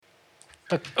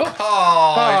He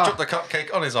dropped the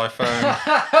cupcake on his iPhone.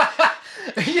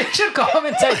 You should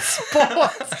commentate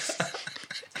sports.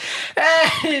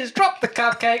 And he's dropped the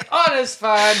cupcake on his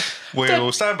phone.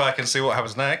 We'll stand back and see what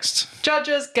happens next.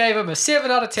 Judges gave him a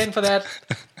 7 out of 10 for that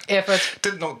effort.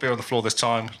 Did not be on the floor this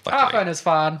time. iPhone is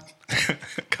fine.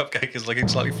 Cupcake is looking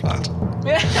slightly flat.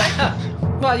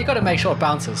 Well, you got to make sure it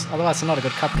bounces. Otherwise, it's not a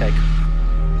good cupcake.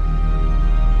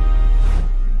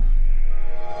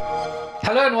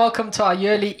 Hello and welcome to our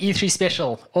yearly E3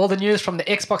 special. All the news from the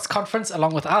Xbox conference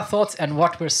along with our thoughts and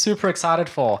what we're super excited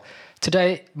for.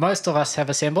 Today, most of us have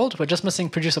assembled. We're just missing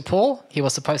producer Paul. He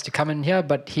was supposed to come in here,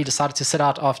 but he decided to sit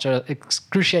out after an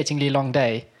excruciatingly long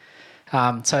day.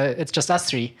 So it's just us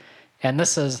three. And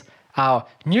this is our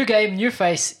new game,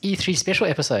 NuFace E3 special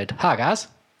episode. Hi, guys.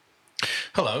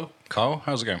 Hello, Carl.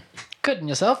 How's it going? Good, and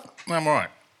yourself? I'm all right.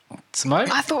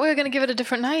 Simone? I thought we were going to give it a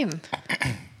different name.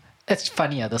 It's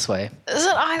funnier this way. Is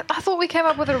it? I thought we came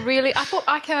up with a really... I thought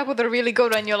I came up with a really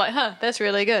good one. And you're like, that's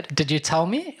really good. Did you tell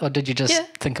me, or did you just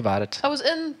think about it? I was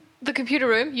in the computer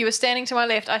room. You were standing to my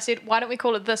left. I said, why don't we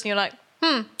call it this? And you're like,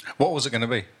 What was it going to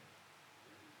be?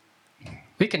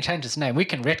 We can change its name. We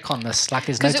can retcon this like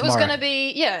there's no tomorrow. Because it was going to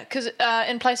be... because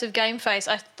in place of Game Face,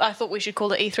 I thought we should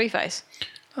call it E3 Face.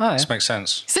 Oh, yeah. This makes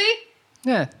sense. See?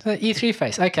 Yeah, the E3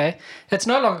 Face. Okay. It's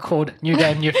no longer called New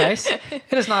Game, New Face. It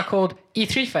is now called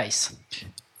E3 Face.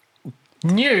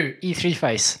 New E3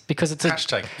 Face, because it's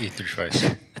Hashtag E3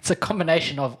 face. It's a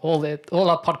combination of all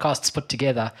our podcasts put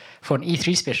together for an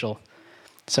E3 special.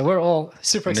 So we're all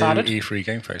super excited. New E3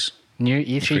 game face. New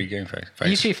E3 game face.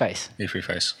 E3 Face. E3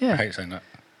 face. Yeah. I hate saying that.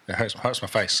 It hurts my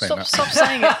face saying that. Stop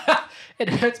saying it. It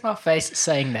hurts my face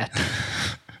saying that.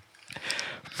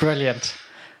 Brilliant.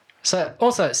 So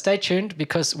also stay tuned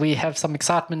because we have some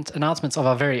excitement announcements of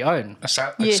our very own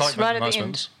Excitement right at the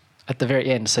announcements. at the very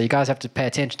end. So you guys have to pay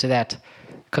attention to that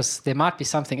because there might be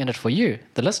something in it for you,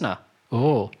 the listener.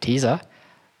 Oh, teaser.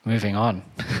 Moving on.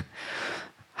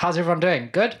 How's everyone doing?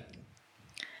 Good?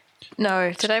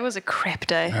 No, today was a crap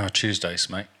day. Oh, Tuesdays,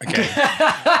 mate. Okay.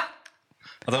 I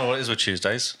don't know what it is with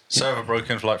Tuesdays. Server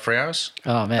broken for like 3 hours.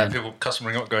 Oh, man. And people, customer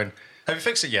ringing up going, have you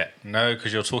fixed it yet? No,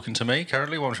 because you're talking to me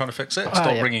currently while I'm trying to fix it.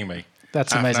 Stop ringing me.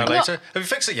 That's Half amazing. an hour later, have you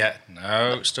fixed it yet?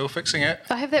 No, still fixing it.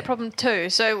 I have that problem too.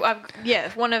 So,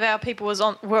 one of our people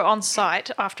were on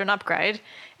site after an upgrade,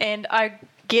 and I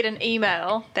get an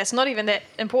email that's not even that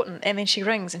important, and then she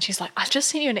rings and she's like, "I've just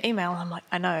sent you an email." And I'm like,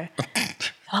 "I know." And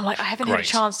I'm like, "I haven't had a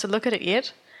chance to look at it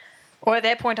yet." Or at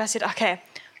that point, I said, "Okay,"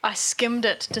 I skimmed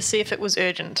it to see if it was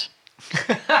urgent.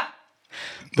 I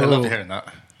love hearing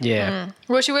that. Yeah.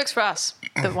 Well, she works for us,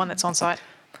 the one that's on site.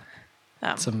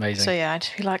 It's amazing. So yeah, I'd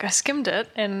feel like I skimmed it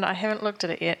and I haven't looked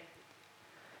at it yet.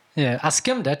 Yeah, I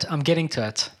skimmed it. I'm getting to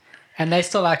it. And they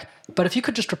still like, but if you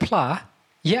could just reply.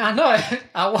 Yeah, I know.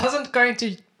 I wasn't going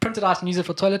to print it out and use it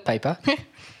for toilet paper.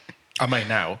 I may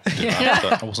now do that,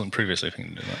 but I wasn't previously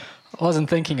thinking to do that. I wasn't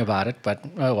thinking about it, but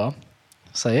oh well.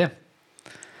 So yeah.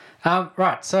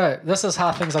 Right, so this is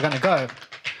how things are going to go.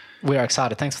 We are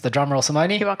excited. Thanks for the drum roll,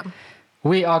 Simone. You're welcome.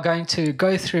 We are going to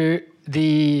go through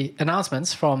the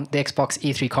announcements from the Xbox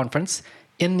E3 conference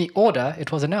in the order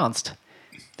it was announced.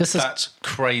 That's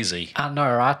crazy. I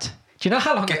know, right? Do you know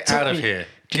how long it Get took out of me? here.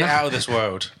 Get out of this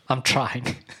world. I'm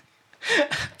trying.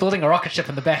 Building a rocket ship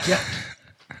in the backyard.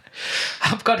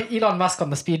 I've got Elon Musk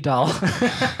on the speed dial.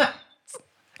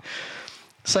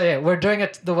 So yeah, we're doing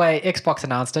it the way Xbox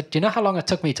announced it. Do you know how long it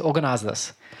took me to organize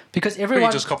this? Because everyone...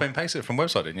 you just copy and paste it from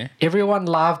website, didn't you? Everyone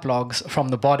live blogs from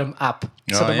the bottom up.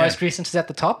 So the most recent is at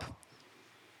the top.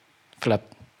 Flip.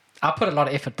 I put a lot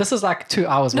of effort. This is like 2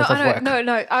 hours worth of work.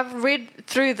 No. I've read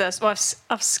through this. Well,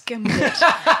 I've skimmed it.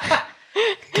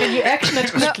 Can you action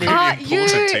it quickly?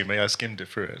 Important to me. I skimmed it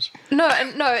through it.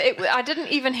 I didn't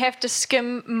even have to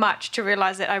skim much to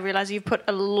realize that. I realized you put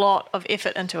a lot of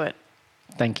effort into it.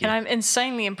 Thank you. And I'm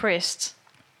insanely impressed.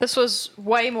 This was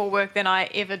way more work than I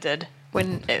ever did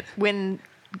when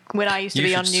I used to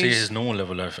be on news. You should see his normal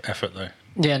level of effort, though.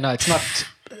 Yeah, no, it's not.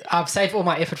 I've saved all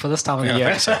my effort for this time of the year.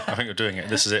 I think so. I think you're doing it.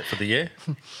 This is it for the year.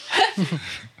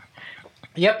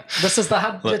 Yep, this is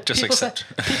the... Look, just accept.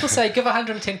 People say give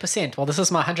 110%. Well, this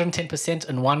is my 110%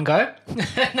 in one go.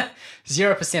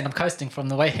 0%. I'm coasting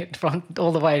from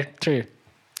all the way through.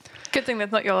 Good thing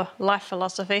that's not your life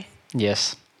philosophy.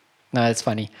 Yes. No, it's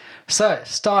funny. So,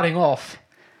 starting off,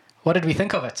 what did we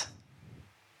think of it?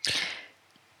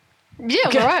 Yeah, it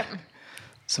was all right.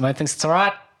 Simone thinks it's all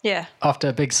right. Yeah. After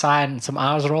a big sigh and some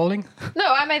eyes rolling. No,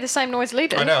 I made the same noise Lee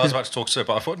did. I know, I was about to talk to her,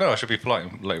 but I thought, no, I should be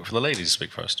polite and wait for the ladies to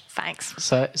speak first. Thanks.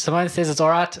 So, Simone says it's all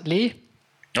right. Lee?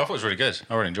 I thought it was really good.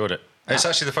 I really enjoyed it. It's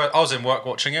actually the first... I was in work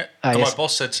watching it, and yes. my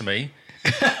boss said to me,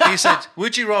 He said,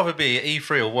 "Would you rather be at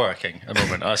E3 or working at the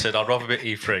moment?" I said, "I'd rather be at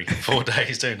E3. 4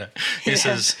 days doing it." He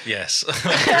says, "Yes,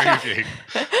 I agree with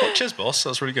you." Well, cheers, boss.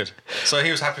 That's really good. So he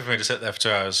was happy for me to sit there for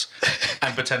 2 hours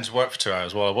and pretend to work for 2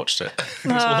 hours while I watched it.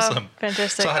 It was awesome.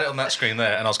 Fantastic. So I had it on that screen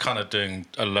there, and I was kind of doing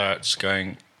alerts,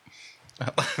 going,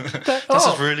 "This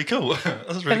Oh. is really cool. This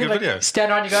is a really And good you, video."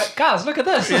 stand around and you go, guys, look at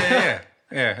this.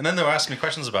 Yeah. And then they were asking me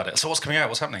questions about it. So what's coming out?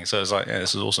 What's happening? So I was like, yeah,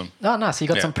 this is awesome. Oh, nice. You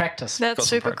got Yeah. some practice. That's Got some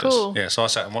super practice. cool. Yeah, so I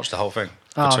sat and watched the whole thing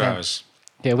for Oh, 2 man. hours.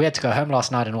 Yeah, we had to go home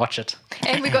last night and watch it.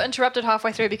 And we got interrupted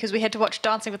halfway through because we had to watch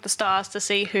Dancing with the Stars to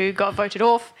see who got voted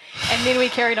off. And then we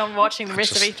carried on watching the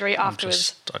rest of E3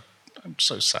 afterwards. I'm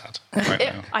so sad right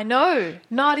now. I know.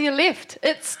 Nadia left.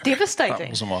 It's That devastating.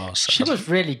 wasn't what I was sad. She was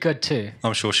really good too.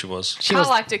 I'm sure she was. She I was.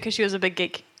 liked it because she was a big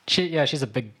geek. She's a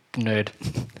big nerd,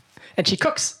 and she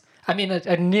cooks. I mean, a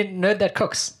nerd that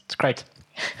cooks. It's great.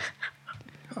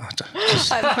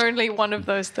 I'm only one of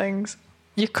those things.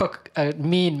 You cook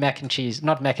mean mac and cheese,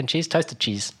 not mac and cheese, toasted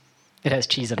cheese. It has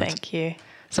cheese in it. Thank you.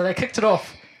 So they kicked it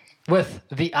off with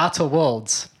The Outer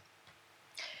Worlds,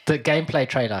 the gameplay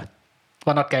trailer.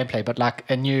 Well, not gameplay, but like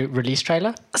a new release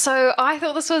trailer. So I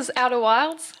thought this was Outer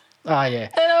Wilds. Oh, yeah.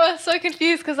 And I was so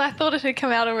confused because I thought it had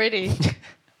come out already.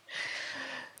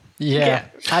 Yeah.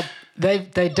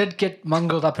 They did get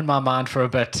mungled up in my mind for a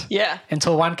bit. Yeah.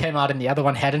 Until one came out and the other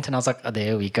one hadn't, and I was like, oh,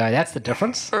 there we go. That's the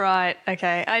difference. Right.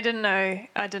 Okay. I didn't know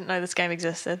this game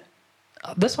existed.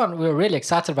 This one we were really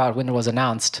excited about when it was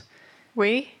announced.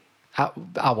 We?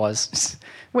 I was.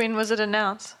 When was it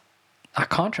announced? I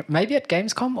can't remember. Maybe at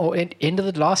Gamescom or end of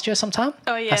the last year sometime.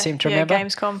 Oh yeah. I seem to remember.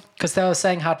 Gamescom. Because they were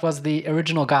saying how it was the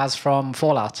original guys from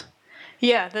Fallout.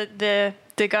 Yeah, the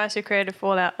guys who created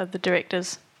Fallout are the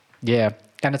directors. Yeah.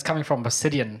 And it's coming from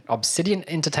Obsidian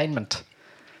Entertainment.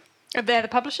 Are they the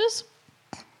publishers?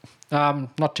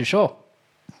 Not too sure.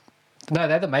 No,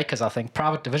 they're the makers, I think.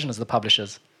 Private Division is the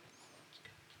publishers.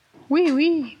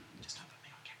 Wee.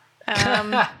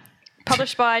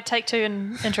 Published by Take-Two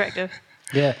and Interactive.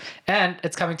 Yeah. And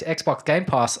it's coming to Xbox Game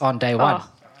Pass on day one. Oh.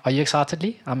 Are you excited,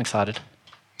 Lee? I'm excited.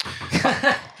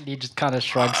 Lee just kind of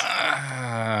shrugs.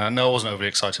 No, I wasn't overly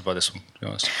excited by this one, to be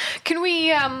honest. Can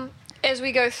we, as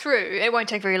we go through, it won't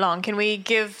take very long, can we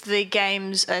give the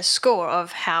games a score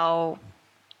of how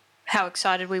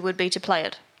excited we would be to play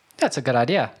it? That's a good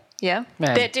idea. Yeah?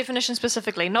 Man. That definition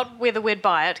specifically, not whether we'd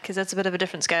buy it, because that's a bit of a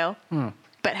different scale.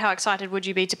 But how excited would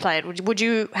you be to play it? Would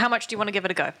you? How much do you want to give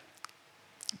it a go?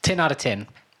 10 out of 10.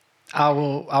 I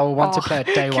will want to play it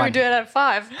day Can one. we do it out of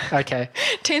 5? Okay.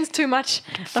 10's too much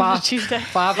on a Tuesday.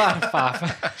 5 out of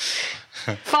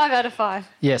 5. 5 out of 5.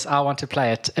 Yes, I want to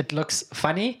play it. It looks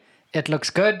funny. It looks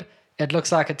good. It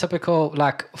looks like a typical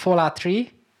like Fallout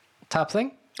 3 type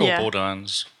thing. Or Yeah.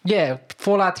 Borderlands. Yeah,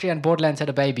 Fallout 3 and Borderlands had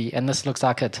a baby, and this looks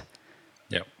like it.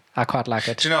 Yep. I quite like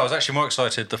it. Do you know, I was actually more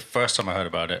excited the first time I heard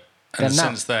about it. And Then now.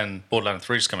 since then, Borderlands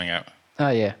 3 is coming out. Oh,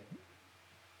 yeah.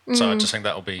 So I just think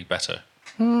that'll be better.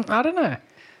 I don't know.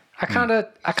 I kind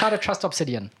of trust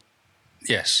Obsidian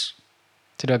Yes.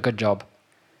 to do a good job.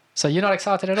 So you're not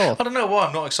excited at all? I don't know why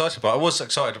I'm not excited, but I was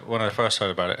excited when I first heard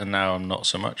about it, and now I'm not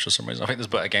so much for some reason. I think there's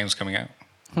better games coming out.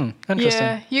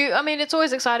 Interesting. Yeah. I mean, it's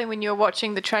always exciting when you're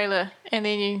watching the trailer and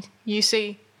then you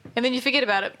see, and then you forget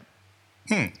about it.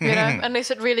 You know,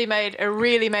 unless it really made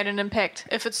an impact.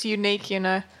 If it's unique, you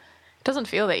know, it doesn't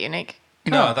feel that unique.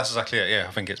 No, that's exactly it. Yeah,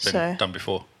 I think it's been So- done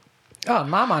before. Oh,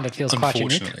 in my mind, it feels quite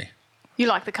unique. Unfortunately. You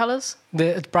like the colours?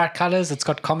 It's bright colors. It's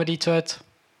got comedy to it.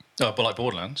 Oh, but like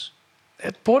Borderlands.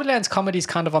 Borderlands comedy is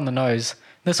kind of on the nose.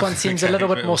 This one seems a Okay, little a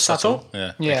bit bit more more subtle. subtle.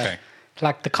 Yeah, Yeah. okay.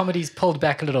 Like the comedy's pulled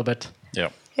back a little bit. Yeah.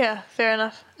 Yeah, fair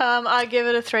enough. I give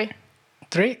it a 3.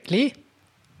 3, Lee?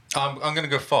 I'm going to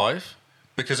go 5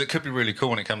 because it could be really cool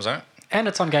when it comes out. And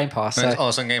it's on Game Pass, so Oh,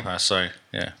 it's on Game Pass, so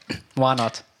yeah. why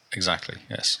not? Exactly.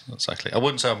 Yes, exactly. I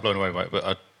wouldn't say I'm blown away by it, but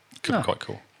it could be quite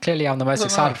cool. Clearly, I'm the most I don't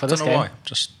excited know. for this Don't know game. why.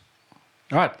 Just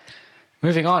All right,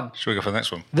 moving on. should we go for the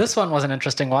next one? This one was an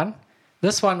interesting one.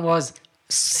 This one was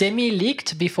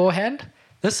semi-leaked beforehand.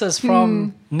 This is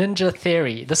from Ninja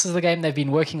Theory. This is the game they've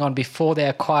been working on before were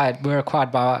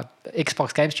acquired by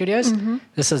Xbox Game Studios.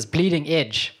 This is Bleeding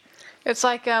Edge. It's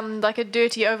like a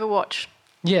dirty Overwatch.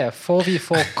 Yeah,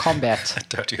 4v4 combat.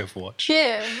 Dirty Overwatch.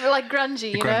 Yeah, like grungy, The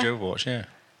you Grand know? Overwatch, yeah.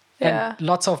 Yeah. And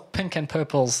lots of pink and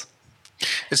purples.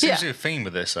 It seems Yeah. to be a theme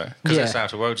with this, though, because Yeah. it's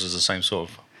Outer Worlds is the same sort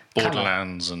of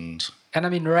Borderlands and And I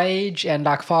mean, Rage and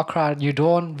like Far Cry New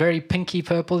Dawn, very pinky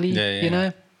purpley, Yeah, yeah, you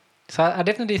know? So I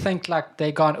definitely think like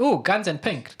they gone, ooh, guns and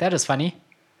pink. That is funny.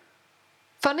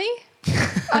 Funny?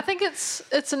 I think it's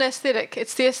an aesthetic.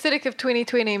 It's the aesthetic of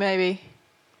 2020, maybe.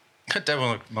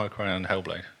 Devil May Cry and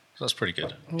Hellblade. So that's pretty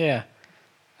good. Yeah.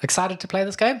 Excited to play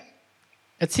this game?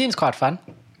 It seems quite fun.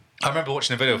 I remember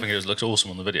watching the video thinking it looked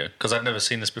awesome on the video because I'd never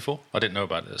seen this before. I didn't know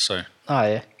about this, so Oh,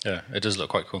 yeah. yeah, it does look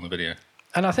quite cool in the video.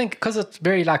 And I think because it's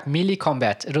very like melee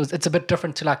combat, it's a bit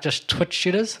different to like just twitch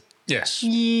shooters. Yes.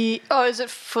 Yeah. Oh, is it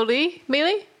fully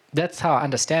melee? That's how I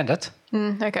understand it.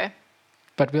 Okay.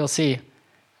 But we'll see.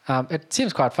 It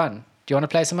seems quite fun. Do you want to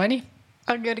play some money?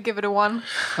 I'm going to give it a 1.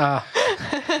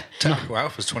 Technical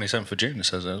Alpha's 27th of June, it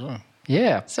says there as well.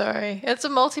 Yeah. Sorry. It's a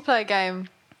multiplayer game.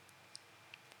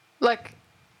 Like,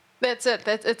 that's it.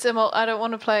 I don't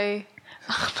want to play...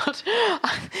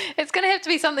 It's going to have to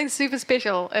be something super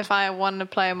special if I want to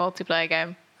play a multiplayer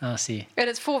game. I see. And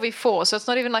it's 4v4, so it's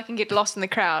not even like you can get lost in the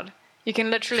crowd. You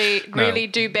can literally really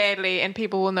do badly and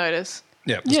people will notice.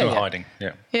 Yeah, there's Yeah, no yeah. hiding.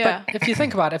 Yeah. Yeah. But if you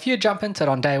think about it, if you jump into it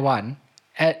on day one,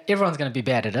 everyone's going to be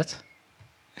bad at it.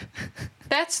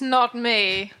 That's not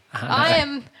me.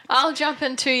 I'll jump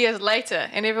in 2 years later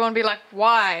and everyone will be like,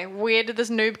 why? Where did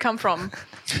this noob come from?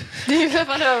 Do you live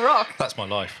under a rock? That's my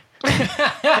life.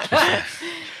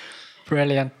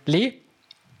 Brilliant. Lee?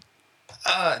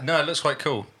 No, it looks quite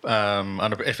cool.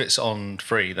 And if it's on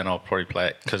free, then I'll probably play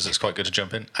it because it's quite good to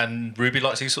jump in. And Ruby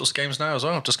likes these sorts of games now as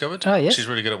well, I've discovered. Oh, yes. She's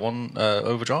really good at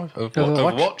Overdrive.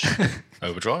 Overwatch.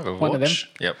 Overdrive, Overwatch. One of them.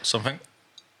 Yep, something.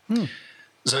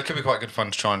 So it could be quite good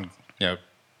fun to try and,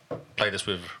 play this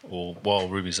with or while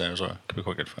Ruby's there as well. Could be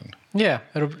quite good fun. Yeah,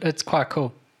 it's quite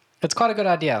cool. It's quite a good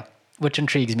idea, which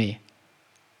intrigues me.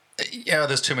 Yeah,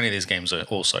 there's too many of these games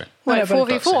also. Wait, No, but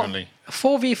That's 4v4? only,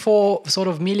 4v4 sort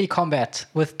of melee combat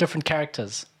with different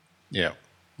characters. yeah.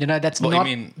 That's What, you not,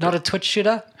 mean- not a Twitch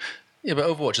shooter. Yeah, but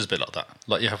Overwatch is a bit like that.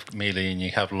 Like you have melee and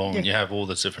you have long, Yeah. you have all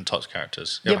the different types of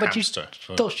characters. Yeah, have but you hamster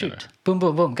for, still shoot. Boom,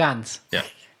 boom, boom, guns. Yeah.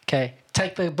 Okay,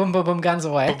 take the boom, boom, boom guns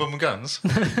away. Boom, boom, guns.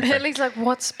 Ellie's like,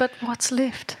 what's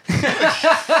left?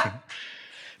 Mate,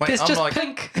 There's I'm just like,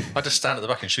 pink. I just stand at the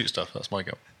back and shoot stuff. That's my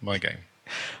game.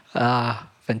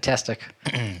 Fantastic.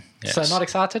 Yes. So not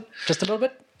excited? Just a little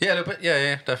bit? Yeah, a little bit.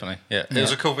 Yeah, definitely. Yeah, it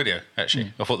was a cool video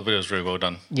actually. I thought the video was really well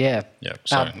done. Yeah. Yeah,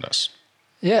 so Um, that's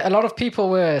Yeah, a lot of people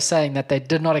were saying that they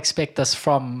did not expect this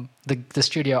from the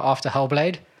studio after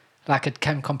Hellblade. Like it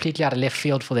came completely out of left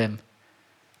field for them.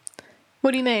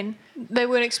 What do you mean? They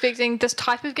weren't expecting this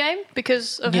type of game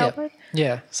because of Yeah. Hellblade?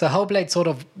 Yeah. So Hellblade sort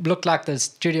of looked like the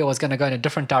studio was going to go in a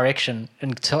different direction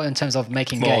in terms of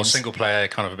making more games. single player,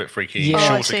 kind of a bit freaky, Yeah. Oh, I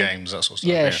shorter see. games, that sort of stuff.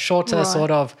 Yeah, shorter Right.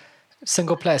 sort of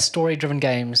single player story driven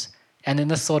games. And then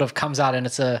this sort of comes out and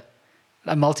it's a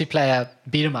multiplayer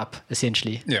beat 'em up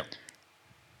essentially. Yeah.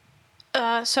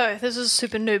 So this is a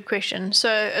super noob question.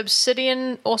 So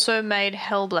Obsidian also made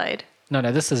Hellblade. No,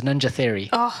 this is Ninja Theory.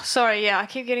 Oh, sorry. Yeah, I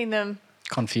keep getting them.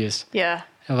 Confused. Yeah.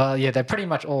 Well, yeah, they're pretty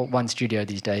much all one studio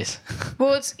these days.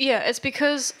 Well, it's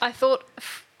because I thought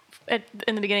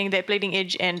in the beginning that Bleeding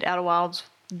Edge and Outer Wilds,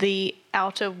 the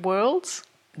Outer Worlds,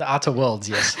 The Outer Worlds,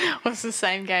 yes. was the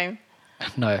same game.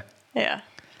 No. Yeah.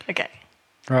 Okay.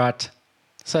 Right.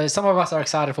 So some of us are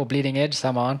excited for Bleeding Edge,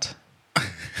 some aren't.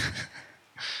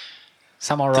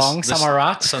 Some are wrong, some are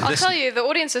right. So I'll this, tell you, the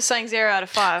audience is saying 0 out of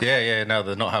 5. yeah, no,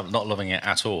 they're not loving it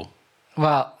at all.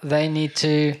 Well, they need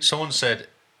to. Someone said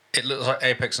it looks like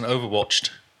Apex and Overwatched,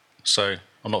 so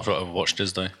I'm not sure what Overwatched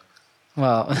is though.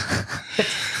 Well,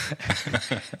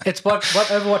 it's what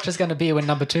Overwatch is going to be when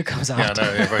number 2 comes out. Yeah, I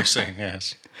know, yeah, very soon,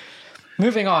 yes.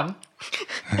 Moving on.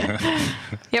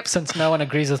 Yep. Since no one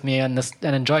agrees with me and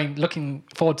looking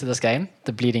forward to this game,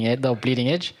 the Bleeding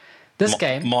Edge. This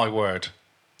game My word.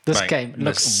 This Mate, game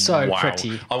looks so wow.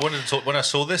 pretty. I wanted to talk, when I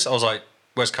saw this, I was like,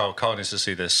 where's Carl? Carl needs to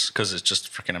see this because it's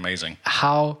just freaking amazing.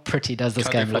 How pretty does this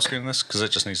Can I game do full look? screen this? Because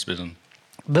it just needs to be done.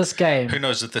 This game, Who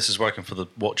knows if this is working for the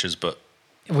watchers, but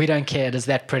we don't care. It is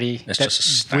that pretty. It's that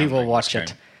just we will astounding, watch this it.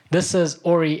 game. This is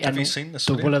Ori and you seen this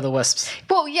the video? Will of the Wisps.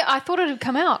 Well, yeah, I thought it had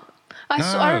come out. I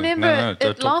No, remember no, it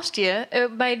don't- last year.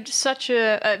 It made such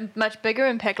a much bigger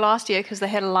impact last year because they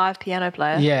had a live piano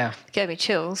player. Yeah. It gave me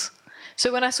chills.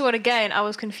 So when I saw it again, I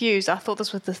was confused. I thought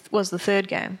this was the third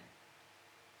game.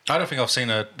 I don't think I've seen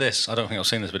this. I don't think I've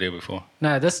seen this video before.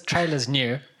 No, this trailer's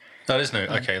new. That is new.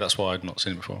 Okay, that's why I'd not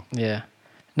seen it before. Yeah.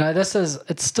 No,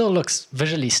 it still looks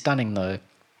visually stunning though.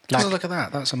 Like, Look at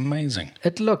that. That's amazing.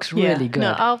 it looks really good.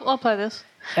 No, I'll play this.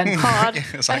 And Hard.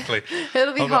 Exactly.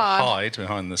 It'll be I've got hard. hide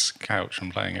behind this couch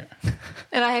and playing it.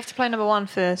 And I have to play number 1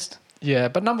 first. yeah,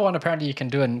 but number 1 apparently you can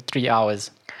do in 3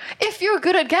 hours. If you're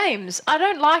good at games, I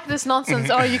don't like this nonsense.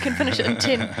 Oh, you can finish it in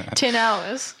 10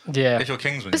 hours. Yeah. If you're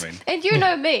Kingsman, you mean? And you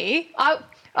know me.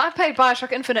 I played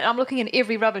Bioshock Infinite. I'm looking in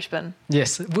every rubbish bin.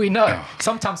 Yes, we know.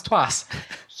 Sometimes twice.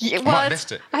 Yeah, might have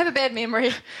missed it. I have a bad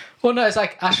memory. Well, no, it's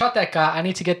like, I shot that guy. I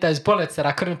need to get those bullets that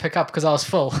I couldn't pick up because I was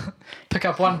full. Pick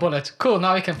up 1 bullet. Cool,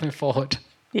 now we can move forward.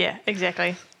 Yeah,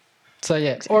 exactly. So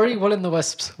yeah, Ori, Will of the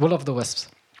Wisps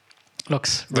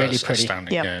looks really That's pretty.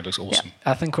 astounding. Yep. Yeah, it looks awesome.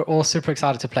 I think we're all super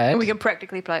excited to play it. And we can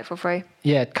practically play it for free.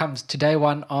 Yeah, it comes to day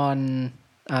one on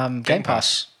Game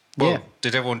Pass. Well, Yeah.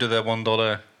 did everyone do their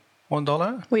 $1?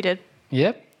 $1? We did.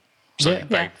 Yep. So Yeah. you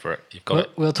paid for it. You've got We'll,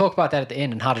 it. we'll talk about that at the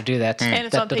end and how to do that. And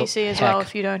it's That on little PC as hack. well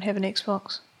if you don't have an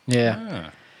Xbox. Yeah.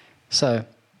 Ah. So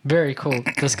very cool.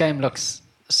 This game looks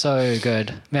so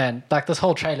good, man. Like this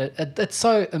whole trailer, it's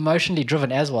so emotionally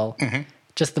driven as well. Mm-hmm.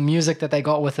 Just the music that they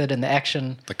got with it and the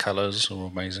action. The colours are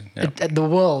amazing. Yeah. The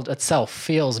world itself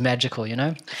feels magical. You know,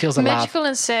 it feels alive. Magical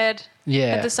and sad Yeah.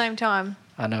 at the same time.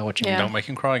 I know what you Yeah. Don't make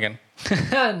him cry again.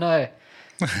 mean. No.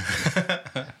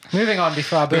 Moving on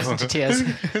before I burst into tears.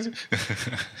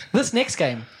 This next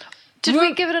game, Did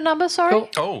we give it a number? Sorry. Oh.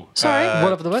 Oh, Sorry?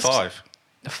 Will of the Wisps? 5.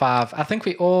 5. I think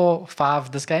we all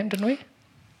 5 this game, didn't we?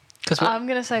 Because I'm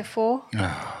going to say 4.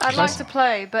 I'd like to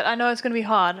play, but I know it's going to be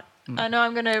hard. I know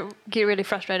I'm going to get really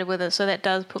frustrated with it, so that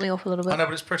does put me off a little I bit. know,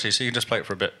 but it's pretty, so you can just play it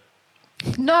for a bit.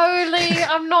 No, Lee,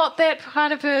 I'm not that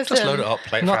kind of person. Just load it up,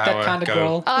 play it Not for an that hour, kind of go.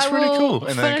 girl. I It's really will cool.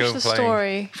 And then finish go the play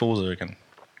story. Forza again.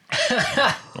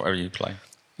 Whatever you play.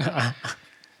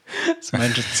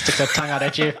 Someone just stick their tongue out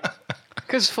at you.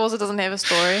 Because Forza doesn't have a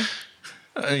story.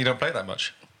 You don't play that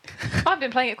much. I've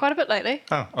been playing it quite a bit lately.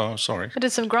 Oh, sorry. I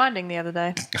did some grinding the other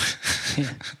day.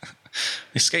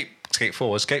 Skate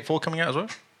 4. Is Skate 4 coming out as well?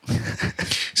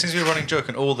 Seems to be a running joke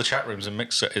in all the chat rooms and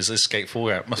Mixer is this Skate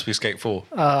 4 out? Must be Skate 4.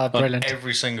 Brilliant.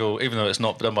 Every single, even though it's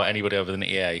not done by anybody other than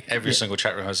EA, every single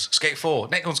chat room has Skate 4.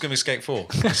 Next one's going to be Skate 4.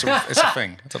 It's a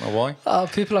thing. I don't know why.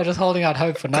 People are just holding out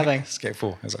hope for nothing. Skate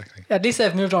 4, exactly. At least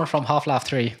they've moved on from Half-Life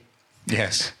 3.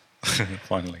 Yes.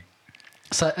 Finally.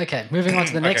 So, okay, moving on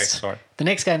to the Okay, next sorry. the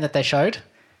next game that they showed.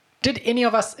 Did any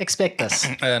of us expect this?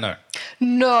 No.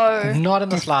 No. Not in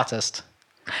the slightest.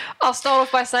 I'll start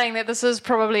off by saying that this is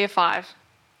probably a 5.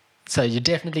 So you're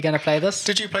definitely going to play this?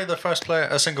 Did you play the first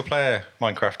single player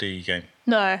Minecraft game?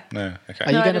 No. No. Okay.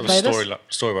 Are you No, going I to didn't. play this?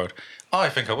 Story mode. I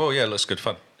think I will. Yeah, it looks good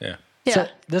fun. Yeah. Yeah. So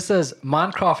this is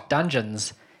Minecraft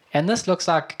Dungeons, and this looks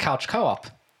like couch co-op.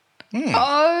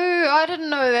 Oh, I didn't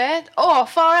know that. Oh,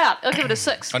 far out. I'll give it a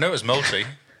 6. I know it's multi.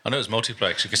 I know it's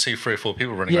multiplayer 'cause you can see 3 or 4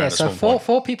 people running Yeah, around at so one point.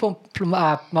 four people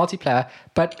multiplayer,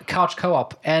 but couch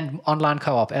co-op and online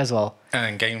co-op as well.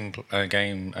 And game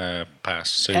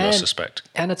pass, too, I And- suspect.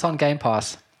 And it's on Game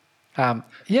Pass.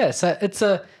 Yeah, so it's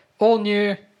a all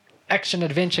new action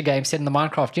adventure game set in the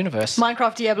Minecraft universe.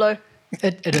 Minecraft Diablo.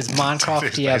 It is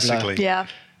Minecraft Diablo. Basically. Yeah.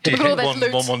 Do you Look at all hit that 1,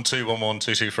 loot. 1, 1, 2, 1, 1,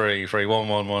 2, 2, 3, 3, 1,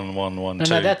 1, 1, 1, 1, No, 2.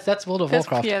 no, that's World of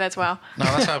Warcraft. Yeah, that's WoW. No,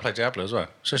 that's how I play Diablo as well.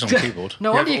 It's just on the keyboard. No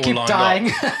You have wonder it you all keep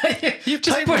lined dying. up. You're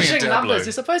just Played me in pushing Diablo. numbers.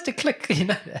 You're supposed to click, you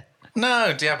know that.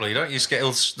 No, Diablo, you don't use get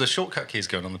all the shortcut keys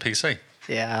going on the PC.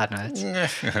 Yeah, I know.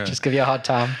 It's just give you a hard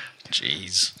time.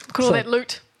 Jeez. Look at all So- that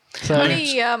loot. So,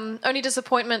 Only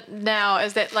disappointment now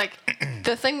is that like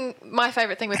my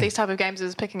favorite thing with these type of games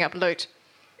is picking up loot.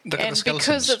 Look at the And skeletons.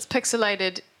 because it's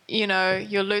pixelated, you know,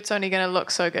 your loot's only going to look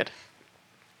so good.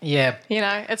 yeah, You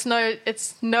know, it's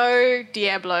no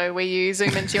Diablo where you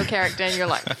zoom into your character and you're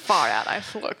like, far out, I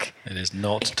look. It is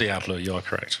not Diablo, you are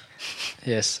correct.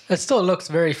 yes. It still looks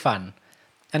very fun.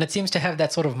 And it seems to have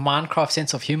that sort of Minecraft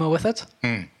sense of humor with it.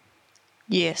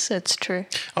 Yes, it's true.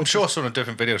 I'm sure I saw a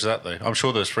different video to that, though. I'm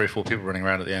sure there's 3 or 4 people running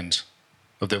around at the end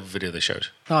of the video they showed.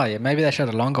 Oh, yeah, maybe they showed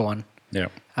a longer one. Yeah.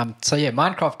 So, yeah,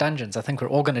 Minecraft Dungeons, I think we're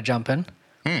all going to jump in.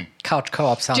 Couch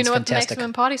co-op sounds Do you know what the fantastic.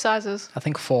 maximum party size is? I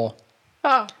think 4.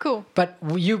 Oh, cool. But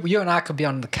you and I could be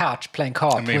on the couch playing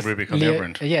co-op. And me and with Ruby on the Leo- other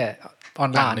end. Yeah, Adam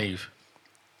online. and Eve.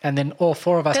 And then all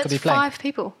 4 of us That's could be playing. 5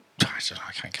 people. I don't know,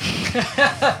 I can't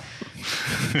count.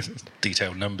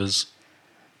 Detailed numbers.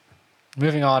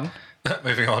 Moving on.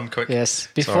 Moving on, quick. Yes,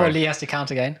 before Sorry. Lee has to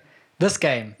count again. This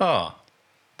game. Oh,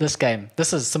 This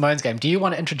is Simone's game. Do you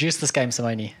want to introduce this game,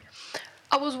 Simone?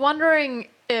 I was wondering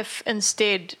if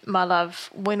instead, my love,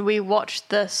 when we watched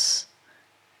this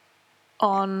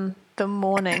on the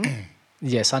morning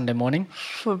Yeah, Sunday morning.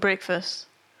 for breakfast,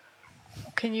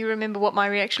 can you remember what my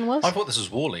reaction was? I thought this was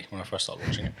Wall-E when I first started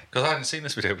watching it. Because I hadn't seen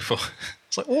this video before.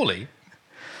 It's like, Wall-E?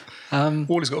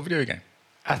 Wall-E's got a video game.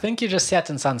 I think you just sat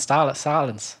in some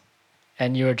silence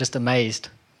and you were just amazed.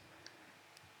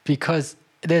 Because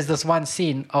there's this one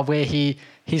scene of where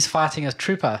he's fighting a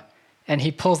trooper and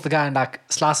he pulls the guy and like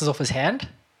slices off his hand.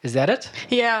 Is that it?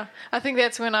 Yeah, I think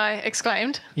that's when I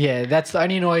exclaimed. Yeah, that's the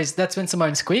only noise. That's when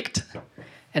Simone squeaked.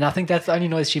 And I think that's the only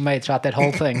noise she made throughout that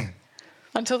whole thing.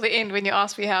 Until the end when you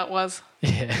asked me how it was.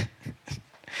 Yeah.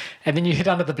 And then you hid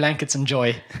under the blankets in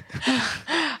joy.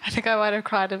 I think I might have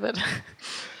cried a bit.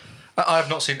 I have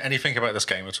not seen anything about this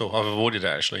game at all. I've avoided it,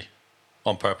 actually,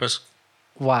 on purpose.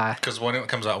 Why? Because when it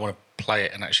comes out, I want to play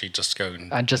it and actually just go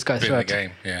And just go be through in it. the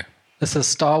game. Yeah. This is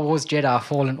Star Wars Jedi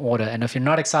Fallen Order, and if you're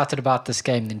not excited about this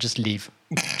game, then just leave.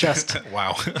 Just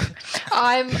Wow.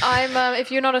 I'm.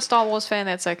 If you're not a Star Wars fan,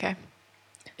 that's okay.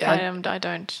 Yeah. I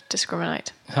don't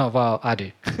discriminate. oh well, I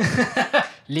do.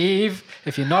 Leave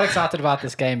if you're not excited about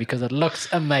this game because it looks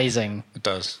amazing. It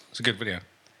does. It's a good video.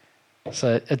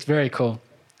 So it's very cool.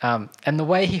 And the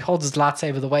way he holds his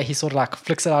lightsaber, the way he sort of like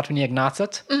flicks it out when he ignites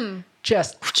it,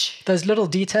 just those little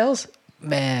details,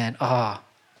 man.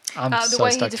 I'm The so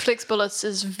way stoked. he deflects bullets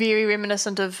is very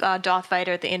reminiscent of Darth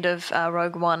Vader at the end of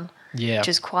Rogue One, Yeah. which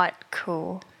is quite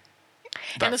cool.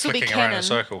 That And this will be flicking around in a canon.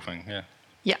 circle thing. Yeah.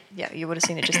 Yeah, you would have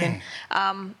seen it just then.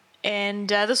 And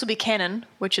this will be canon,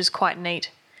 which is quite neat.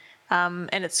 And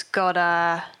it's got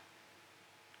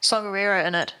Songarera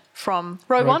in it from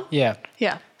Rogue One. Yeah.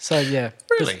 Yeah. So yeah.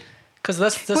 Really? Because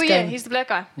this Well, yeah, game. he's the black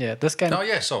guy. Yeah, this game Oh,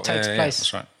 yeah. So, takes yeah, place.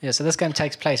 that's right. Yeah, so this game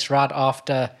takes place right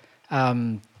after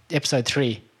episode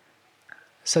 3.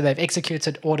 So they've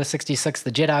executed Order 66.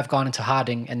 The Jedi have gone into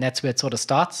hiding, and that's where it sort of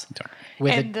starts. Okay.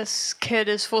 Where And this kid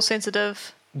is force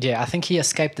sensitive. I think he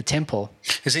escaped the temple.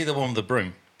 Is he the one with the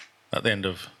broom at the end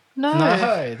of? No.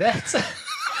 No, that's.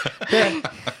 Yeah.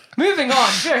 Moving on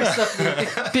very swiftly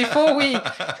before we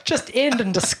just end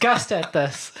in disgust at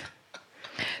this.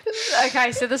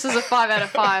 Okay, so this is a 5 out of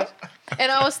 5.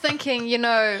 And I was thinking,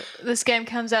 this game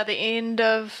comes out the end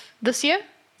of this year.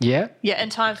 Yeah. Yeah, in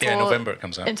time for November it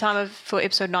comes out. In time for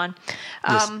episode 9.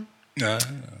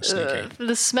 Sneaky.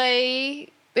 This may,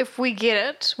 if we get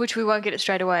it, which we won't get it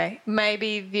straight away,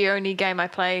 maybe the only game I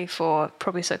play for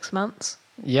probably 6 months.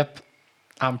 Yep.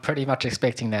 I'm pretty much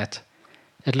expecting that.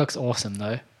 It looks awesome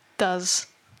though. Does.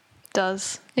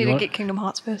 Need You to want- get Kingdom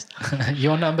Hearts first.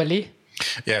 Your number, Lee?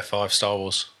 Yeah, 5 Star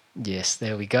Wars. Yes,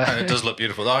 there we go. And it does look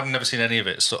beautiful. I've never seen any of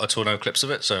it. So I saw no clips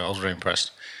of it, so I was really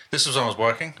impressed. This was when I was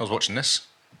working. I was watching this.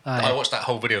 yeah. I watched that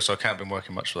whole video, so I can't have been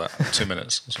working much for that. 2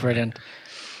 minutes. Brilliant.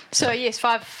 So yes,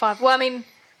 5. Well, I mean,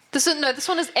 this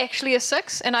one is actually a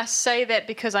 6, and I say that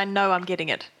because I know I'm getting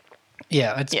it.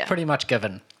 Yeah, it's Yeah. pretty much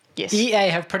given. Yes. EA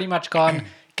have pretty much gone,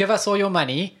 give us all your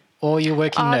money or you're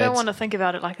working nerds. I don't want to think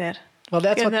about it like that. Well,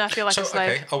 that's And what... then I feel like So, a slave.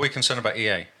 okay, are we concerned about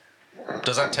EA?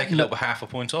 Does that take a little half a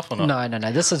point off or not?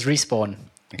 No. This is Respawn.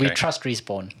 We Okay. trust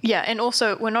Respawn. Yeah, and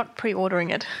also we're not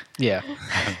pre-ordering it. Yeah.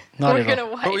 Not We're at all.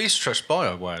 gonna wait. But we used to trust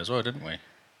BioWare as well, didn't we?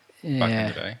 back in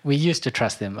the day. We used to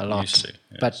trust them a lot. Used to,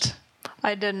 yes. But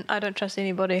I don't trust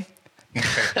anybody.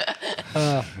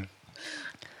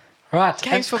 right.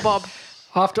 Games for Bob.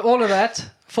 After all of that,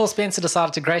 Phil Spencer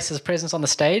decided to grace his presence on the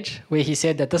stage, where he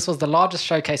said that this was the largest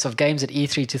showcase of games at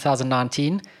E3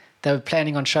 2019. They were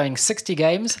planning on showing 60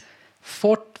 games.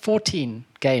 14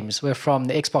 games were from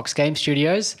the Xbox Game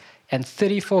Studios, and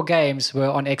 34 games were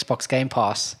on Xbox Game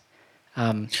Pass.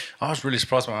 I was really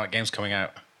surprised by how games coming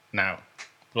out now.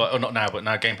 Like, or not now, but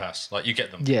now Game Pass. Like, you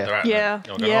get them. Yeah. They're out Yeah, there.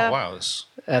 You're going, yeah. oh, wow, there's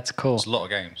That's cool. a lot of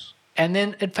games. And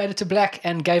then it faded to black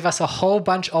and gave us a whole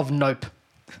bunch of Nope.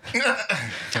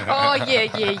 Oh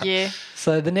yeah.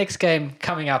 So the next game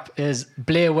coming up is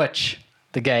Blair Witch,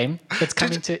 the game. It's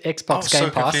coming to I Xbox was so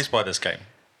Game Pass. confused by this game.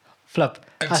 Flip.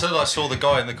 Until I saw the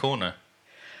guy in the corner.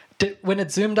 When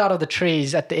it zoomed out of the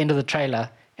trees at the end of the trailer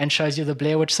and shows you the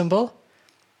Blair Witch symbol,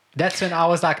 that's when I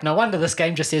was like, no wonder this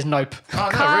game just says Nope. Oh, no,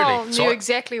 Carl really? knew So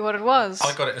exactly what it was.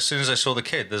 I got it as soon as I saw the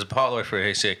kid. There's a part of the way through here,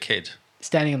 you see a kid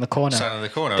Standing in the corner. standing in the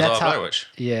corner. I was That's like, oh, how- Blair Witch.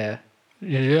 Yeah.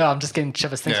 Yeah, I'm just getting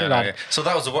shivers thinking Yeah, about yeah. it. So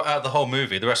that was out of the whole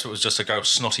movie. The rest of it was just a girl,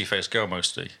 snotty-faced girl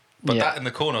mostly. But Yeah. that in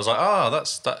the corner, I was like, oh,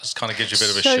 that's kind of gives you a bit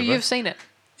of a So shiver. you've seen it.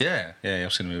 Yeah,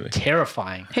 I've seen the movie.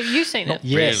 Terrifying. Have you seen it?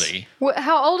 Yes. Really?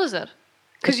 How old is it?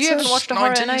 Because you It's, haven't watched a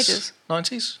horror in 90s? ages.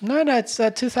 90s? No, it's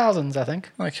 2000s, I think.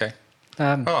 Okay.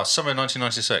 Um, Oh, summer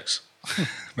 1996.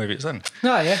 Maybe it's then.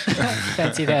 No, yeah.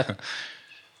 Fancy that.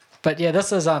 But yeah,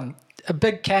 this is a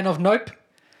big can of Nope.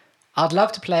 I'd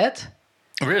love to play it.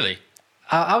 Really?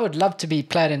 I would love to be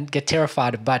played and get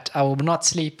terrified, but I will not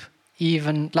sleep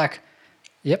even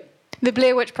yep. The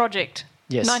Blair Witch Project.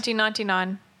 Yes.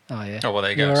 1999. Oh, yeah. Oh, well,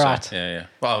 there you go. You're So, right. Yeah.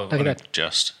 Well, at that.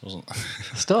 just wasn't.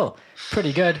 Still,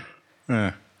 pretty good.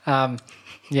 Yeah.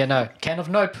 Yeah, no. Can of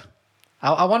Nope.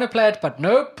 I want to play it, but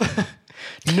nope.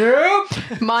 Nope.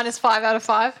 Minus 5 out of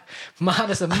 5.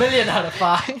 Minus 1,000,000 out of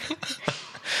 5.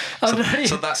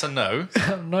 So that's a no.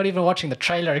 I'm not even watching the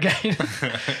trailer again.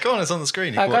 Go on, it's on the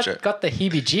screen. You I can watch it. got the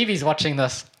heebie-jeebies watching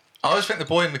this. I always think the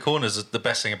boy in the corner is the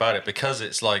best thing about it because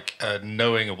it's like a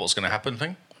knowing of what's going to happen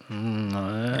thing.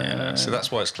 Yeah, so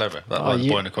that's why it's clever. That the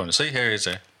boy in the corner. See, here he is.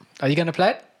 Here. Are you going to play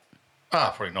it?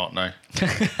 Probably not. No.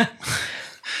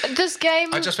 This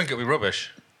game I just think it'll be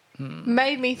rubbish.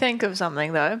 made me think of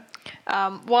something, though.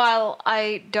 While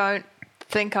I don't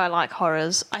think I like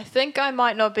horrors. I think I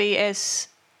might not be as.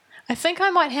 I think I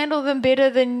might handle them better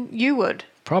than you would.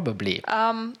 Probably.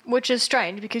 Which is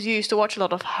strange because you used to watch a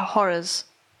lot of horrors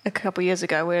a couple of years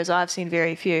ago, whereas I've seen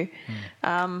very few.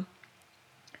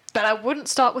 But I wouldn't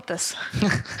start with this.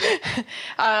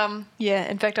 Yeah,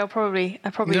 in fact, I probably.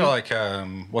 You know, like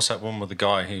what's that one with the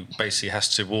guy who basically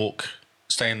has to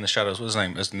stay in the shadows? What's his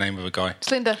name? Is the name of a guy?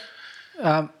 Slender.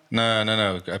 No,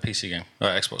 a PC game,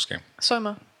 Xbox game.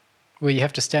 Soma. Where you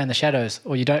have to stay in the shadows,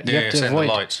 or you don't. You Yeah, have you to stay in avoid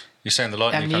the light. You stay in the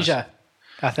light. And amnesia.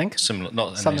 I think. similar,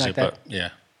 not Something amnesia, like that. but yeah.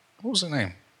 What was the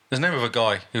name? There's the name of a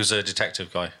guy who's a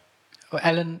detective guy. Or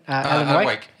Alan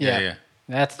Wake. Yeah.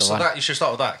 That's the So one. that you should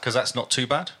start with that because that's not too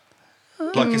bad.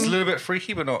 Like it's a little bit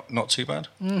freaky, but not too bad.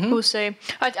 We'll see.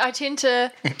 I tend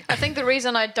to. I think the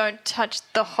reason I don't touch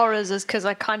the horrors is because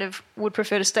I kind of would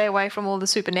prefer to stay away from all the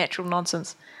supernatural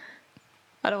nonsense.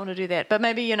 I don't want to do that. But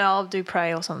maybe, I'll do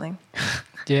Prey or something.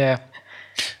 Yeah.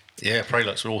 Yeah, Prey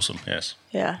looks awesome. Yes,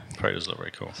 Yeah. Prey does look very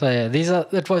cool. So yeah,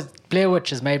 it was Blair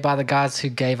Witch is made by the guys who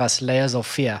gave us Layers of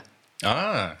Fear,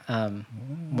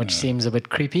 which seems a bit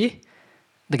creepy.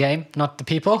 The game, not the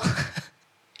people.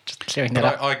 Just clearing that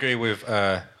But up. I agree with.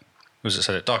 Was it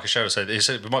said? Darker Shadow said. He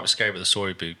said it might be scary, but the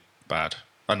story would be bad.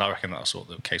 And I reckon that's what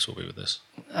the case will be with this.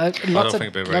 Lots think of,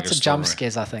 it'd be a very lots good of jump story.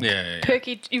 scares, I think. Yeah.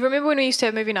 Perky, you remember when we used to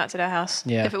have movie nights at our house?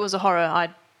 Yeah. If it was a horror,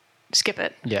 I'd skip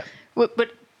it. Yeah. But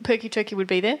Perky Turkey would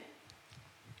be there.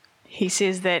 He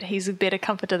says that he's a better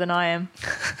comforter than I am.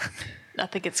 I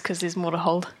think it's because there's more to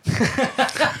hold.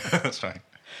 That's right.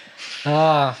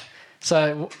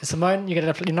 So Simone, you're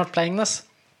not playing this?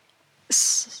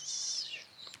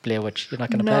 Blair Witch, you're not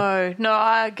going to play? No,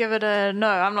 I give it a no.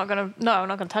 I'm not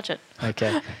gonna touch it.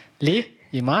 Okay. Lee,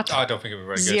 you might. I don't think it'd be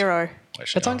very good. 0.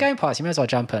 Actually, It's on Game Pass. You may as well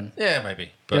jump in. Yeah,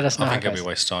 maybe. But Let us know I how think it it'd be a goes.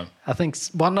 waste of time. I think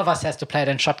one of us has to play it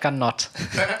and shotgun not.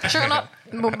 Sure not.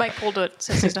 We'll make Paul do it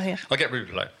since he's not here. I'll get Ruby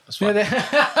to play. That's fine.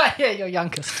 Yeah, you're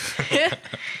youngest.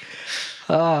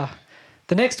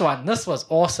 The next one, this was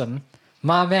awesome.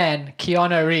 My man,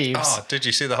 Keanu Reeves. Oh, did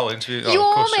you see the whole interview? Oh, of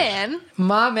Your course you- man.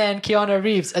 My man, Keanu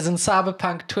Reeves, is in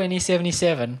Cyberpunk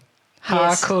 2077. How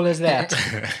Yes. cool is that?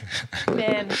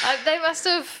 Man, they must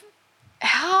have.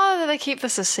 How do they keep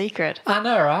this a secret? I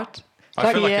know, right?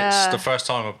 I feel like Yeah. it's the first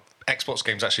time a Xbox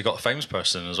game's actually got a famous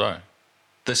person as well.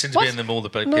 There seem to be What? in them all the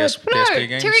No, PSP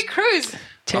games. Terry Crews.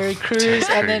 Terry Crews,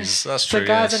 Terry and then Crews, that's the true,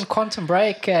 guys yes. in Quantum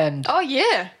Break, and Oh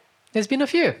yeah, there's been a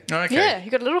few. Okay. yeah. You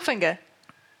got a little finger,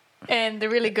 and the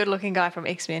really good-looking guy from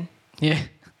X-Men. Yeah.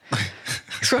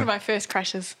 He's one of my first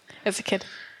crushes as a kid.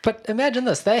 But imagine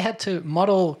this. They had to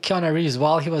model Keanu Reeves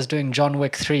while he was doing John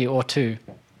Wick 3 or 2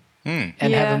 and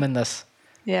have Yeah. him in this.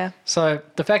 Yeah. So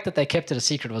the fact that they kept it a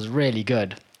secret was really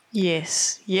good.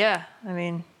 Yes. Yeah. I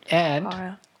mean, And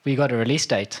alright. we got a release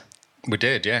date. We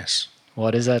did, yes.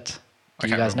 What is it? I Do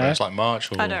you can't guys remember. know? It's like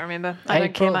March or I don't remember. I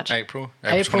don't care April. much. April.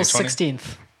 April 2020.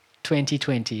 16th,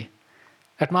 2020.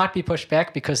 It might be pushed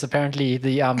back because apparently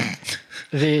the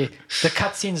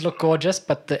cutscenes look gorgeous,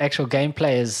 but the actual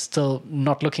gameplay is still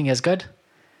not looking as good.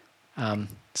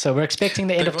 So we're expecting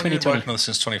the end They've of only been 2020. working on this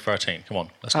since 2013. Come on,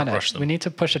 let's I not know. rush them. We need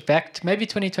to push it back to maybe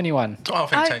 2021. I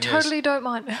think I 10 totally don't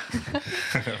mind.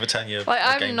 years. For 10 years. Like,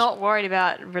 I'm not worried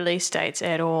about release dates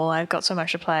at all. I've got so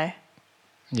much to play,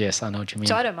 Yes, I know what you mean.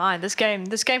 so I don't mind. This game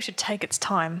should take its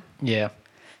time. Yeah.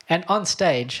 And on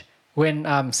stage,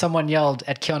 when someone yelled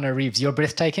at Keanu Reeves, "You're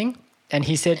breathtaking," and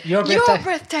he said, "You're You're breathtaking,"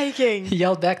 breathtaking. he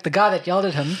yelled back. The guy that yelled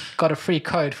at him got a free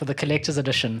code for the collector's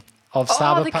edition of Oh,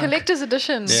 Cyberpunk. the collector's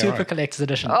edition. Yeah. Super right. collector's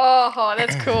edition, Oh,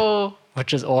 that's cool.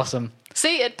 which is awesome.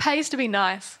 See, it pays to be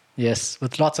nice. Yes,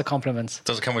 with lots of compliments.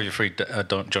 Does it come with your free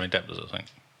Johnny Depp, does it, I think?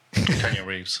 Keanu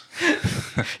Reeves.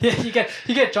 Yeah, you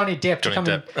get Johnny Depp to Johnny come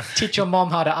Depp. and teach your mom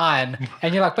how to iron,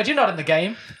 and you're like, "But you're not in the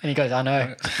game." And he goes, "I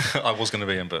know, I was going to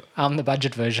be in, but I'm the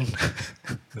budget version."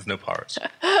 there's no pirates.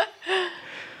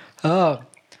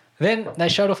 Then they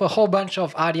showed off a whole bunch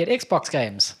of ID at Xbox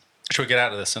games. Should we get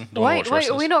out of this then? Don't wanna Wait, watch wait.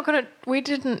 wrestlers. We're not gonna. We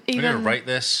didn't We're going even to rate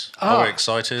this. Oh. Are we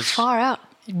excited? far out.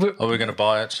 Are we going to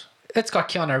buy it? It's got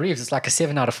Keanu Reeves. It's like a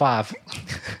 7 out of 5.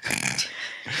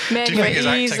 Man, Do you think you're his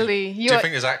acting? easily. Do you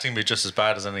think his acting will be just as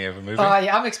bad as any other movie? Oh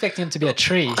yeah, I'm expecting him to be a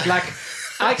tree. Like,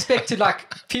 I expected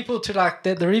people to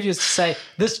the reviews to say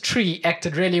this tree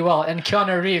acted really well and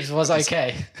Keanu Reeves was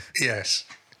okay. Yes.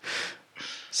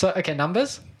 So okay,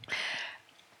 numbers.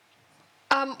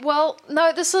 Well,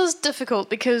 no, this is difficult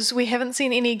because we haven't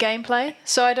seen any gameplay,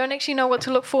 so I don't actually know what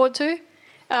to look forward to.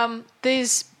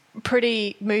 These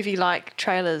pretty movie-like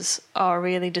trailers are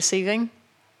really deceiving.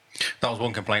 That was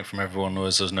one complaint from everyone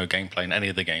was there's no gameplay in any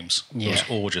of the games. It was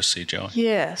all just CGI.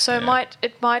 Yeah, so Yeah.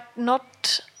 it might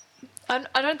not.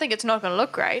 I don't think it's not going to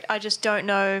look great. I just don't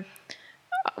know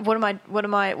What am I? Well,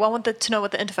 I want to know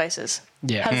what the interface is.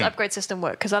 Yeah. How does the upgrade system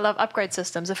work? Because I love upgrade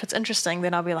systems. If it's interesting,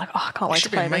 then I'll be like, oh, I can't wait It to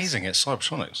should be play this. amazing at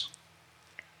Cybertronics.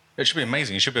 It should be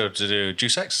amazing. You should be able to do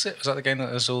Deus Ex. Is it? Is that the game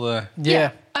that has all the?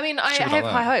 Yeah. I mean, I Should be have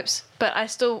like high that. hopes, but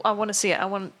I want to see it. I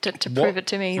want it to prove it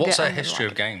to me. What's that their I'm history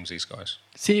right. of games? These guys.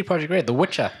 CD Projekt Red, The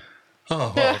Witcher.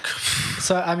 Oh, Yeah.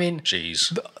 So I mean,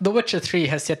 jeez. The Witcher 3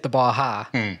 has set the bar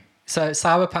high. So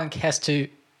Cyberpunk has to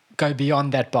go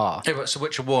beyond that bar. Yeah, but so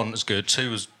Witcher 1 was good.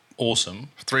 2 was awesome.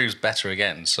 3 was better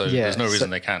again. So Yeah, there's no so- reason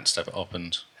they can't step it up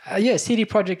and. Yeah, CD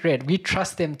Projekt Red, we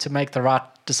trust them to make the right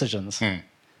decisions. They've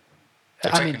I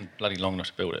taken mean, bloody long enough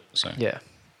to build it. So yeah.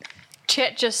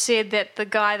 Chet just said that the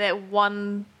guy that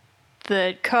won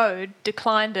the code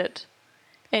declined it,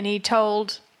 and he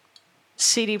told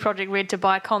CD Projekt Red to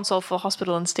buy a console for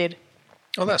hospital instead.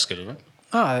 Oh, that's good of it.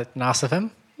 Oh, nice of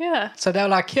him. Yeah. So they were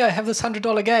like, here, have this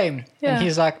 $100 game. Yeah. And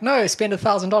he's like, no, spend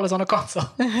 $1,000 on a console.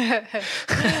 But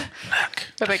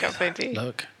they got plenty.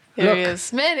 Look. Here he Look.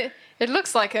 is. Man, it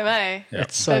looks like him, eh? Yeah.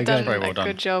 It's so They've done good. Very well a done.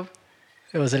 good job.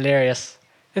 It was hilarious.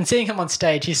 And seeing him on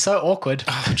stage, he's so awkward.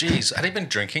 Oh, jeez. Had he been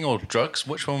drinking or drugs?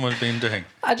 Which one would he been doing?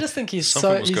 I just think he's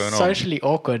Something was he's going on. socially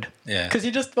awkward. Yeah. Because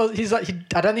he just was, he's like,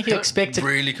 I don't think he expected.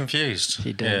 Really confused.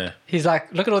 He did. Yeah. He's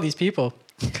like, look at all these people.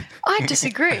 I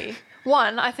disagree.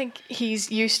 One, I think he's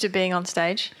used to being on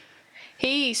stage.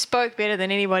 He spoke better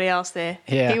than anybody else there.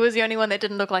 Yeah. He was the only one that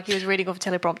didn't look like he was reading off a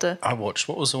teleprompter. I watched,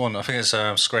 what was the one? I think it's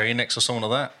Square Enix or something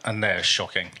like that. And they're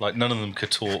shocking. Like, none of them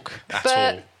could talk at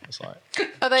But- all. It's like,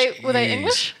 Were they jeez.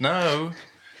 English? No.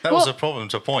 That was Well- a problem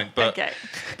to a point. But Okay.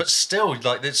 but still,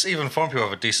 like, it's even foreign people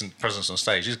have a decent presence on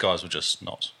stage. These guys were just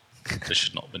not. They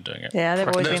should not have been doing it. Yeah, they've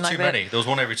always there been was like too that. many. There was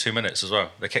one every 2 minutes as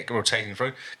well. They kept rotating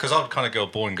through. Because I'd kind of go a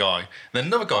boring guy. And then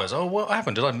another guy's, oh, what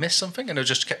happened? Did I miss something? And they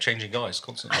just kept changing guys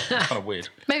constantly. It's kind of weird.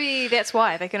 Maybe that's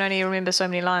why they can only remember so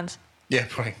many lines. Yeah,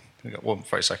 probably. We got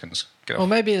 30 seconds. Get Or off.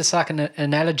 maybe it's like an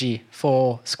analogy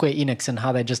for Square Enix and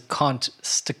how they just can't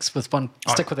stick with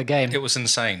a game. It was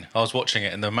insane. I was watching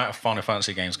it, and the amount of Final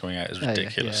Fantasy games coming out is Oh, yeah,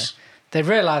 ridiculous. yeah. They've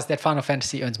realized that Final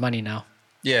Fantasy earns money now.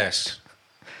 Yes.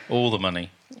 All the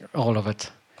money. All of it.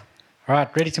 All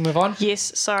right, ready to move on?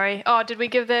 Yes, sorry. Oh, did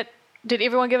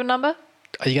everyone give a number?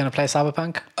 Are you going to play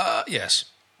Cyberpunk? Yes.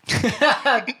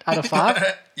 Out of 5?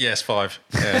 Yes, 5.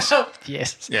 Yes.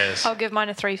 Yes. Yes. I'll give mine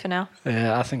a 3 for now.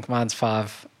 Yeah, I think mine's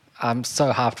 5. I'm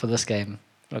so hyped for this game.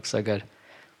 Looks so good.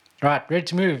 Right, ready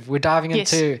to move. We're diving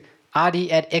Yes. into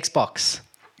ID at Xbox.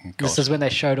 This God. is when they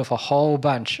showed off a whole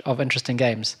bunch of interesting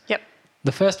games. Yep.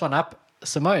 The first one up,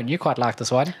 Simone, you quite like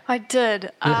this one. I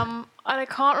did. I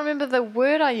can't remember the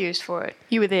word I used for it.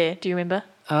 You were there. Do you remember?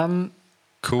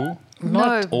 Cool.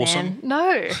 No, awesome. man.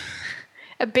 No.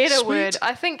 A better Sweet. word.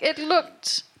 I think it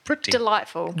looked Pretty.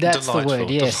 delightful. That's the word,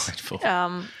 yes.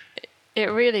 Delightful. It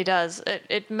really does.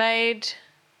 It made...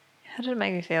 How did it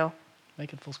make me feel?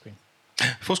 Make it full screen.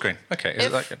 Full screen. Okay. Is If-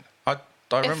 it that good? I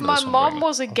don't remember my this one mom very well.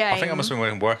 was a I think I game- must have been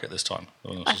working work at this time.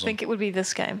 I think it would be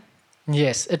this game.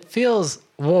 Yes, it feels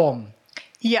warm.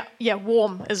 Yeah,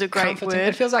 warm is a great Comforting. word.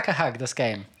 It feels like a hug, this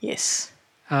game. Yes.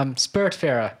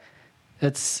 Spiritfarer.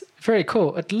 It's very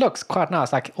cool. It looks quite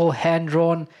nice, like all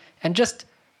hand-drawn and just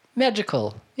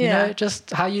magical. You Yeah. know,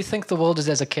 just how you think the world is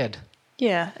as a kid.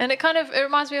 Yeah, and it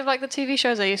reminds me of like the TV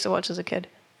shows I used to watch as a kid.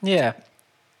 Yeah.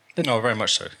 No, very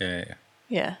much so. Yeah.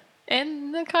 Yeah,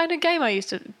 and the kind of games I used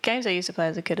to play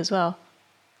as a kid as well.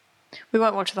 We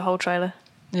won't watch the whole trailer.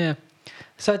 Yeah.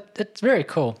 So it's very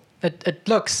cool.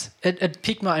 It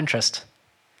piqued my interest.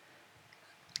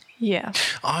 Yeah.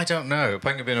 I don't know. It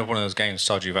might be one of those games,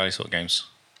 Stardew Valley sort of games.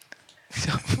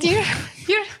 do you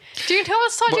know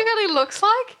what Stardew What? Valley looks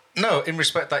like? No, in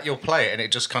respect that you'll play it and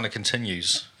it just kind of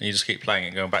continues. And you just keep playing it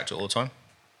and going back to it all the time.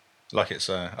 Like it's,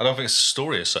 I don't think it's a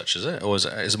story as such, is it? Or is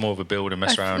it more of a build and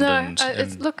mess around? No, and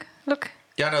it's look.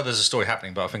 Yeah, I know there's a story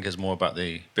happening, but I think it's more about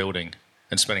the building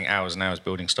and spending hours and hours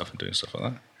building stuff and doing stuff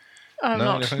like that. I'm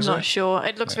No, you not think so? sure.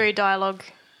 It looks very dialogue.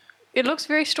 It looks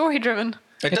very story driven.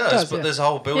 It It does, does, but yeah. there's a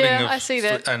whole building Yeah, of I see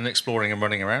that. and exploring and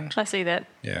running around. I see that.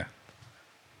 Yeah.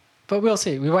 But we'll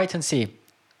see. We wait and see.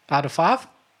 Out of 5?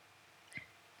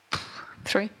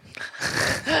 3.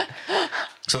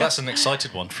 So that's an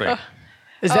excited one, Free.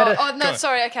 Is that a... Oh Go no, on.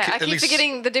 sorry. Okay, I At keep least-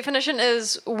 forgetting the definition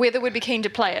is whether we'd be keen to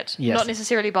play it, Yes. not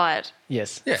necessarily buy it.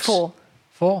 Yes. Yes. 4.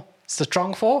 4? It's a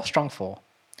strong 4? Strong 4.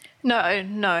 No,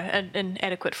 an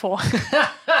adequate 4.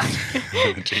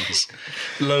 Jeez.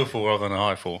 Low 4 rather than a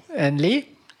high 4. And Lee?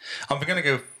 I'm going to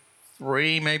go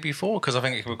 3, maybe 4, because I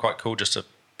think it could be quite cool just to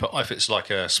put, if it's like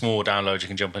a small download you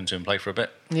can jump into and play for a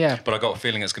bit. Yeah. But I got a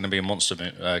feeling it's going to be a monster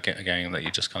game that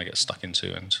you just kind of get stuck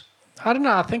into. And I don't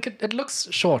know. I think it looks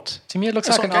short. To me, it looks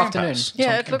It's like on an Game afternoon. Pass. It's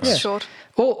Yeah, on it Game looks Pass. short.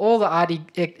 All the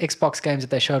Xbox games that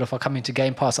they showed off are coming to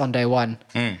Game Pass on day one,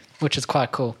 which is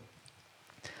quite cool.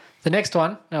 The next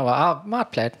one, no, well, I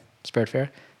might play it, Spiritfarer.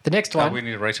 The next one, We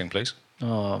need a rating, please.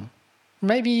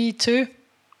 maybe 2.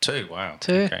 2. Wow.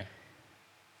 2. Okay.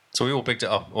 So we all bigged it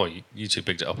up. Or you two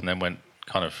bigged it up and then went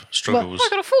kind of struggles. I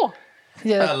got a 4.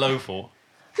 Yeah, Low 4.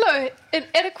 No, an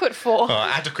adequate 4. Oh,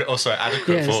 adequate. Oh, sorry,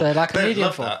 adequate Yeah, 4. so like a No, medium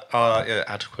love 4. that. Yeah,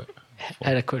 adequate.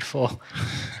 adequate 4.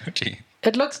 Gee.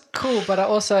 It looks cool, but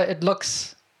it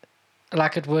looks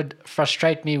like it would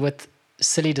frustrate me with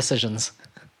silly decisions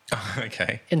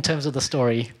Okay. in terms of the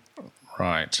story.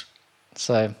 Right.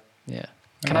 So, yeah.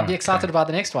 Can I be excited about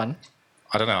the next one?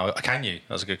 I don't know. Can you?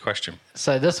 That's a good question.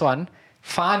 So this one,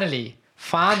 finally,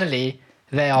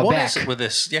 they are What back. is it with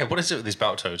this? Yeah, what is it with these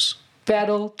Battletoads?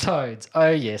 Battle Toads. Oh,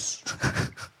 yes.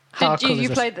 How Did cool you is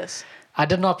this? played this? I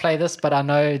did not play this, but I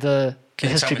know the Can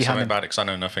you tell history me something behind it. about it? Because I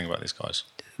know nothing about these guys.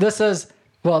 This is,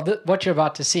 well, what you're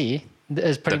about to see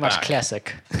is pretty They're much back.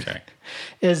 classic. Okay.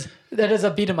 It is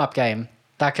a beat 'em up game,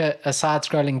 like a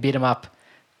side-scrolling beat 'em up.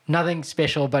 Nothing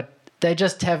special, but they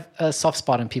just have a soft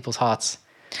spot in people's hearts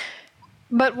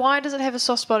But why does it have a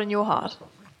soft spot in your heart?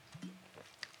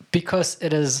 because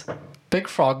it is big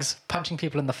frogs punching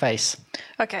people in the face.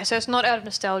 Okay, so it's not out of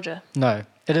nostalgia. No,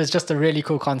 it is just a really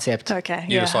cool concept. Okay,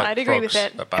 You yeah, just like I'd agree with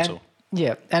frogs that. at battle.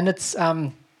 And it's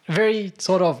very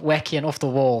sort of wacky and off the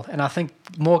wall. And I think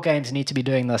more games need to be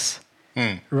doing this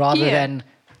rather Yeah. than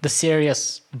the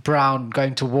serious brown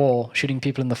going to war, shooting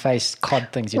people in the face, COD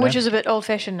things, you know? Which is a bit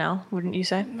old-fashioned now, wouldn't you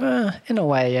say? In a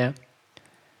way, yeah.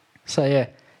 So, yeah.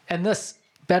 And this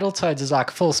Battletoads is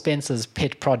like Phil Spencer's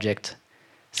pet project.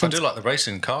 I do like the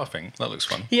racing car thing. That looks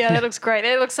fun. Yeah, that looks great.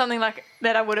 It looks something like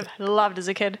that I would have loved as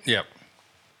a kid. Yep.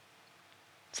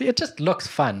 See, it just looks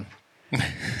fun.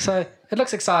 So, it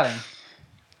looks exciting.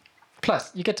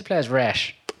 Plus, you get to play as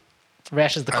Rash.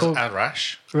 Rash is the cool... As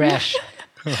Rash. Rash.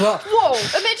 Well,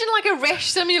 Whoa! Imagine like a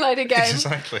rash simulator game.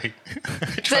 Exactly.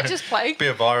 Is that just plague? Be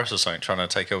a virus or something trying to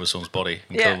take over someone's body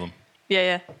and Yeah. kill them.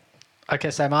 Yeah. okay,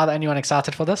 so am I the only one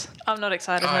excited for this? I'm not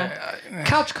excited. No.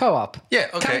 Couch co-op. Yeah,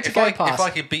 okay. Coming to If Game Pass. if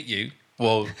I could beat you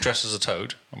while dressed as a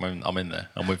toad, I'm in there.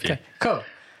 I'm with you. Okay,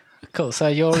 cool. So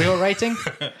your rating?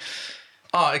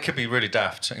 Oh, it could be really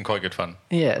daft and quite good fun.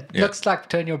 Yeah, it Yeah. looks like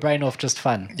turn your brain off, just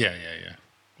fun. Yeah.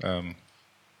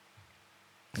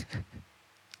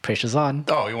 Pressure's on.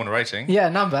 Oh, you want a rating? Yeah,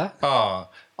 number. Oh,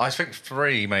 I think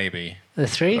 3 maybe. The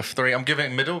 3? A 3. I'm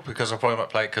giving it middle because I probably might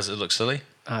play it because it looks silly.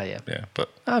 Oh, yeah. Yeah,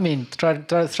 but I mean, throw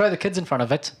the kids in front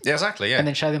of it yeah, exactly. Yeah, and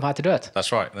then show them how to do it.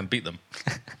 that's right. Then beat them.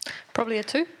 Probably a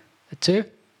 2. A 2?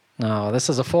 No, this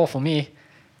is a 4 for me.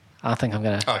 I think I'm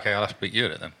Okay, I'll have to beat you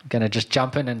at it then. gonna just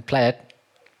jump in and play it.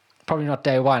 Probably not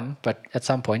day one, but at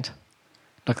some point.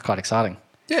 Looks quite exciting.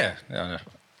 Yeah.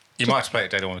 You might have to play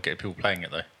it day one to get people playing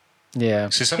it though. Yeah.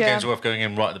 See, some Yeah. games are worth going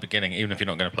in right at the beginning, even if you're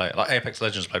not going to play it. Like Apex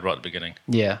Legends played right at the beginning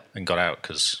Yeah. and got out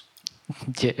because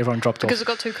Everyone dropped Because off. it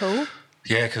got too cool.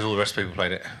 all the rest of people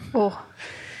played it. Oh,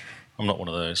 I'm not one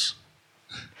of those.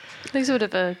 he's a bit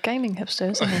of a gaming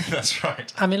hipster, isn't he? That's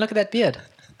right. I mean, look at that beard.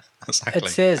 Exactly. It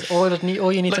says all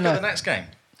you need Look to at know. the next game.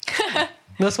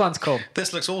 This one's cool.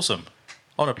 This looks awesome.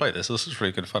 I want to play this. This is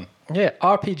really good fun. Yeah,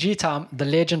 RPG time, The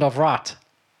Legend of Wright.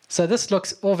 So this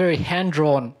looks all very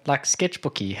hand-drawn, like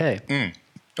sketchbooky, hey?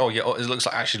 Oh yeah, it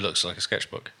actually looks like a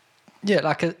sketchbook. Yeah,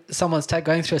 like someone's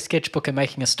going through a sketchbook and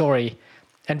making a story,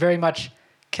 and very much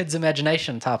kids'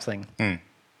 imagination type thing.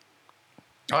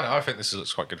 I think this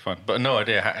looks quite good fun, but no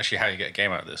idea how you get a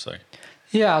game out of this. So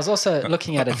Yeah, I was also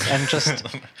looking at it and just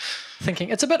thinking,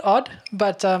 it's a bit odd,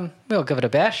 but we'll give it a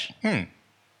bash.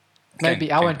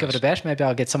 Maybe I won't give it a bash. Maybe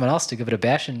I'll get someone else to give it a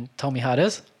bash and tell me how it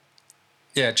is.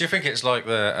 yeah, do you think it's like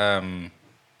the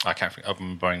I can't think.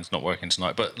 My brain's not working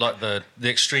tonight, but like the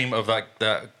extreme of like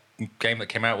that game that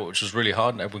came out, which was really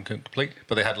hard and everyone couldn't complete,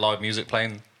 but they had live music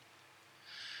playing.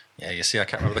 Yeah, you see, I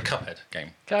can't remember the Cuphead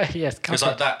game. Oh, yes, It's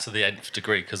like that to the nth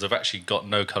degree because they've actually got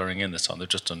no colouring in this time. They've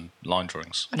just done line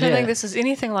drawings. I don't Yeah. think this is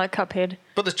anything like Cuphead.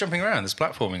 But there's jumping around, there's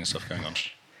platforming and stuff going on.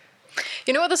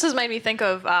 You know what this has made me think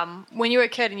of? When you were a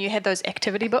kid and you had those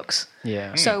activity books.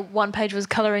 Yeah. So one page was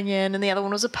colouring in and the other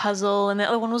one was a puzzle and the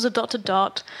other one was a dot to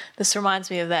dot. This reminds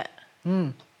me of that.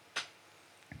 It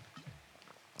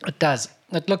does.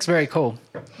 It looks very cool.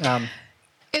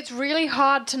 It's really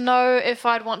hard to know if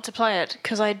I'd want to play it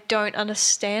because I don't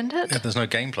understand it. Yeah, there's no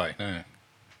gameplay, no.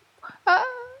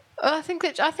 I think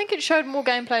it showed more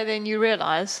gameplay than you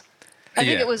realise. I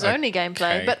think Yeah, it was only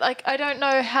gameplay, okay. but like I don't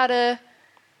know how to.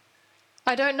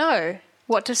 I don't know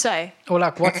what to say. Or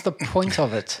like, what's the point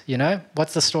of it, you know?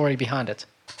 What's the story behind it?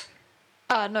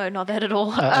 No, not that at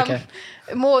all. Okay.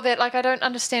 More that like I don't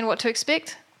understand what to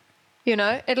expect. You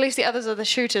know, at least the others are the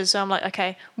shooters. So I'm like,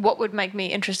 okay, what would make me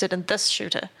interested in this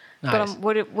shooter? Nice.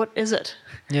 But what is it?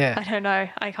 Yeah. I don't know.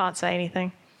 I can't say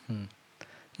anything.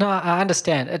 No, I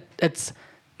understand. It's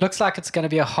looks like it's going to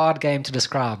be a hard game to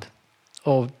describe.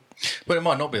 Or But it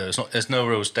might not be though. There's no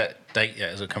real date yet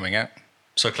as it coming out.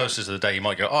 So closer to the day, you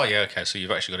might go, oh yeah, okay, so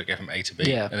you've actually got to get from A to B.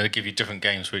 Yeah. And it'll give you different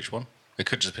games for each one. It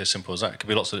could just be as simple as that. It could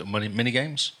be lots of little mini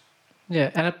games.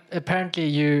 yeah, and apparently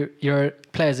your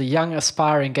player is a young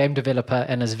aspiring game developer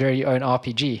and his very own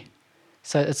RPG.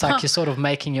 So it's like you're sort of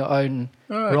making your own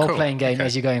Oh, role-playing cool. game Okay.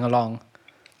 as you're going along.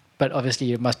 But obviously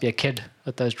you must be a kid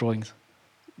with those drawings.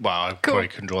 Well, I probably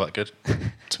couldn't draw that good,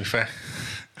 to be fair.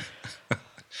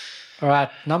 All right,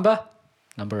 number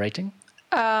rating.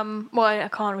 Well, I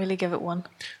can't really give it one.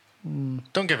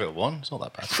 Don't give it a 1. It's not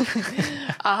that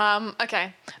bad.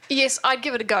 Okay. Yes, I'd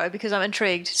give it a go because I'm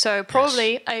intrigued. So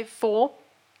probably a 4.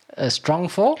 A strong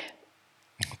 4.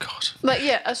 Oh, God. But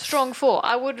yeah, a strong 4.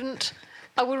 I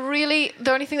would really,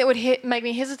 the only thing that would make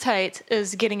me hesitate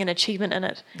is getting an achievement in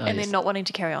it and yes. then not wanting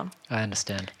to carry on. I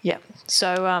understand. Yeah.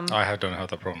 So, Don't have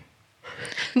that problem.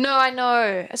 no, I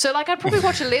know. So like I'd probably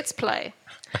watch a Let's Play.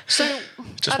 So,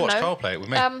 Just I don't watch know. Carl play it with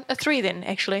me. A 3 then,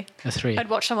 actually. A 3. I'd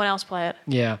watch someone else play it.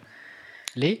 Yeah.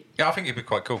 Lee? Yeah, I think it'd be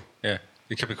quite cool. Yeah.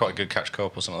 It could be quite a good catch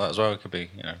co-op or something like that as well. It could be,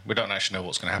 we don't actually know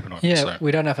what's going to happen on it. Yeah, So.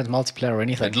 we don't know if it's multiplayer or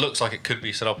anything. It looks like it could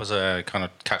be set up as a kind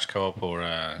of catch co-op or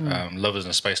lovers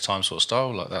in a space-time sort of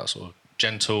style, like that sort of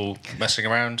gentle messing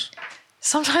around.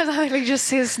 Sometimes I think he just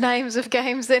says names of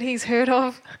games that he's heard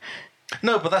of.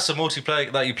 No, but that's a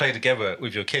multiplayer that you play together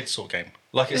with your kids sort of game.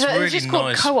 Like it's really just called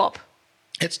nice. co-op.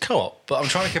 It's co-op, but I'm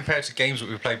trying to compare it to games that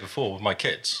we've played before with my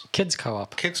kids. Kids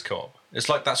co-op. Kids co-op. It's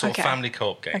like that sort Okay. of family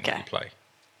co-op game Okay. that you play.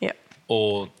 Yep.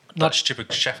 Or that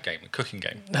stupid chef game, the cooking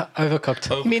game.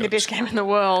 Overcooked. You mean the best game in the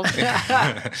world.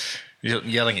 You're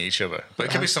yelling at each other. But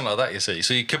it could be something like that, you see.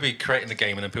 So you could be creating a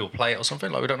game and then people play it or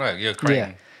something. Like, we don't know. You're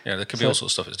creating... Yeah, there could be all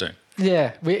sorts of stuff it's doing.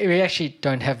 Yeah, we actually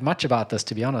don't have much about this,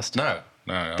 to be honest. No.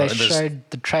 They And there's- showed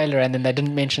the trailer and then they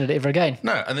didn't mention it ever again.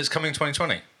 No, and it's coming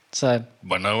 2020. So,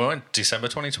 Well, no, December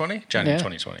 2020? January Yeah.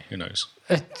 2020. Who knows?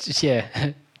 yeah,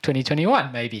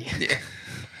 2021 maybe. Yeah.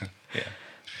 Yeah.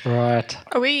 Right,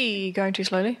 Are we going too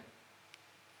slowly?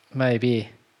 maybe.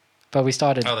 But we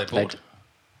started Oh, they bored.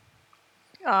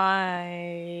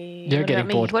 You're What getting about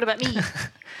me? bored. What about me?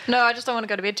 No, I just don't want to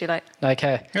go to bed too late.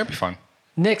 Okay. It'll be fine.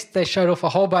 Next, they showed off a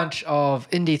whole bunch of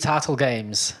indie title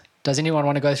games. Does anyone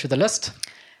want to go through the list?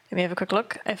 Let me have a quick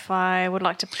look. If I would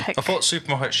like to pick... I thought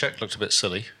Supermarket Shack looked a bit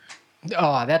silly.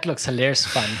 Oh, that looks hilarious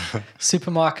fun.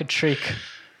 Supermarket Shriek.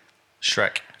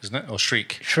 Shrek, isn't it? Or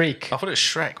Shriek. Shriek. I thought it was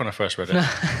Shrek when I first read it. I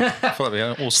thought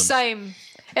that'd be awesome. Same.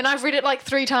 And I've read it like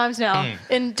 3 times now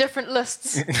in different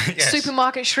lists. Yes.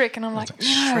 Supermarket Shrek. And I'm like, no,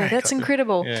 Shrek, that's I do.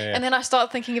 incredible. Yeah, yeah. And then I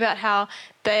start thinking about how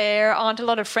there aren't a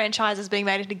lot of franchises being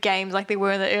made into games like they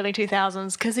were in the early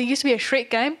 2000s. Because there used to be a Shrek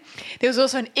game. There was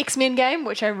also an X-Men game,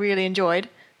 which I really enjoyed.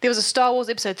 There was a Star Wars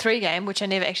Episode 3 game, which I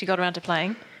never actually got around to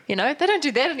playing. They don't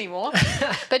do that anymore.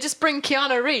 They just bring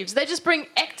Keanu Reeves. They just bring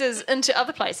actors into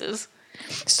other places.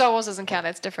 Star Wars doesn't count.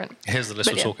 That's different. Here's the list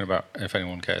But we're yeah. talking about, if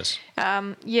anyone cares.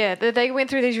 Yeah, they went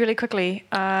through these really quickly.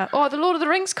 The Lord of the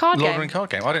Rings card Lord game. of the Rings card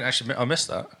game. I didn't actually... I missed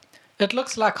that. It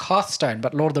looks like Hearthstone,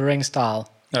 but Lord of the Rings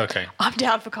style. Okay. I'm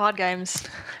down for card games.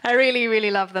 I really,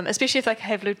 really love them, especially if they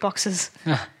have loot boxes.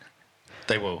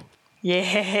 They will.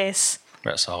 Yes.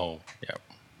 That's the whole... Yeah.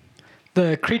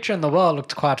 The creature in the world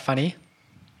looked quite funny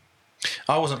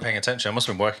I wasn't paying attention. I must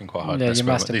have been working quite hard. Yeah, This you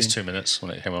must have these been. 2 minutes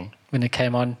when it came on. when it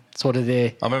came on. Sort of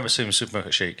there. I remember seeing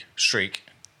Supermarket Shriek,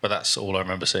 but that's all I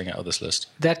remember seeing out of this list.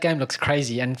 That game looks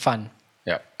crazy and fun.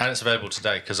 Yeah, and it's available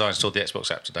today because I installed the Xbox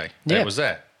app today. Yeah. It was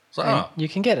there. It's like, And you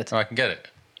can get it I can get it.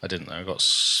 I didn't know. I got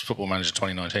Football Manager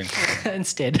 2019.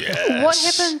 instead. What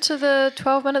happened to the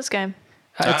 12 minutes game?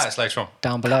 It's later on.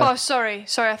 Down below. Oh, sorry. I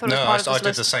thought it was No, part I of this did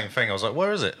list. the same thing. I was like,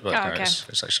 where is it? But Oh, no, okay. it's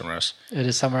actually somewhere else. It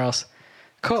is somewhere else.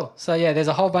 Cool. So yeah, there's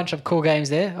a whole bunch of cool games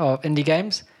there, of indie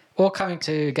games, all coming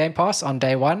to Game Pass on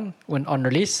day one when on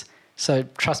release. So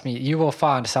trust me, you will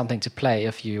find something to play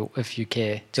if you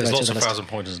care to There's go lots to of the list. 1,000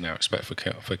 pointers now, I expect, for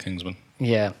Kingsman.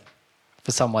 Yeah,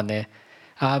 for someone there.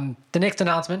 The next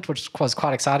announcement, which was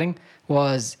quite exciting,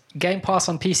 was Game Pass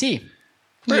on PC.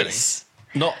 Really? Yes.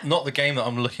 Not the game that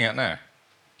I'm looking at now.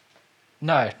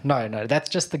 No, that's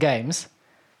just the games.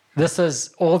 This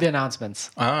is all the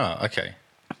announcements. Ah, okay.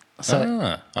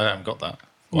 So I haven't got that.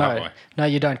 Or have no, I? no,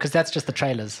 you don't, because that's just the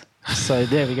trailers. So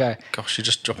there we go. Gosh, you're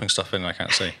just dropping stuff in I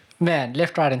can't see. Man,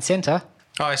 left, right, and center.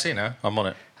 Oh, I see now. I'm on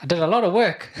it. I did a lot of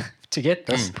work to get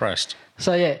I'm this. impressed.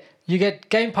 So yeah, you get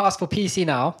Game Pass for PC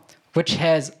now which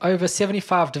has over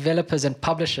 75 developers and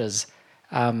publishers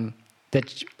and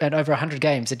over 100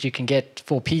 games that you can get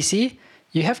for PC.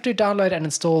 You have to download and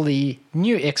install the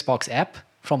new Xbox app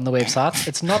from the website.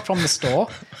 It's not from the store.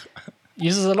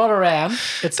 Uses a lot of RAM.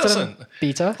 It's still in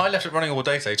beta. I left it running all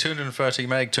day today. 230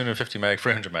 meg, 250 meg,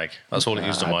 300 meg. That's all it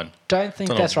used on mine. Don't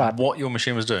think that's right. What your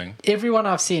machine was doing. Everyone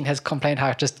I've seen has complained how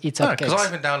it just eats up gigs. Because I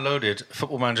even downloaded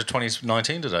Football Manager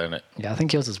 2019 today on it. Yeah, I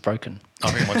think yours is broken.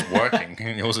 I think mine's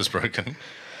working. Yours is broken.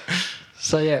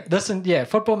 So yeah,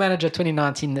 Football Manager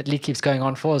 2019 that Lee keeps going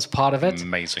on for is part of it.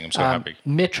 Amazing. I'm so happy.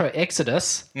 Metro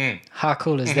Exodus. How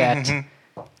cool is that?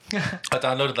 I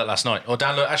downloaded that last night.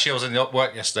 Actually, I was in the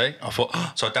work yesterday. I thought,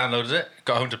 so I downloaded it,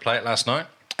 got home to play it last night.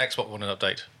 Xbox wanted an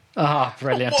update. Ah,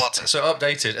 brilliant. What? So I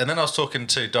updated, and then I was talking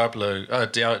to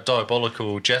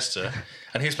Diabolical Jester,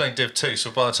 and he was playing Div 2.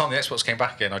 So by the time the Xbox came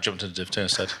back again, I jumped into Div 2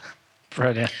 instead.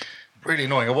 Brilliant. Really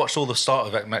annoying. I watched all the start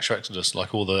of Metro Exodus,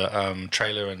 like all the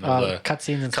trailer and all the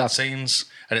cutscenes and stuff. Cutscenes,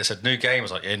 and it said new game. I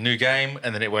was like, yeah, new game,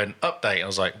 and then it went update. I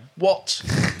was like, what?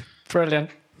 Brilliant.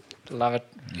 Love it.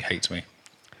 He hates me.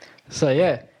 So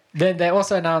yeah, then they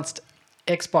also announced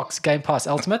Xbox Game Pass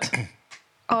Ultimate.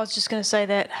 I was just going to say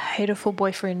that hateful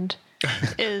boyfriend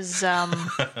is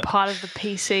part of the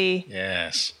PC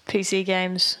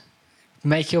games.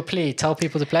 Make your plea. Tell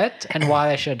people to play it and why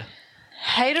they should.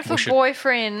 Hateful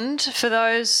boyfriend, for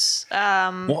those...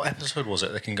 what episode was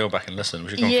it? They can go back and listen. We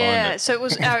should go and find Yeah, it. so it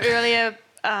was our earlier...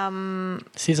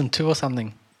 Season 2 or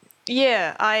something.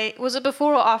 Yeah, was it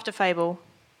before or after Fable?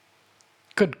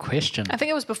 Good question. I think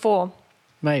it was before.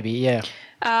 Maybe, yeah.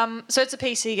 So it's a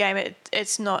PC game.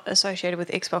 It's not associated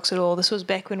with Xbox at all. This was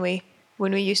back when we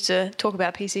used to talk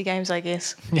about PC games, I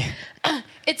guess. Yeah.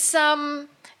 It's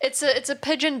a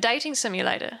pigeon dating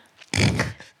simulator.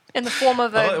 In the form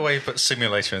of I like the way you put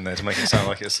simulator in there to make it sound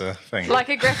like it's a thing. like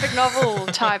a graphic novel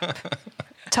type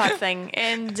thing.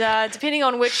 And depending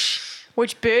on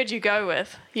which bird you go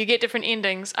with, you get different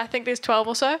endings. I think there's 12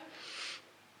 or so.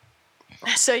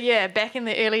 So yeah, back in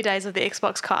the early days of the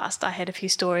Xbox cast, I had a few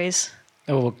stories.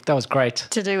 Oh, that was great.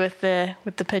 To do with the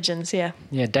pigeons, yeah.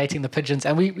 Yeah, dating the pigeons.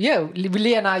 And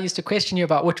Leah and I used to question you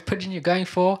about which pigeon you're going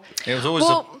for. It was always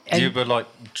you were like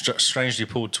strangely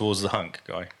pulled towards the hunk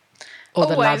guy. Or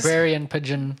Always. the librarian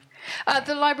pigeon.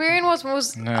 The librarian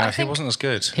was No, I he think wasn't as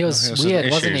good. He was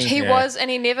weird, wasn't he? he was, and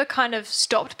he never kind of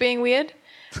stopped being weird.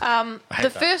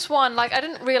 The first one, like I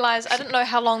didn't know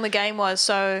how long the game was,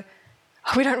 so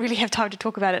we don't really have time to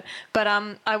talk about it. But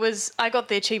I got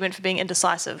the achievement for being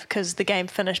indecisive because the game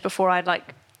finished before I'd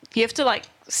you have to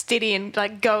steady and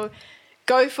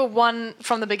go for one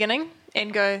from the beginning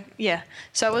and go, yeah.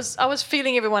 So I was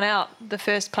feeling everyone out the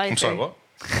first playthrough. I'm sorry, what?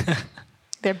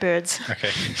 They're birds. Okay.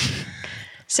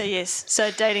 So yes,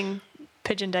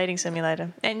 pigeon dating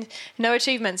simulator, and no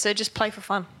achievements, so just play for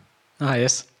fun. Ah,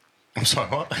 yes. I'm sorry,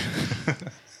 what?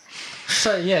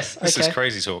 So yes, This is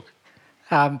crazy talk.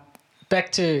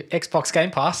 Back to Xbox Game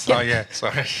Pass. Oh yeah,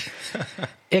 sorry.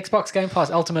 Xbox Game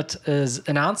Pass Ultimate is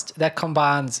announced. That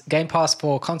combines Game Pass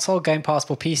for console, Game Pass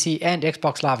for PC, and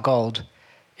Xbox Live Gold.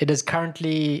 It is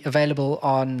currently available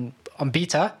on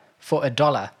beta for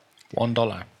 $1.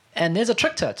 $1. And there's a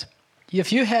trick to it.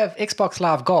 If you have Xbox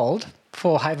Live Gold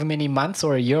for however many months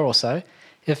or a year or so,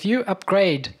 if you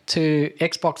upgrade to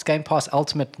Xbox Game Pass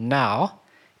Ultimate now,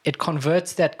 it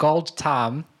converts that gold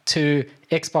time to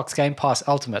Xbox Game Pass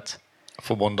Ultimate.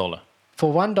 For $1.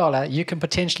 For $1, you can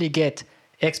potentially get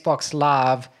Xbox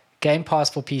Live, Game Pass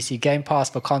for PC, Game Pass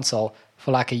for console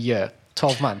for a year,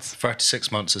 12 months.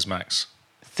 36 months is max.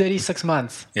 36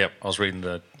 months. Yep, I was reading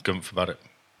the gumph about it.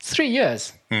 It's 3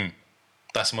 years.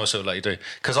 That's the most it would let you do.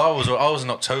 Because I was in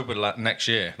October next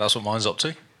year. That's what mine's up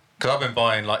to. Because I've been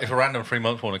buying, if a random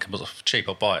 3-month one comes off cheap,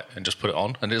 I'll buy it and just put it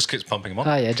on. And it just keeps pumping them on.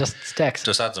 Oh, yeah, just stacks.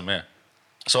 Just adds them, yeah.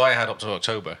 So I had up to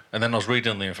October. And then I was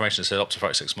reading the information that said up to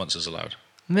 36 months is allowed.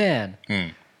 Man.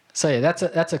 So, yeah,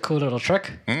 that's a cool little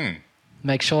trick.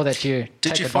 Make sure that you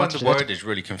Did you find the wordage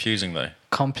really confusing, though?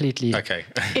 Completely. Okay.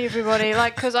 Everybody,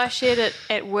 because I shared it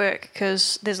at work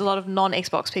because there's a lot of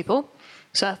non-Xbox people.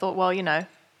 So I thought, well,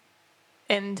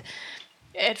 And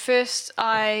at first,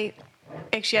 I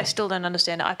still don't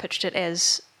understand it. I pitched it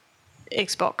as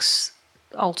Xbox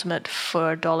Ultimate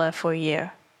for $1 for a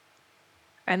year.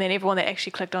 And then everyone that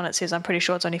actually clicked on it says, I'm pretty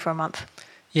sure it's only for a month.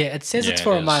 Yeah, it says it's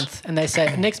for a month. And they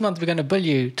say, next month we're going to bill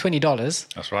you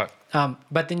 $20. That's right.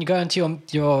 But then you go into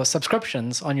your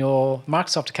subscriptions on your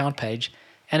Microsoft account page,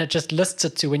 and it just lists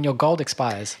it to when your gold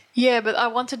expires. Yeah, but I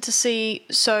wanted to see,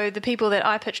 so the people that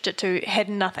I pitched it to had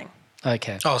nothing.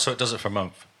 Okay. Oh, so it does it for a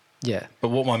month. Yeah. But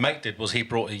what my mate did was he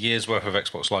brought a year's worth of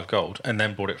Xbox Live Gold and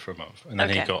then bought it for a month. And then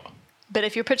he got But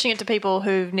if you're pitching it to people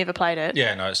who've never played it,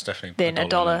 Yeah, no, it's definitely then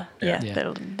 $1. Yeah, Yeah.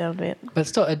 that'll be it. But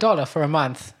still, $1 for a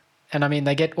month. And I mean,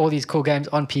 they get all these cool games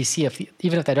on PC,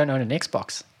 even if they don't own an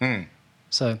Xbox.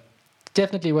 So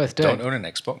definitely worth doing. Don't own an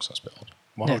Xbox. That's a bit odd.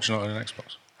 Why Yeah. would you not own an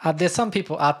Xbox? There's some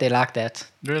people out there like that.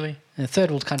 Really? And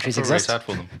third world countries I feel really exist. sad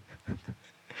for them.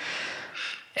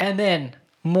 And then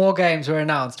more games were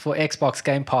announced for Xbox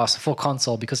Game Pass for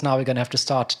console, because now we're going to have to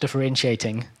start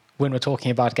differentiating when we're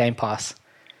talking about Game Pass.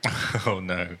 Oh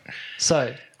no!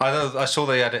 So I saw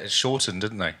they had it shortened,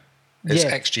 didn't they? It's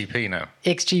Yeah. XGP now.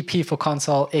 XGP for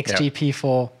console, XGP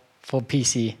for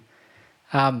PC.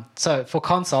 So for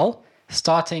console,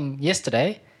 starting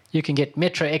yesterday, you can get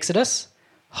Metro Exodus,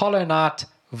 Hollow Knight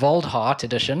Voldheart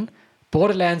Edition,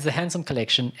 Borderlands The Handsome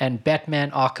Collection, and Batman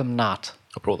Arkham Knight.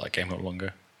 I brought that game not long ago.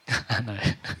 I know.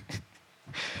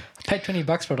 I paid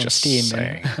 $20 for it on Just Steam.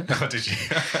 saying. Oh, did you?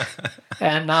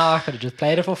 And now I could have just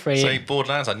played it for free. So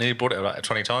Borderlands, I nearly bought it about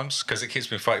 20 times because it keeps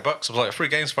me $30. I was like, free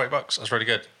games, $30. That's really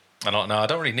good. And I'm like, no, I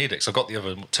don't really need it because I've got the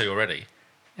other two already.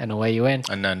 And away you went.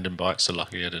 And then didn't buy it, so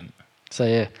lucky I didn't. So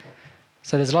yeah.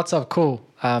 So there's lots of cool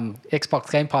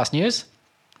Xbox Game Pass news.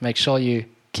 Make sure you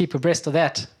keep abreast of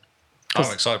that.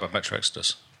 I'm excited about Metro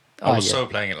Exodus. I was so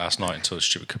playing it last night until the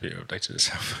stupid computer updated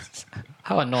itself.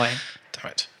 How annoying.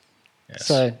 Damn it. Yes.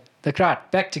 So,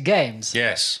 right, back to games.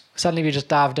 Yes. Suddenly we just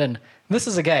dived in. This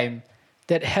is a game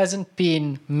that hasn't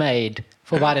been made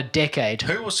for about a decade.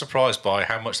 Who was surprised by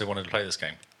how much they wanted to play this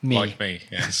game? Me. Like me,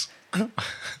 yes.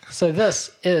 So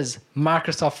this is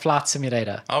Microsoft Flight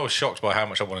Simulator. I was shocked by how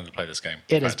much I wanted to play this game.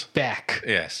 It is back.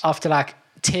 Yes. After like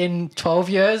 10, 12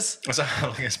 years. Is that how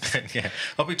long it's been? Yeah.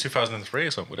 That'll be 2003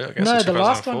 or something, would it? I guess. No, Or the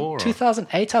last 2004 one, or-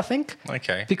 2008, I think.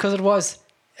 Okay. Because it was...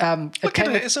 Look came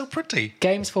at with it, it's so pretty.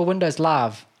 Games for Windows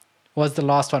Live was the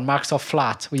last one, Microsoft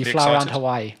Flight, where you You fly around excited?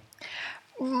 Hawaii.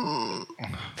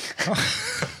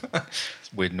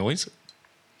 Weird noise.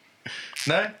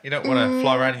 No? You don't want to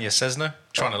fly around in your Cessna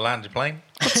trying to land your plane?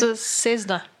 What's a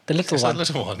Cessna? The little It's one. a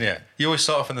little one, yeah. You always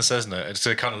start off in the Cessna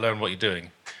to kind of learn what you're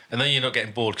doing. And then you're not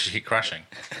getting bored because you keep crashing.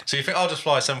 So you think, I'll just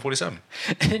fly a 747.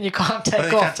 And then you can't And take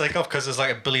then you off. can't take off because there's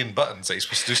like a billion buttons that you're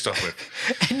supposed to do stuff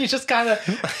with. And you just kind of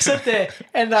sit there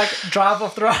and like drive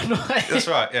off the runway. That's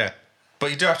right, yeah.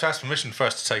 But you do have to ask permission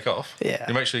first to take off. Yeah.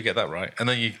 You make sure you get that right. And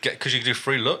then you get, because you can do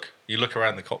free look, you look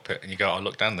around the cockpit and you go, I'll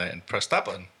look down there and press that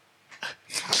button.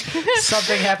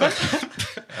 Something happened.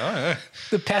 Oh, yeah.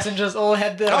 The passengers all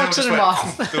had their Oh, they all just oxygen went-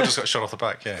 masks. they all just got shot off the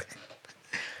back, yeah.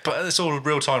 But it's all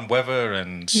real-time weather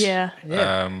and Yeah.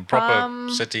 proper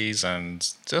cities, and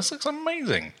it just looks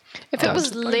amazing. If it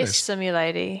was to play less this.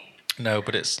 simulaty, No,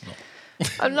 but it's not.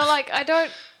 I'm not like, I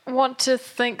don't want to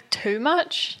think too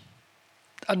much.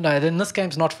 Oh, no, then this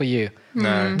game's not for you.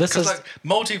 No, This because is- like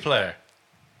multiplayer.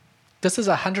 This is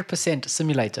 100%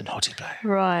 simulated. Multiplayer.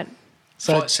 Right.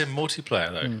 So, Flight sim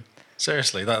multiplayer though.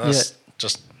 Seriously, that's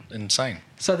just insane.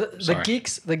 so the Sorry.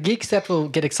 geeks that will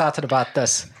get excited about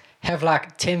this have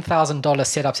like $10,000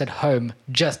 setups at home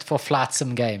just for flight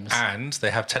sim games. And they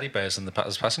have teddy bears in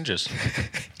as passengers.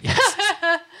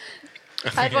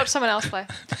 I'd watch someone else play.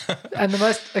 And the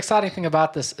most exciting thing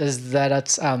about this is that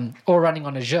it's all running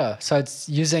on Azure. So it's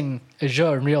using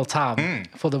Azure in real time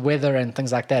for the weather and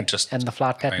things like that, Just and the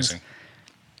flight patterns. amazing.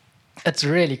 It's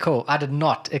really cool. I did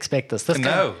not expect this. This game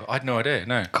No, I had no idea.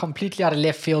 No. completely out of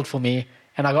left field for me,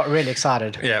 and I got really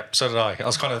excited. Yeah, so did I. I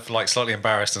was kind of like slightly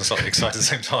embarrassed and slightly excited at the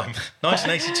same time.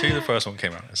 1982, the first one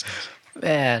came out.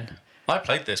 Man, I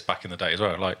played this back in the day as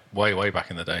well, like way back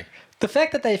in the day. the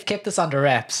fact that they've kept this under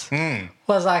wraps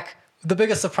was like the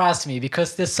biggest surprise to me,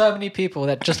 because there's so many people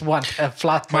that just want a Wait a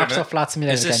minute. Microsoft Flight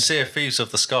Simulator Is game. this Sea of Thieves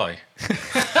of the Sky?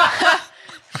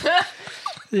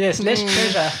 Yes, less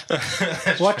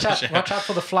treasure. Watch out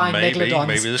for the flying megalodons.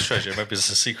 Maybe there's treasure. Maybe there's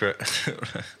a secret. You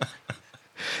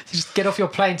just get off your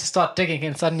plane to start digging,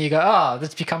 and suddenly you go, oh,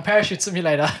 this become Parachute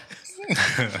Simulator.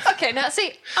 Okay, now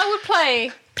see, I would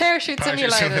play Parachute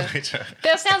Simulator.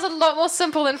 That sounds a lot more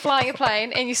simple than flying a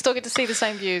plane, and you still get to see the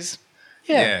same views.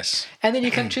 Yeah. Yes. And then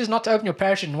you can choose not to open your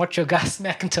parachute and watch your guy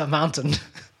smack into a mountain.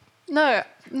 No,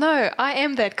 I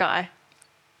am that guy.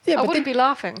 Yeah, I but wouldn't then be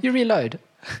laughing. you reload.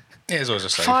 Yeah, it's always a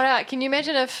save. Far out. Can you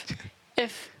imagine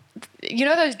if you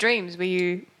know those dreams where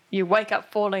you wake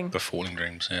up falling? The falling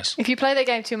dreams, yes. If you play that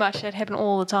game too much, that happen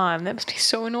all the time. That must be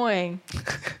so annoying.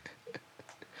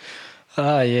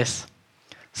 Ah, yes.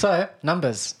 So,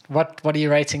 numbers. What are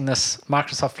you rating this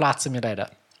Microsoft Flight Simulator?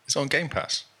 It's on Game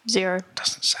Pass. 0.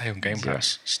 Doesn't say on Game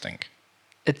Pass. Stink.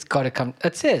 It's got to come.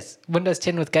 It says Windows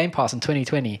 10 with Game Pass in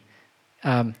 2020,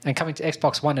 and coming to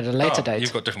Xbox One at a later date.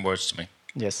 You've got different words to me.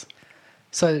 Yes.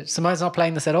 So Simone's not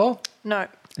playing this at all. No.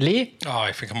 Lee, Oh,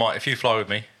 I think I might. If you fly with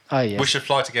me, Oh, yes. We should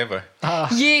fly together.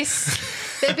 Yes,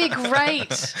 that'd be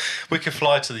great. We could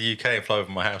fly to the UK and fly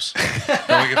over my house.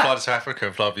 And we could fly to South Africa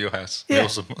and fly over your house. Be Yeah.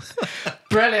 awesome.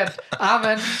 Brilliant.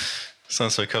 I'm in.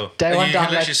 Sounds so cool. Day And one you can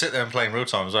download. literally sit there and play in real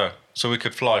time as well. So we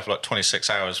could fly for like 26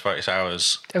 hours, 30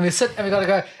 hours. And we sit and we gotta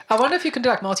go. I wonder if you can do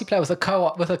like multiplayer with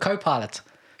a co-pilot.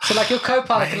 So like your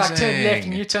co-pilot can like turn left Amazing.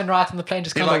 and you turn right and the plane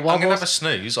just You're kind like, of I'm going to have a wobbles.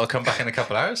 snooze. I'll come back in a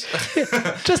couple hours.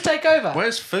 Just take over.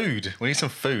 Where's food? We need some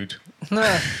food.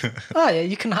 No. Oh yeah,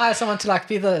 you can hire someone to like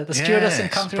be the stewardess and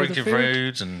come through with the Break food. your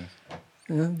roads and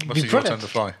Be obviously your turn brilliant. to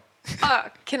fly.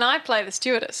 Can I play the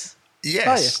stewardess?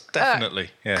 Yes,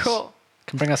 definitely. Yes. Cool.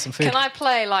 Can bring us some food. Can I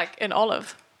play like an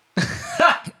olive?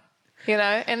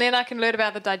 And then I can learn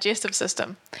about the digestive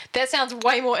system. That sounds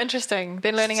way more interesting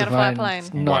than learning how to fly a plane.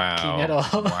 Simone's not keen at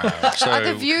all. Wow. So,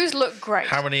 The views look great.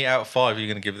 how many out of 5 are you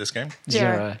going to give this game?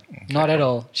 Zero. Not at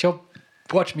all. She'll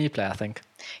watch me play, I think.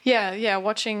 Yeah,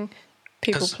 watching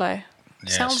people 'Cause- play.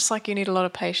 Yes. Sounds like you need a lot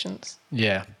of patience.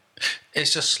 Yeah.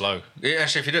 It's just slow.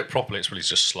 Actually, if you do it properly, it's really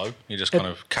just slow. You just kind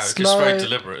of it's slow, very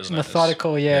deliberate, isn't it?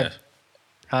 methodical, yeah.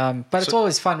 But it's So-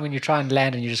 always fun when you try and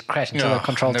land and you just crash into the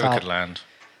control never tower. could land.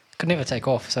 Could never take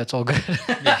off, so it's all good.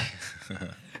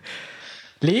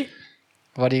 Lee,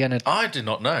 what are you gonna? I do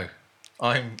not know.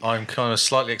 I'm kind of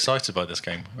slightly excited by this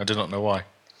game. I do not know why.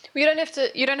 Well,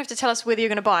 you don't have to tell us whether you're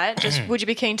going to buy it. Just would you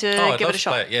be keen to I'd give love it a to shot?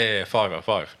 play it. Yeah, 5 out of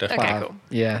 5, definitely. Okay, cool.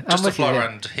 Yeah, Just I'm to with you fly there.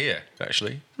 around here,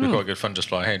 actually. It'd be quite good fun just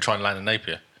flying here and try and land in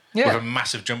Napier. Yeah. With a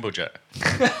massive jumbo jet.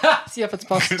 See if it's See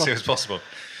possible. if it's possible.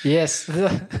 Yes,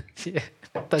 yeah.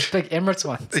 Those big Emirates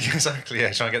ones. Exactly,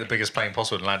 yeah. Try and get the biggest plane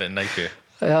possible and land it in Napier.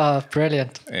 Oh,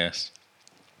 brilliant. Yes.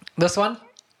 This one.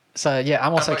 So yeah,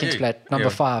 I'm also about keen to you? play it. Number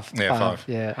Yeah. 5. Yeah, 5.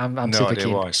 Yeah, I'm No super idea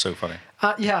keen. why. It's so funny.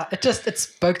 Yeah, it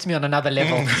spoke to me on another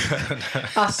level.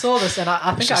 I saw this and I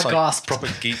It's think I just like gasped. proper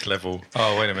geek level.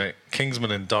 Oh, wait a minute.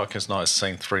 Kingsman and Darkest Night is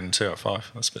saying 3 and 2 out of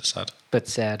 5. That's a bit sad. Bit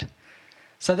sad.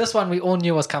 So this one we all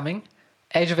knew was coming.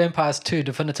 Age of Empires 2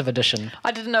 Definitive Edition.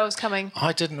 I didn't know it was coming.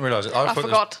 I didn't realise it. I thought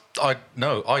forgot.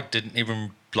 I didn't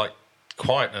even like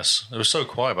quietness. It was so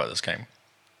quiet about this game.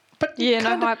 But Yeah, no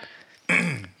kinda, hype.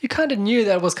 you kind of knew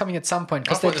that it was coming at some point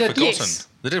I because they thought they'd did. forgotten. yes.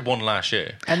 They did one last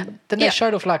year. And then Yeah. they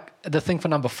showed off like the thing for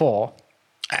number 4,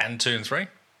 And 2 and 3?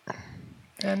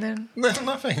 and then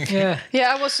Nothing. yeah,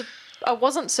 Yeah, I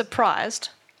wasn't surprised,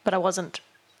 but I wasn't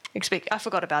I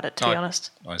forgot about it, to be I-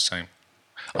 honest. I same.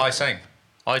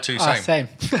 I too ah, same.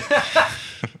 same.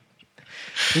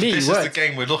 Lee, This is the words.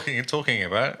 game we're looking and talking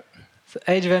about.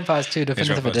 Age of Empires 2 Age of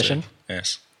Definitive Empires Edition. 2.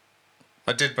 Yes.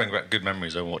 I did bring back good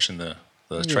memories of watching the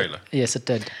trailer. Yes, it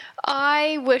did.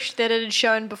 I wish that it had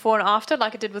shown before and after,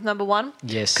 like it did with number 1.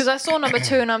 Yes. Because I saw number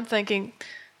 2 and I'm thinking,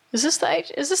 is this the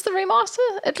remaster?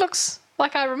 It looks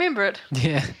like I remember it.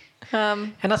 Yeah.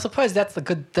 And I suppose that's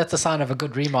a sign of a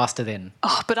good remaster then,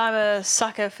 Oh, but I'm a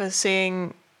sucker for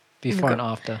seeing before and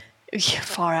after.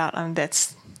 far out.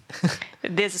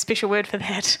 There's a special word for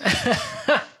that.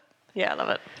 Yeah, I love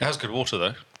it. It has good water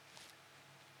though.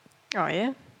 Oh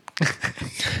yeah.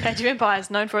 Age of Empires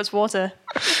known for its water.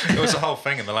 It was the whole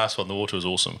thing in the last one. The water was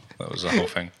awesome. That was the whole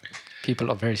thing.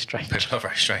 People are very strange. People are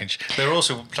very strange. They were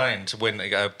also playing to win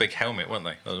a big helmet, weren't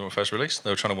they? That was when it first released. They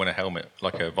were trying to win a helmet,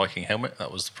 like a Viking helmet.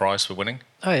 That was the prize for winning.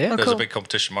 Oh yeah. There was cool. a big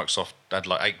competition. Microsoft had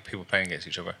like 8 people playing against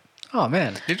each other. Oh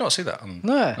man. Did you not see that?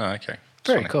 No. Oh, okay. It's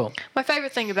Very funny. cool. My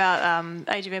favourite thing about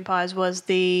Age of Empires was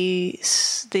the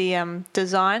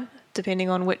design, depending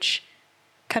on which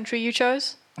country you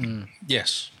chose.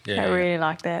 Yes. Yeah. I yeah, yeah. really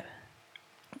liked that.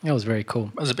 It was very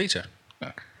cool. As a beta.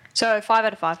 Yeah. So 5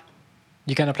 out of 5.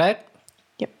 You gonna play it?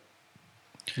 Yep.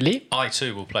 Lee? I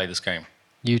too will play this game.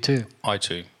 You too. I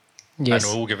too. Yes.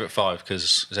 And we'll give it 5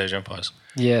 because it's Age of Empires.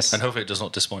 Yes. And hopefully it does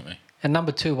not disappoint me. And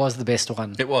number 2 was the best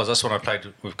one. It was. That's when I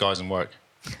played with guys in work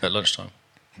at lunchtime.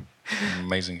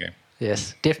 Amazing game.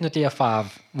 Yes. Definitely a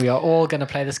 5. We are all gonna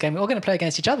play this game. We're all gonna play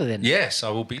against each other then. Yes, I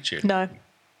will beat you. No.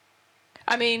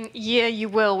 I mean, yeah, you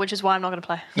will, which is why I'm not going to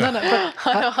play. No, but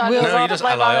We'll No, you rather just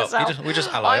play by ally up. myself. We just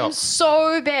ally I'm up.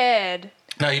 so bad.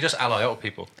 No, you just ally up with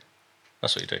people.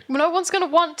 That's what you do. No one's going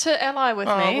to want to ally with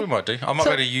Oh, me. we might do. I might So-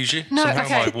 be able to use you No, somehow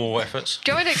okay. in my war efforts.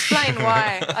 Do you want me to explain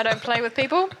why I don't play with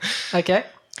people? okay.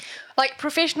 Like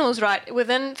professionals, right?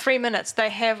 Within 3 minutes, they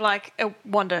have like a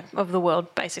wonder of the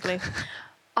world, basically.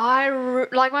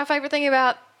 Like my favorite thing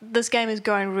about this game is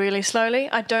going really slowly.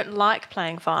 I don't like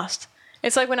playing fast.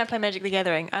 It's like when I play Magic the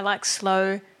Gathering. I like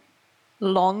slow,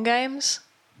 long games.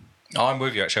 Oh, I'm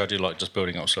with you. Actually, I do like just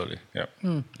building up slowly. Yeah.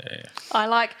 Yeah, yeah.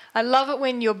 I love it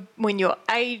when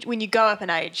you go up in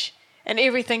age and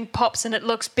everything pops and it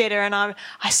looks better and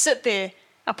I sit there,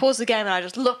 I pause the game and I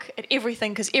just look at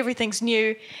everything because everything's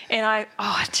new and I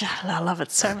love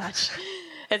it so much.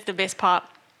 It's the best part.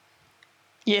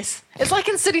 Yes. It's like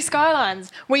in City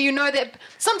Skylines, where you know that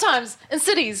sometimes in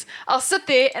cities, I'll sit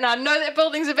there and I know that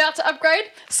building's about to upgrade,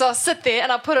 so I'll sit there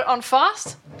and I'll put it on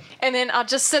fast, and then I'll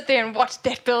just sit there and watch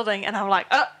that building, and I'm like,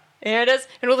 oh, there it is,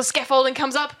 and all the scaffolding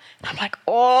comes up, and I'm like,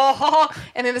 oh,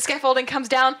 and then the scaffolding comes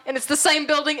down, and it's the same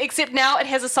building, except now it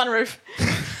has a sunroof.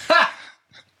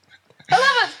 I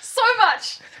love it so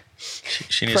much.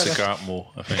 She needs to go out more,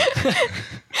 I think.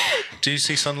 Do you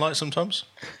see sunlight sometimes?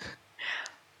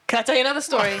 Can I tell you another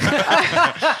story?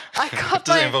 I got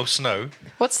Does my... it involve snow?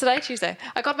 What's today? Tuesday.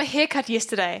 I got my hair cut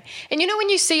yesterday. And you know when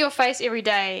you see your face every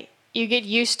day, you get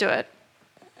used to it.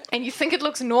 And you think it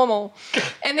looks normal.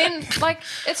 And then, like,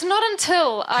 it's not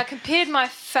until I compared my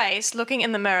face looking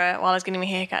in the mirror while I was getting my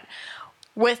hair cut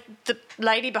with the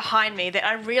lady behind me that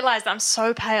I realised I'm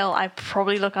so pale I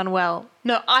probably look unwell.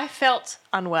 No, I felt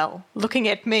unwell looking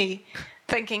at me,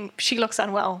 thinking she looks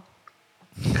unwell.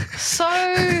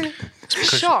 So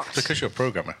shocked. Because you're a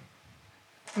programmer.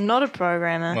 I'm not a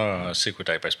programmer. Oh, a SQL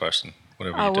database person.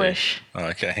 Whatever you I do. wish. Oh,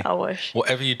 okay. I wish.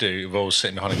 Whatever you do involves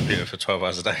sitting behind a computer for 12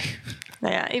 hours a day.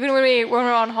 Yeah, even when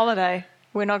we're on holiday,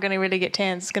 we're not going to really get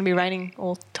tans. It's going to be raining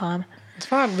all the time. It's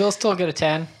fine. We'll still get a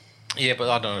tan. Yeah, but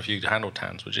I don't know if you handle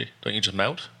tans, would you? Don't you just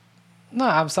melt? No,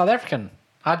 I'm South African.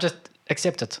 I just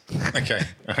accept it. Okay.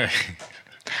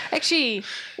 Actually,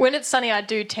 when it's sunny, I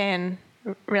do tan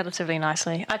relatively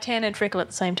nicely. I tan and freckle at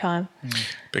the same time.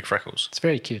 Big freckles. It's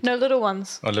very cute. No, little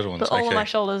ones. Oh, little ones. But all on my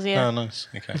shoulders, yeah. Oh, nice.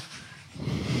 Okay.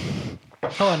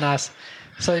 Oh, nice.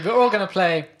 So we're all going to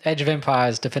play Age of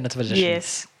Empires Definitive Edition.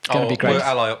 Yes. It's going to be great. We'll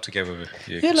ally up together with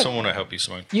you. Yeah, look. Someone will help you,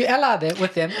 Simone. You ally there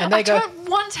with them, and they I go. don't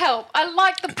want help. I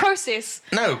like the process.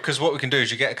 No, because what we can do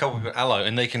is you get a couple of ally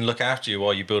and they can look after you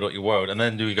while you build up your world, and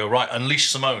then we go, right, unleash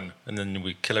Simone, and then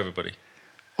we kill everybody.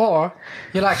 Or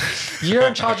you're like, you're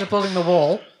in charge of building the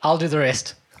wall. I'll do the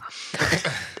rest.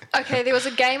 Okay, there was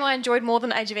a game I enjoyed more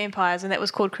than Age of Empires, and that was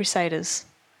called Crusaders.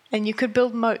 And you could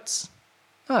build moats,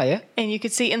 Oh yeah. and you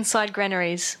could see inside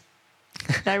granaries.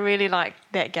 I really liked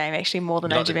that game, actually, more than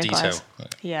You like Age of the Empires. detail.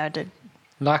 Yeah, I did.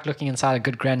 Like looking inside a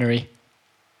good granary.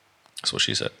 That's what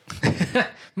she said.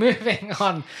 Moving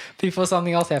on before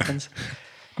something else happens.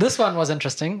 This one was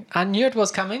interesting. I knew it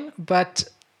was coming, but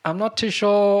I'm not too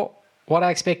sure what I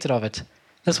expected of it.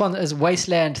 This one is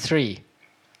Wasteland 3.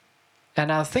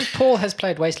 And I think Paul has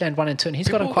played Wasteland 1 and 2, and he's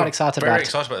gotten quite excited about it. Very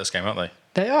excited about this game, aren't they?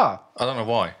 They are. I don't know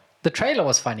why. The trailer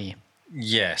was funny.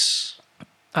 Yes.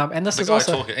 And this The is guy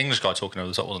also... talking, English guy talking over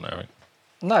the top, wasn't it? Right?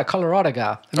 No, Colorado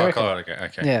guy. American. Oh, Colorado,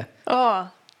 okay. Yeah. Oh,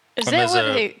 is And that there's what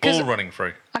a he... 'cause ball running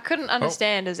through. I couldn't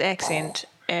understand his accent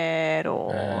at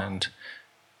all. And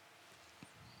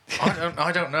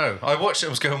I don't know. I watched it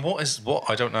and was going, what?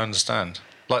 I don't understand.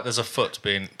 Like there's a foot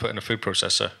being put in a food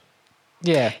processor.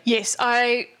 Yeah. Yes,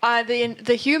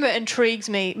 the humour intrigues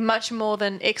me much more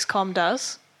than XCOM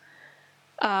does,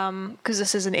 because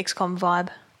this is an XCOM vibe.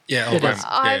 Yeah, It is.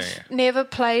 I've never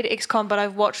played XCOM, but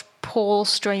I've watched Paul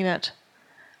stream it.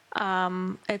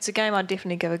 It's a game I'd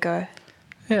definitely give a go.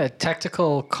 Yeah,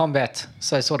 tactical combat.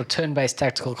 So sort of turn-based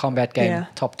tactical combat game, Yeah.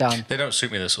 top-down. They don't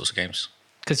suit me, those sorts of games.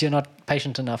 Because you're not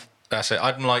patient enough. That's it.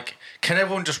 I'm like, can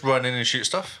everyone just run in and shoot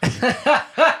stuff?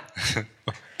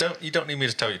 You don't need me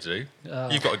to tell you to do.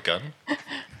 You've got a gun.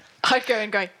 I'd go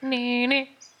and go, nee,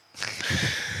 nee,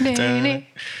 nee, nee,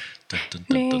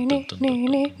 nee, nee,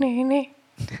 nee, nee, nee.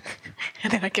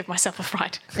 And then I give myself a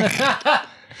fright.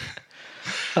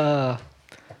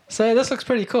 So this looks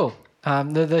pretty cool.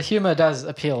 The humor does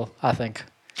appeal, I think.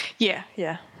 Yeah.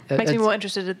 Makes me It's- more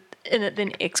interested in it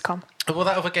than XCOM. Well,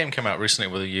 that other game came out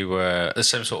recently where you were the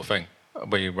same sort of thing,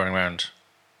 where you're running around.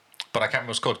 But I can't remember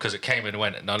what it's called because it came and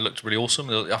went and it looked really awesome.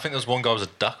 I think there was one guy was a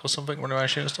duck or something running around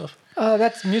shooting stuff.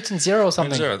 That's Mutant Zero or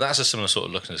something. Zero. That's a similar sort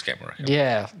of look in this game, I reckon.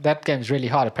 Yeah, that game's really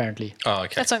hard, apparently. Oh,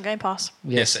 okay. That's on Game Pass.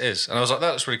 Yes, it is. And I was like,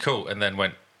 that looks really cool. And then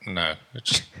went, no, it's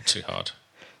just too hard.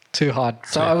 Too hard.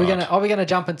 So Too hard. are we gonna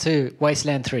jump into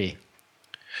Wasteland 3?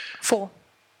 4.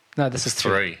 No, this is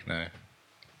 3. No.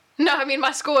 No, I mean,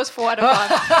 my score is 4 out of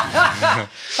 5. I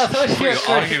thought you were You're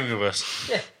arguing with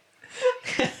us.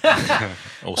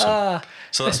 Awesome.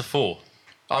 So that's a 4.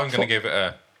 I'm going to give it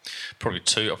a probably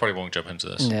 2. I probably won't jump into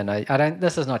this. Yeah, no, I don't.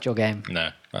 This is not your game.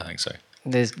 No, I think so.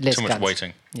 There's less Too much guns.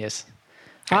 waiting. Yes.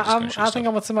 Can't just go shoot I think stuff.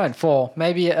 I'm with Simone. 4,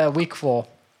 maybe a week 4.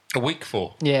 A week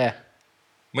 4. Yeah.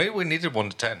 Maybe we needed 1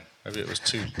 to 10. Maybe it was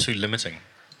too limiting.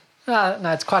 No,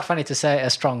 it's quite funny to say a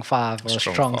strong 5 or a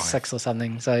strong 5. 6 or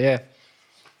something. So yeah.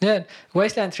 Yeah,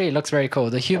 Wasteland 3 looks very cool.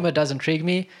 The humor does intrigue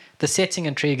me. The setting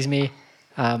intrigues me.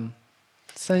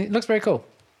 So it looks very cool.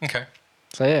 Okay.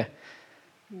 So yeah.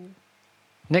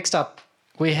 Next up,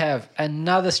 we have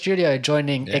another studio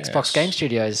joining Yes. Xbox Game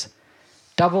Studios.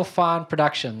 Double Fine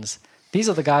Productions. These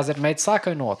are the guys that made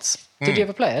Psychonauts. Did you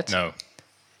ever play it? No.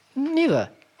 Neither.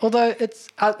 Although it's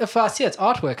if I see its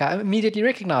artwork, I immediately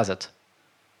recognize it.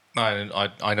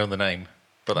 I know the name,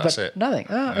 but that's But it. nothing.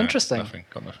 Oh, No, interesting.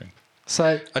 Got nothing.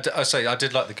 So I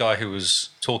did like the guy who was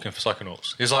talking for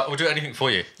Psychonauts. He was like, "We'll do anything for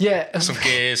you. yeah, Some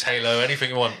gears, Halo,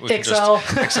 anything you want. We can Excel.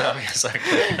 just Excel,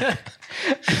 exactly."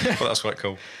 Well, that's quite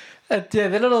cool. yeah,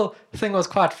 the little thing was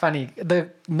quite funny. The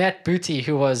Matt Booty,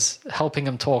 who was helping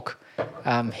him talk,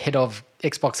 head of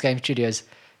Xbox Game Studios,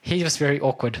 he was very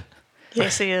awkward.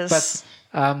 Yes, he is.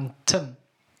 But Tim,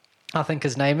 I think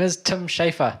his name is Tim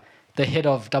Schafer, the head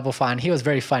of Double Fine. He was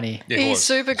very funny. Yeah, he He's was.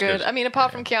 super He's good. I mean,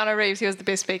 apart from Keanu Reeves, he was the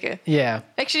best speaker. Yeah,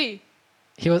 Actually,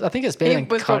 he was. I think it's better He than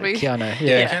was probably- Keanu.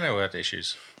 Yeah, Yeah, Keanu had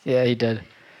issues. yeah, he did.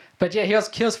 But yeah, he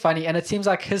was funny, and it seems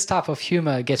like his type of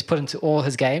humor gets put into all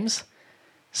his games.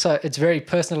 So it's very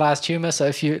personalized humor. So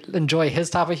if you enjoy his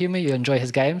type of humor, you enjoy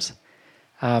his games.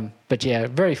 But yeah,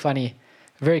 very funny.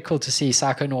 Very cool to see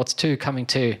Psychonauts 2 coming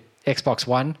to Xbox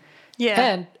One. yeah.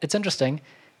 And it's interesting.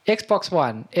 Xbox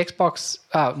One,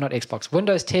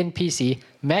 Windows 10 PC,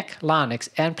 Mac, Linux,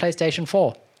 and PlayStation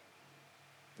 4.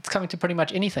 It's coming to pretty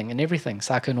much anything and everything.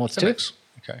 Psychonauts 2. Linux.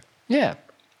 Okay. Yeah.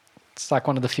 It's like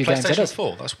one of the few games that PlayStation is.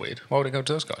 4. That's weird. Why would it go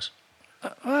to those guys?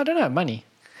 I don't know, money.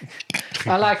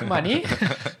 I like money.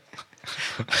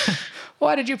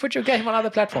 Why did you put your game on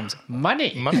other platforms? Money.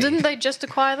 Didn't they just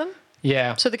acquire them?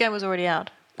 Yeah. So the game was already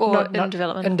out or Not- in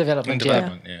development. In In development, yeah.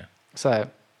 development, yeah. So,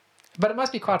 but it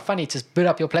must be quite funny to boot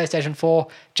up your PlayStation 4,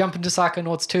 jump into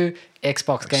Psychonauts 2,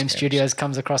 Xbox Game games. Studios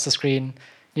comes across the screen.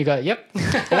 You go, yep.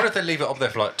 I wonder if they leave it up there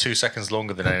for like 2 seconds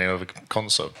longer than any other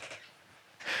console.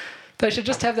 They should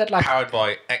just have that like, Powered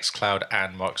by xCloud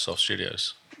and Microsoft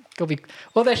Studios.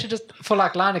 or they should just, for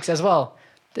like Linux as well,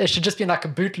 there should just be like a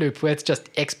boot loop where it's just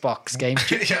Xbox Game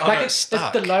Studios. Yeah, I like know, it's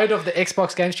stuck. the load of the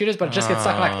Xbox Game Studios, but it just gets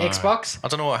stuck in like Xbox. I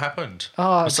don't know what happened. Oh,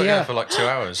 I was stuck dear. there for like 2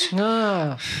 hours.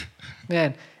 Ah,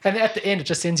 man. And at the end, it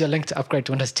just sends you a link to upgrade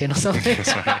to Windows 10 or something.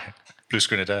 Sorry. Blue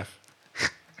screen of death.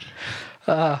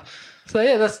 So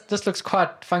yeah, this looks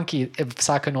quite funky.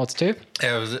 Psychonauts 2.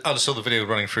 Yeah, I just saw the video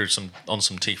running through some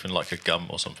teeth and like a gum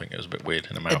or something. It was a bit weird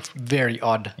in the It's mouth. very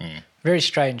odd, very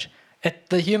strange.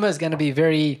 The humor is going to be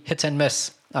very hit and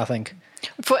miss, I think.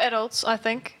 For adults, I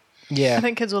think. Yeah, I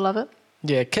think kids will love it.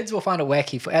 yeah. Kids will find it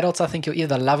wacky. For adults, I think you'll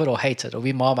either love it or hate it. It'll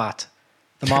be Marmite,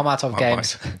 the Marmite of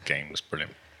games. Game was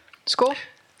brilliant. Score?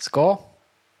 Score.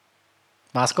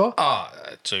 My score.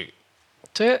 2,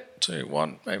 2. 2,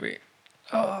 1, maybe.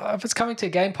 If it's coming to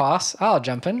Game Pass, I'll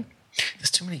jump in.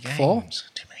 There's too many games. 4?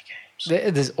 Too many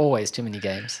games. There's always too many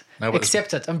games. No, but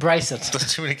Accept it. Embrace it.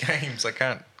 There's too many games. I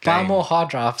can't. Buy game. more hard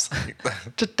drives.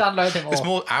 Just download them all. There's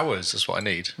more hours. That's what I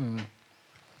need.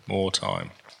 More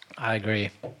time. I agree.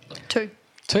 2.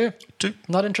 2. 2.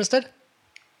 Not interested?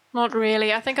 Not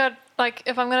really. I think I'd like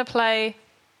if I'm going to play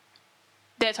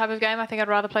that type of game. I think I'd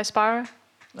rather play Spyro.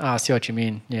 I see what you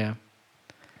mean. Yeah.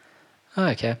 Oh,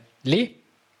 okay. Lee?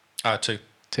 2.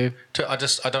 2. 2. I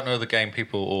don't know the game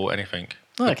people or anything.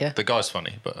 Oh, okay. The guy's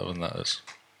funny, but other than that, it's...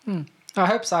 I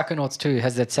hope Psychonauts 2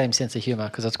 has that same sense of humor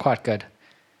because it's quite good.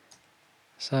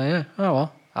 So, yeah. Oh,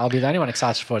 well. I'll be the only one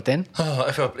excited for it then.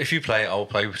 If you play it, I'll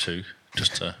play with 2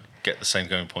 just to get the same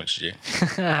going points as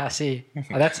you. I see.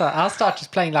 I'll start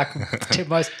just playing like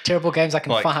most terrible games I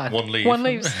can Like find. one leave. One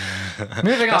leaves.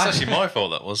 Moving That's on. actually my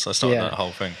fault. That was. I started Yeah. that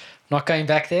whole thing. Not going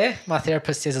back there. My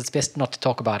therapist says it's best not to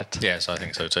talk about it. Yes, I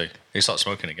think so too. He starts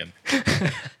smoking again.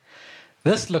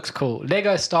 This looks cool.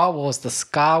 Lego Star Wars: The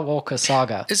Skywalker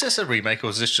Saga. Is this a remake or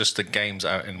is this just the games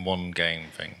out in one game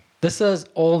thing? This is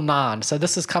all 9. So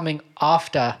this is coming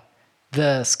after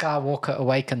the Skywalker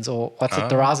Awakens, or what's it,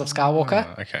 The Rise of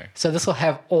Skywalker. Okay. So this will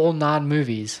have all 9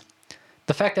 movies.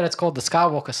 The fact that it's called the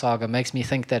Skywalker Saga makes me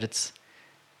think that it's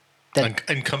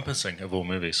Encompassing of all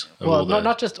movies. Of well, all the-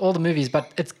 not just all the movies,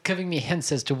 but it's giving me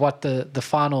hints as to what the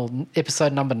final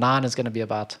episode number 9 is going to be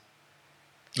about.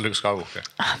 Luke Skywalker.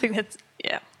 I think that's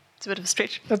it's a bit of a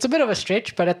stretch. It's a bit of a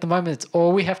stretch, but at the moment it's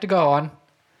all we have to go on.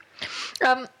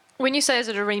 When you say is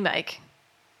it a remake,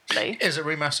 Lee? Is it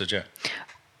remastered? Yeah.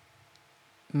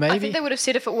 Maybe. I think they would have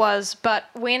said if it was, but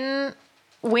when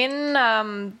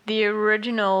the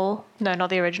original, no, not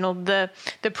the original, the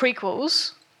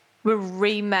prequels were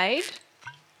remade.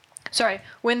 Sorry,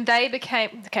 when they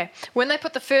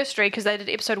put the first 3, because they did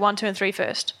episode 1, 2, and 3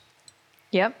 first.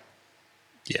 Yep.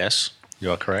 Yes, you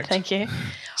are correct. Thank you.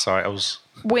 Sorry, I was.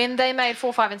 When they made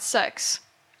 4, 5, and 6,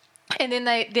 and then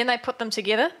they put them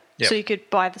together Yep. so you could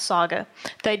buy the saga.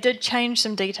 They did change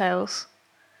some details.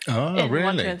 Oh, in 1, 2,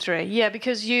 really? and 3. Yeah,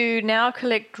 because you now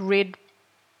collect red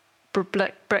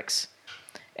bricks.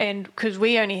 And because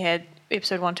we only had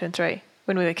episode 1, 2, and 3.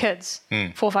 when we were kids.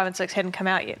 4, 5, and 6 hadn't come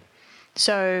out yet.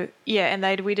 So, yeah,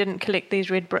 and we didn't collect these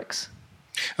red bricks.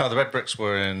 Oh, the red bricks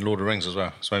were in Lord of the Rings as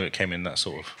well. So maybe it came in that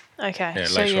sort of... Okay. Yeah,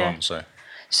 so, later on, so...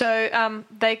 So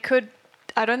they could...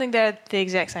 I don't think they're the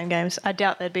exact same games. I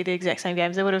doubt they'd be the exact same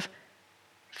games. They would have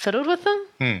fiddled with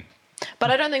them.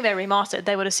 But I don't think they remastered.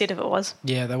 They would have said if it was.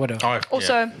 Yeah, they would have.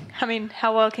 Also, I mean,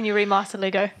 how well can you remaster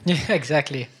Lego? Yeah,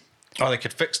 exactly. Oh, they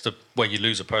could fix the where you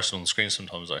lose a person on the screen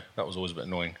sometimes, though. That was always a bit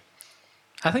annoying.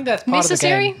 I think that's part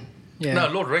Necessary? of the game. Yeah. No,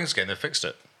 Lord of the Rings game, they fixed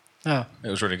it. Oh. It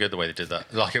was really good the way they did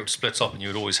that. Like, it would split up and you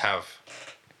would always have...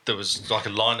 There was like a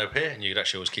line up here and you could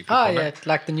actually always keep people Oh, on yeah, there.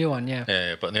 like the new one, yeah.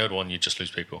 Yeah, but in the old one, you'd just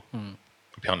lose people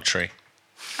behind a tree.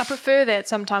 I prefer that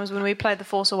sometimes when we played The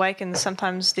Force Awakens,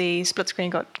 sometimes the split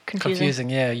screen got confusing. Confusing,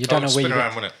 yeah. You don't know where spin you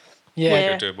around, wouldn't it? Yeah,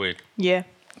 Yeah. It do it weird. Yeah.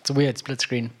 it's a weird split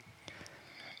screen.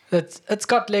 It's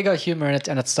got Lego humor in it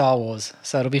and it's Star Wars,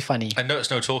 so it'll be funny, I know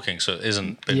it's no talking, so it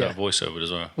isn't been Yeah. no voiceover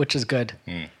as well. which is good.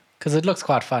 Because it looks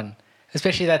quite fun.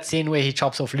 Especially that scene where he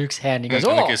chops off Luke's hand. He goes,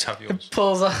 and the oh! kids have yours.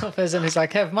 Pulls off his and he's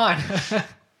like, have mine.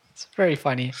 It's very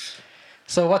funny.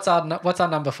 So what's our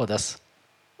number for this?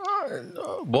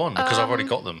 One, because I've already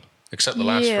got them, except the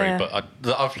last yeah. three.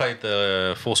 But I've played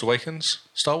the Force Awakens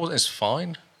Star Wars. It's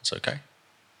fine. It's okay.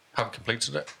 Haven't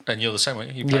completed it, and you're the same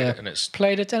way. You played it, and it's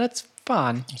played it and it's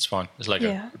fun. fine. It's Lego.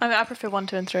 Yeah. I mean, I prefer 1,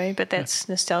 2, and 3, but that's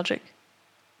nostalgic.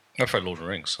 I prefer Lord of the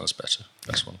Rings. That's better.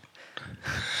 Best one.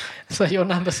 So your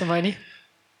number, Simone?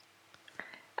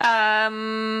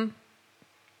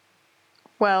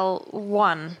 Well,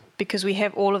 1, because we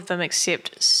have all of them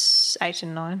except 8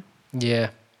 and 9. Yeah,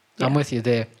 I'm Yeah. with you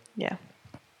there. Yeah.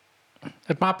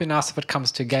 It might be nice if it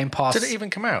comes to Game Pass. Did it even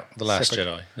come out? The Last Separate.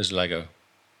 Jedi is Lego.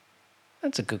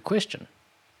 That's a good question.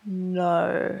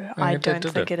 No, I it don't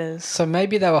did think it. it is. So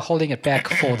maybe they were holding it back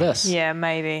for this. Yeah,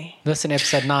 maybe. This in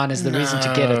episode 9 is the reason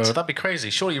to get it. That'd be crazy.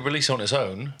 Surely you release it on its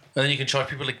own, and then you can charge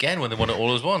people again when they want it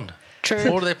all as one.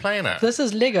 True. What are they playing at? This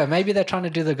is Lego. Maybe they're trying to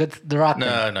do the right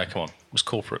thing. No, come on. It was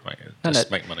corporate, mate. No, Just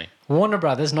no. make money. Warner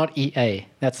Brothers, not EA.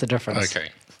 That's the difference. Okay.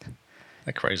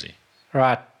 They're crazy.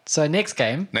 Right. So next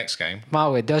game. Next game. My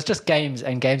word, there was just games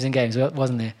and games and games,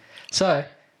 wasn't there? So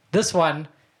this one,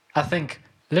 I think,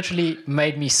 literally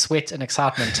made me sweat in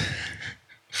excitement.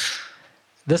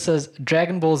 This is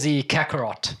Dragon Ball Z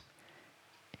Kakarot.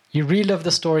 You relive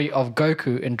the story of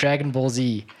Goku in Dragon Ball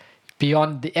Z.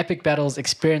 Beyond the epic battles,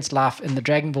 experience life in the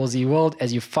Dragon Ball Z world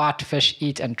as you fight, fish,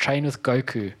 eat, and train with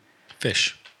Goku.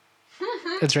 Fish.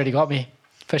 It's really got me.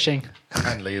 Fishing.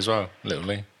 And Lee as well. Little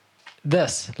Lee.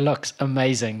 This looks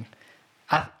amazing.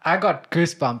 I got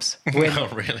goosebumps when Oh,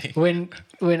 really? when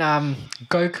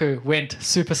Goku went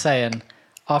Super Saiyan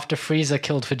after Frieza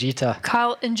killed Vegeta.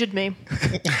 Kyle injured me.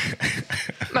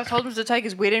 I told him to take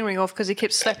his wedding ring off because he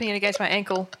kept slapping it against my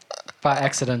ankle. By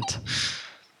accident.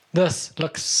 This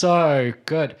looks so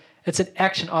good. It's an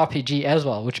action RPG as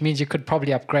well, which means you could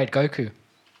probably upgrade Goku.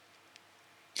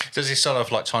 Does he start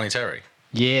off like Tiny Terry?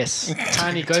 Yes,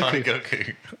 tiny Goku. Tiny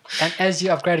Goku. And as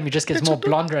you upgrade him, he just gets more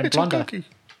blonder and blonder.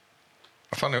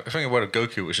 I think a word of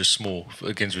Goku which is small. It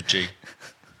begins with G.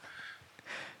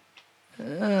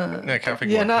 I can't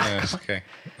think yeah, of one. no. Yeah, it's okay.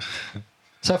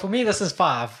 So for me, this is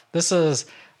 5. This is,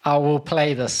 I will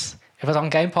play this. If it's on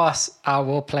Game Pass, I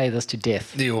will play this to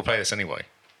death. You will play this anyway.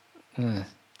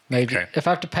 Maybe. Okay. If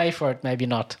I have to pay for it, maybe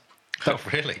not. Oh,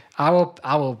 really? I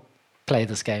will play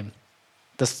this game.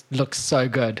 This looks so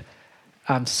good.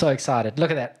 I'm so excited. Look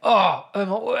at that. Oh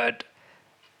my word.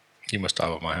 You must die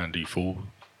with my hand, you fool.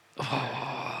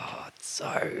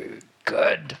 So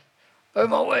good. Oh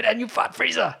my word. And you fight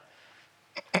Frieza.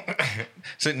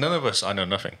 So none of us, I know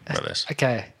nothing about this.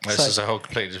 Okay. This so is a whole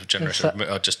completely different generation.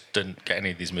 I just didn't get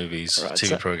any of these movies, Right, TV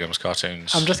so- programs,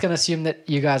 cartoons. I'm just going to assume that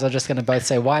you guys are just going to both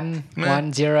say 1, Meh.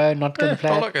 1, 0, not going to play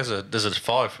Oh, it. look, there's a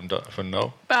 5 from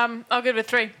Noel. I'll give it a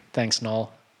 3. Thanks,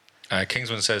 Noel.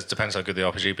 Kingsman says depends how good the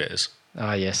RPG bit is.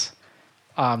 Ah, yes.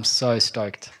 I'm so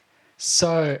stoked.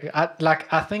 So,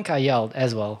 I think I yelled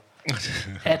as well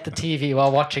at the TV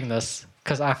while watching this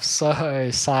because I'm so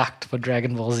psyched for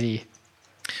Dragon Ball Z.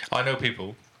 I know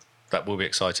people that will be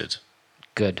excited.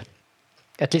 Good.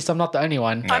 At least I'm not the only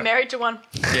one. I'm married to one.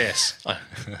 Yes.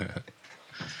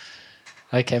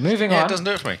 Okay, moving Yeah, on. it doesn't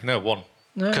do it for me. No, 1.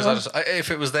 No, Because if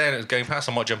it was there and it was Game Pass,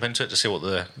 I might jump into it to see what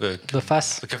the The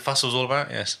fuss. the kerfussel's all about.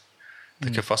 Yes, the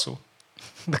kerfussel.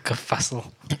 The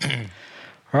kerfussle.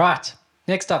 Right.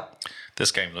 Next up,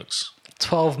 This game looks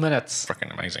 12 minutes.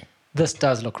 freaking amazing. This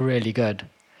does look really good.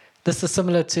 This is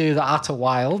similar to the Outer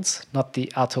Wilds, not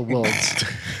the Outer Worlds,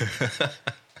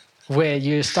 where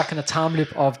you're stuck in a time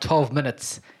loop of 12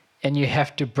 minutes and you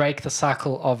have to break the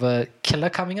cycle of a killer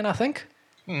coming in, I think.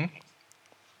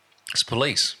 It's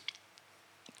police.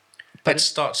 But it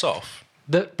starts off.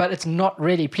 but it's not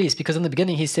really police, because in the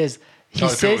beginning he says the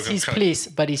people he's trying- police,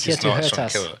 but he's here He's to not hurt trying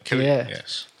us. to kill you. Yeah.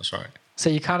 Yes, that's right. So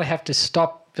you kind of have to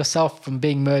stop yourself from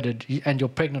being murdered and your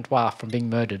pregnant wife from being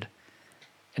murdered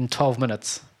in 12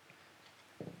 minutes.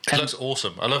 It looks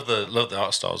awesome. I love the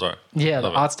art style as well. Yeah,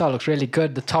 Love the it. art style looks really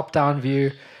good. The top-down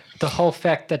view, the whole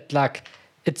fact that like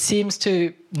it seems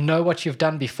to know what you've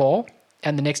done before,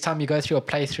 and the next time you go through a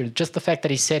playthrough, just the fact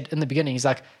that he said in the beginning, he's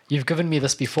like, "You've given me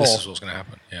this before, This is what's going to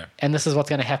happen. Yeah. and this is what's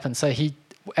going to happen." So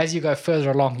as you go further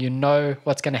along, you know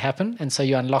what's going to happen, and so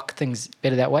you unlock things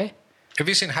better that way. Have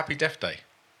you seen Happy Death Day?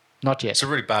 Not yet. It's a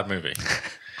really bad movie.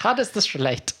 How does this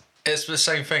relate? It's the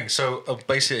same thing. So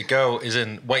basically, a girl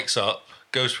wakes up,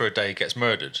 goes for a day, gets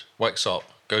murdered. Wakes up,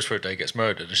 goes for a day, gets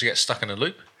murdered, and she gets stuck in a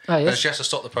loop. Oh, yes. And she has to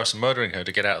stop the person murdering her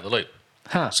to get out of the loop.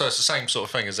 Huh. So it's the same sort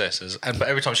of thing as this. But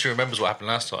every time she remembers what happened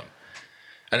last time,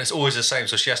 and it's always the same.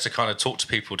 So she has to kind of talk to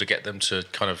people to get them to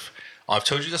kind of, I've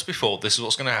told you this before. This is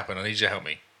what's going to happen. I need you to help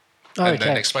me. And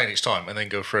then explain each time, and then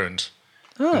go through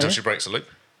until she breaks the loop.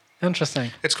 Interesting.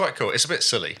 It's quite cool. It's a bit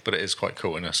silly, but it is quite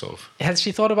cool in a sort of. Has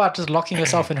she thought about just locking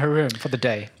herself in her room for the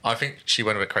day? I think she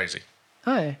went a bit crazy.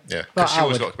 Oh, Yeah, Well, because she I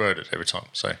always would. got murdered every time.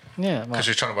 So Yeah. Well, because she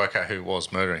was trying to work out who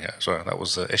was murdering her as well. That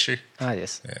was the issue.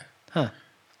 yes. Yeah, Huh.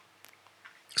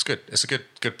 it's good. It's a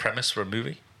good premise for a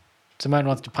movie. Simone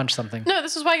wants to punch something. No,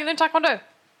 this is why you learn Taekwondo.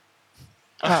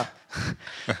 Ah.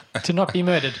 To not be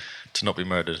murdered. To not be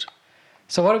murdered.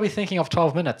 So what are we thinking of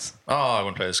 12 minutes? Oh, I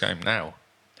want to play this game now.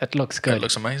 It looks good. It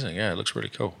looks amazing. Yeah, it looks really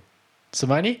cool.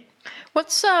 Simone?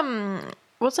 What's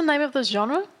the name of this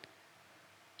genre?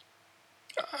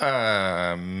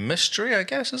 Mystery, I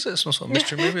guess, is it? Some sort of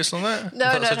mystery movie or something like that?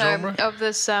 No, That's a genre? Of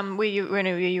this where you're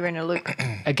in a loop.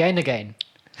 Again.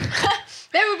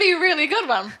 That would be a really good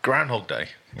one. Groundhog Day.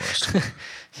 Worst.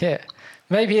 Yeah.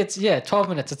 Maybe it's, 12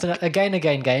 minutes. It's an again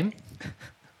game.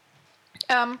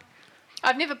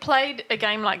 I've never played a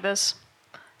game like this.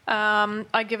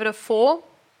 I give it a 4,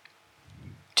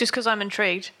 just because I'm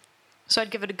intrigued. So I'd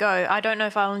give it a go. I don't know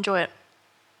if I'll enjoy it.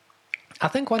 I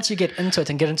think once you get into it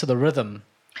and get into the rhythm,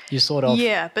 you sort of...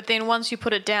 Yeah, but then once you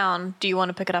put it down, do you want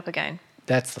to pick it up again?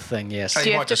 That's the thing, yes. Do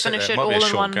you might have to just sit finish there. it Might be all a in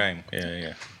short one? game.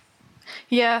 Yeah.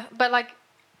 Yeah, but like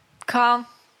Carl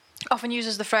often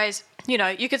uses the phrase,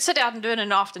 you could sit down and do it in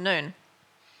an afternoon.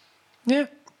 Yeah.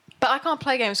 But I can't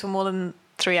play games for more than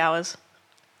 3 hours.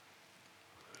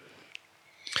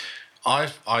 I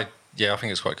think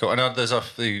it's quite cool. I know there's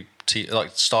like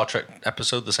Star Trek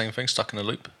episode, the same thing, stuck in a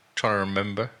loop, trying to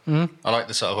remember. Mm-hmm. I like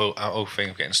this whole thing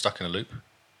of getting stuck in a loop.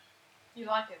 You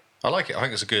like it? I like it. I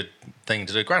think it's a good thing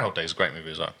to do. Groundhog Day is a great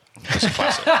movie as well. It's a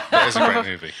classic. It is a great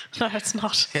movie. No, it's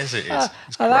not. Yes, it is.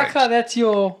 It's I like great. how that's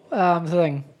your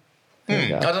thing. There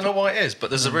you I go. don't know why it is, but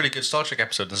there's a really good Star Trek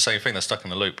episode, and the same thing. They're stuck in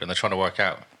the loop, and they're trying to work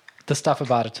out. The stuff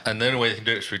about it. And the only way they can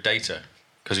do it is through data,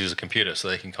 because he was a computer, so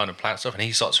they can kind of plant stuff, and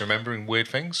he starts remembering weird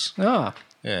things. Ah.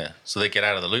 Yeah, so they get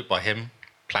out of the loop by him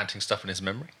planting stuff in his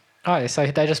memory. Oh, so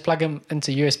they just plug him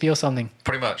into USB or something.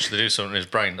 Pretty much, they do something in his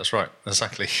brain. That's right,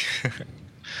 exactly.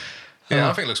 Yeah,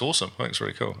 I think it looks awesome. I think it's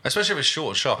really cool, especially if it's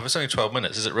short and sharp. If it's only 12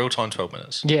 minutes, is it real time 12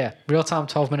 minutes? Yeah, real time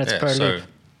 12 minutes per loop.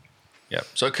 Yeah,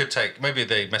 so it could take. Maybe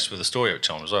they mess with the story at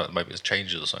time as well. Maybe it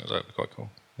changes or something. So that'd be quite cool.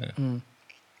 Yeah.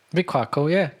 Be quite cool,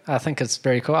 yeah. I think it's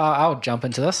very cool. I would jump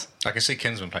into this. I can see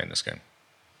Kinsman playing this game.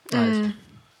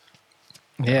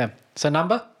 Yeah. So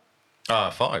number?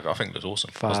 5. I think it looks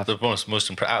awesome. 5. The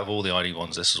most out of all the ID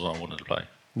ones, this is what I wanted to play.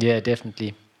 Yeah,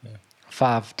 definitely.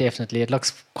 5, definitely. It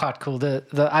looks quite cool. The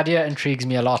idea intrigues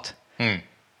me a lot.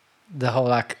 The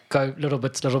whole go little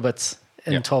bits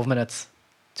in 12 minutes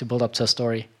to build up to a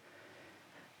story.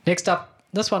 Next up,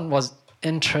 this one was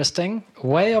interesting.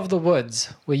 Way of the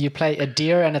Woods, where you play a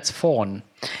deer and its fawn.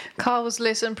 Carl was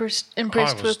less impressed I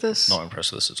was with this. not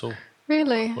impressed with this at all.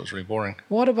 Really? It was really boring.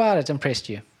 What about it impressed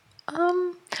you?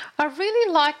 I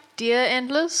really like deer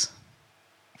antlers.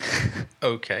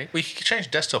 Okay. Well, you could change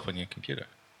desktop on your computer.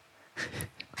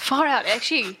 Far out,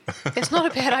 actually. It's not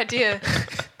a bad idea.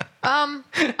 I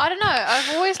don't know.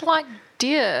 I've always liked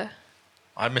deer.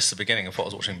 I missed the beginning. I thought I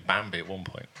was watching Bambi at one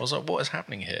point. I was like, what is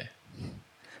happening here?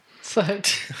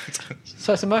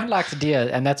 So Simone likes deer,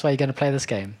 and that's why you're going to play this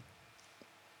game.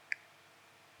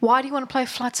 Why do you want to play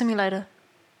Flight Simulator?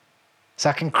 So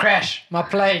I can crash my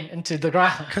plane into the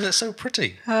ground. Because it's so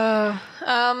pretty. Look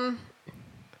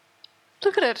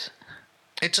at it.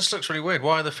 It just looks really weird.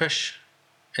 Why are the fish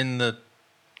in the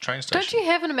train station? Don't you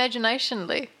have an imagination,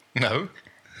 Lee? No.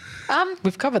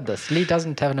 We've covered this. Lee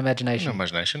doesn't have an No imagination.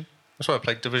 imagination. That's why I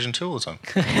played Division 2 all the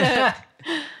time.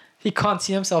 He can't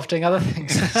see himself doing other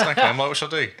things. Exactly. I'm like, what shall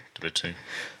I do? Division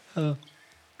 2.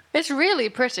 It's really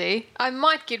pretty. I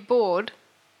might get bored.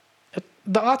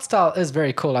 the art style is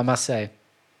very cool, I must say.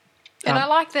 And I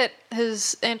like that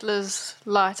his antlers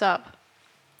light up.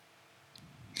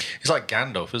 He's like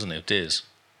Gandalf, isn't he? Of deers.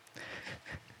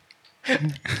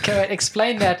 Can I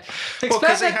explain that? Explain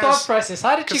 'cause he that has- thought process.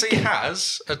 How did you Because he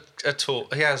has a tool.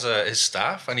 He has his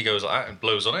staff, and he goes like that and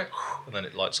blows on it, and then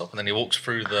it lights up, and then he walks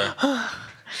through the.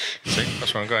 See,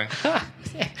 that's where I'm going.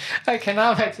 Okay,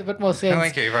 now it makes a bit more sense.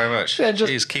 Thank you very much. Then just-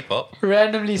 Please keep up.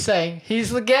 Randomly saying, he's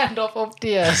the Gandalf of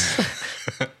deers.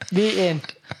 The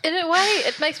end. In a way,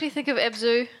 it makes me think of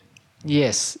Abzu.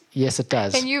 Yes, it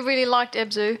does. And you really liked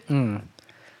Abzu.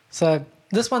 So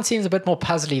this one seems a bit more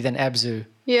puzzly than Abzu.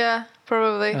 Yeah,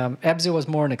 probably. Abzu was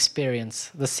more an experience.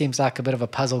 This seems like a bit of a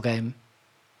puzzle game.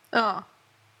 Oh.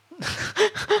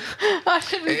 I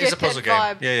didn't It get is a puzzle that game.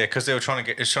 vibe. Yeah, because they were trying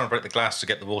to break the glass to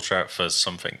get the water out for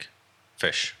something.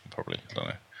 Fish, probably. I don't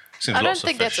know. Seems I don't lots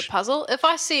think of that's a fish. puzzle. If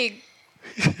I see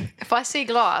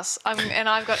glass and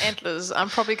I've got antlers, I'm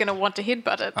probably going to want to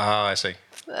headbutt it. Ah, I see.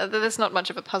 That's not much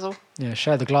of a puzzle. Yeah,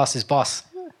 show the glass is boss.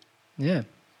 Yeah.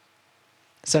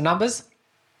 So numbers?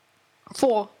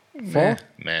 4. 4?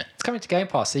 Meh. It's coming to Game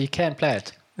Pass, so you can play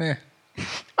it. Yeah.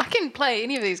 I can play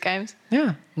any of these games.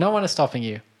 Yeah, no one is stopping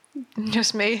you.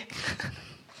 Just me.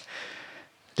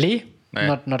 Lee?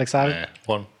 Nah. Not excited? Meh.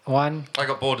 1. 1? I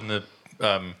got bored in the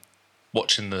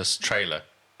watching this trailer,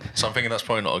 so I'm thinking that's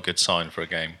probably not a good sign for a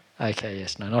game. Okay,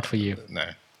 yes, no, not for you. No.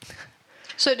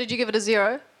 So did you give it a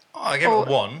 0? I gave Oh, it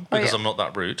a 1 because yeah. I'm not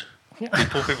that rude.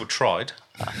 People tried.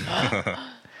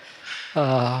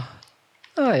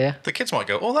 Oh, yeah. The kids might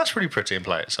go, "Oh, that's really pretty," and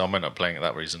play it. So I might not playing it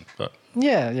that reason. But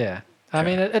Yeah. I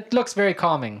mean, it looks very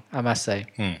calming, I must say,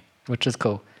 which is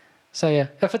cool. So, yeah,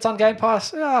 if it's on Game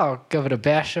Pass, I'll give it a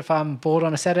bash if I'm bored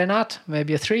on a Saturday night,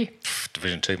 maybe a 3.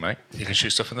 Division 2, mate, you can shoot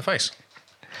stuff in the face.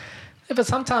 Yeah, but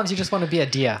sometimes you just want to be a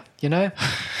deer, you know?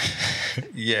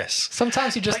 Yes.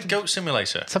 Sometimes you just... Like Goat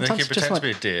Simulator. Sometimes They you can just pretend want- to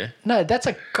be a deer. No, that's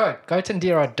a goat. Goat and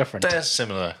deer are different. They're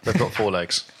similar. They've got 4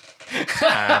 legs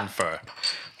and fur.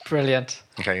 Brilliant.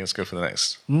 Okay, let's go for the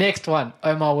next. Next one.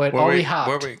 Oh, my word. Were Are we, we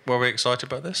hyped? were we excited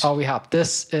about this? Are we hyped?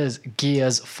 This is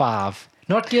Gears 5.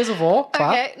 Not Gears of War. 5.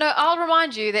 Okay, no, I'll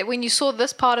remind you that when you saw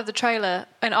this part of the trailer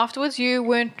and afterwards, you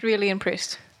weren't really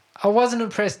impressed. I wasn't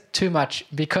impressed too much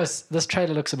because this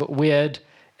trailer looks a bit weird.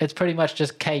 It's pretty much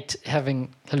just Kate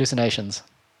having hallucinations.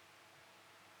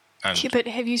 And Yeah, but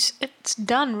it's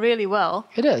done really well.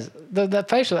 It is. The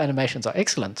facial animations are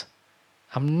excellent.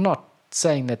 I'm not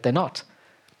saying that they're not.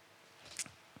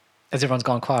 As everyone's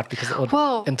gone quiet because they're all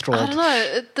Well, enthralled. I don't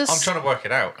know. I'm trying to work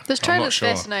it out. This I'm not trailer's sure.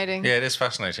 fascinating. Yeah, it is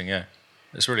fascinating, yeah.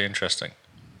 It's really interesting.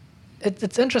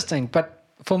 It's interesting, but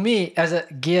for me, as a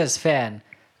Gears fan,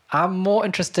 I'm more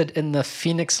interested in the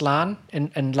Phoenix line,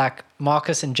 in like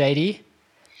Marcus and JD.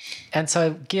 And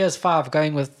so Gears 5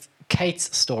 going with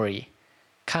Kate's story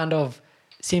kind of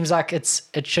seems like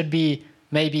it should be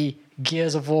maybe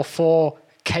Gears of War 4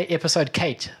 episode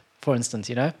Kate, for instance,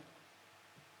 you know?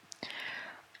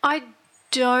 I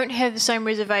don't have the same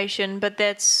reservation, but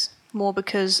that's more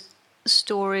because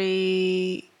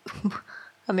story.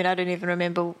 I mean, I don't even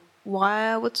remember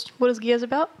why. What is Gears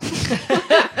about?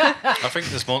 I think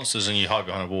there's monsters and you hide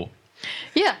behind a wall.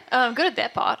 Yeah, I'm good at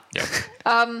that part. Yeah.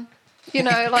 You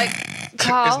know, like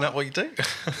Carl, Isn't that what you do?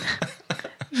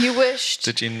 you wished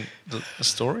Did you the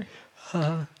story?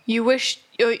 you wished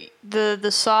the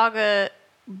saga.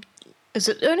 Is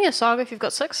it only a saga if you've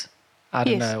got 6? I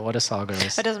don't Yes. know what a saga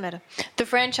is. It doesn't matter. The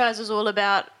franchise is all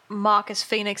about Marcus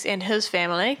Phoenix and his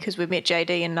family because we met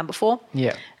JD in number 4.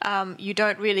 Yeah. You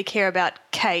don't really care about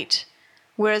Kate,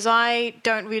 whereas I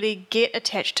don't really get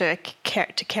attached to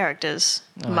characters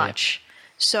much.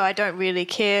 So I don't really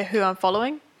care who I'm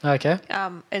following, Okay.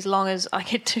 as long as I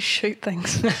get to shoot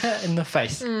things. In the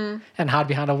face. And hide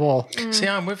behind a wall. See,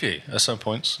 I'm with you at some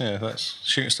points. Yeah, that's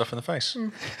shooting stuff in the face.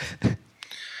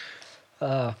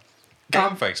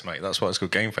 Game face, mate. That's why it's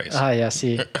called game face. Ah, yeah,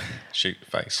 see. Shoot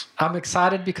face. I'm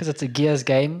excited because it's a Gears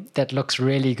game that looks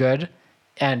really good,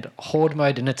 and Horde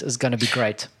mode in it is going to be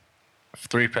great.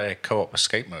 3-player co-op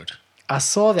escape mode. I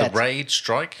saw The that raid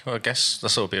strike. Well, I guess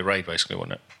that's will be a raid basically,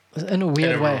 wouldn't it? in a In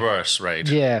weird a way. reverse raid.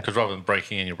 Yeah. Because rather than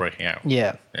breaking in, you're breaking out.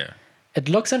 Yeah. Yeah. It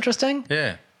looks interesting.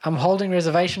 Yeah. I'm holding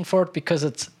reservation for it because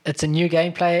it's a new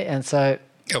gameplay, and so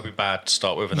It'll be bad to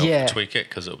start with, and they'll tweak it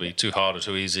because it'll be too hard or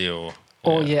too easy, or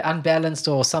unbalanced,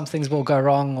 or some things will go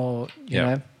wrong, or you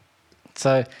know.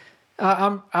 So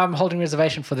I'm holding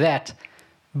reservation for that.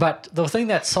 But the thing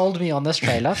that sold me on this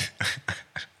trailer,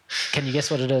 can you guess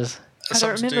what it is? I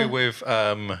don't something to do remember.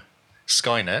 with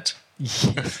Skynet.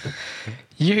 Yes.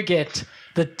 You get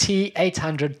the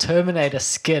T-800 Terminator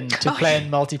skin to play in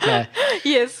multiplayer.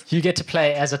 Yes. You get to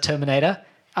play as a Terminator,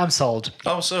 I'm sold.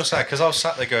 I was so sad because I was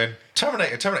sat there going,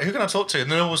 Terminator, Terminator, who can I talk to? And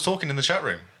no one was talking in the chat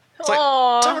room. It's like,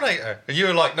 Aw. Terminator. And you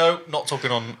were like, no, not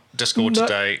talking on Discord No.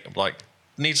 today. I'm like,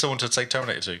 need someone to say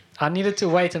Terminator to. I needed to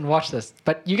wait and watch this,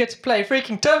 but you get to play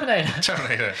freaking Terminator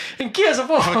Terminator. in Gears of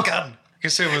War. With a gun. You can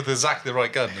see him with exactly the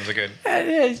right gun. As again.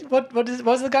 Yeah,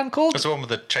 what's the gun called? It's the one with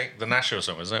the Nash or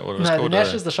something, isn't it? What it was No, the called?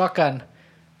 Nash is the shotgun.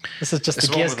 This is just it's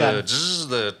the the one Gears with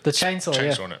gun. the chainsaw,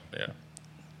 yeah. on it. Yeah.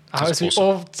 I was awesome.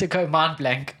 all to go mind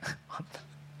blank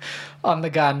on the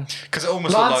gun. Because it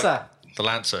almost looked Lancer. like the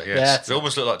Lancer. Yes, That's it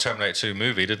almost looked like Terminator 2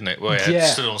 movie, didn't it? Where it Yeah.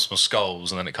 stood on some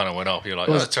skulls and then it kind of went up. You're like,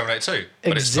 was oh, it's Terminator 2,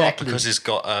 but exactly. it's not because it's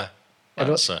got a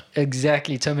Lancer.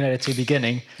 Exactly, Terminator 2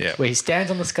 beginning, Yeah. where he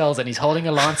stands on the skulls and he's holding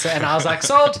a lancer, and I was like,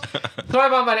 sold, throw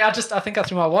my money. I think I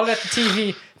threw my wallet at the TV,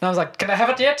 and I was like, can I have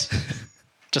it yet?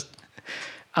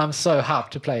 I'm so hyped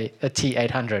to play a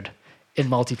T800 in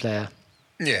multiplayer.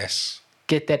 Yes,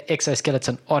 Get that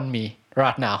exoskeleton on me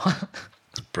right now.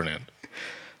 brilliant.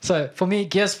 So for me,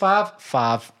 Gears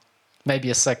 5, maybe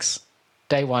a 6,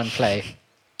 day one play.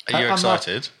 Are you I'm not-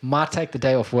 excited? Might take the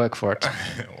day off work for it.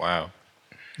 Wow.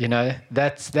 You know,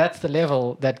 that's the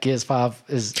level that Gears 5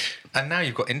 is. And now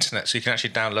you've got internet, so you can actually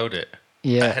download it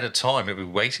Yeah. ahead of time. It'll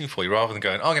be waiting for you rather than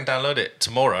going, oh, I can download it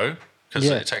tomorrow because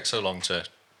Yeah. it takes so long to.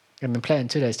 And then play in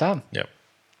 2 days' time. Yep.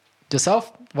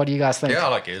 Yourself, what do you guys think? Yeah, I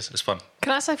like Gears. It's fun.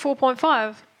 Can I say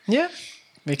 4.5? Yeah.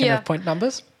 We can Yeah. have point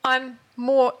numbers. I'm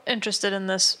more interested in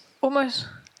this. Almost.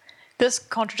 This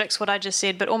contradicts what I just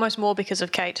said, but almost more because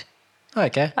of Kate,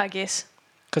 Okay. I guess.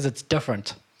 Because it's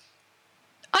different.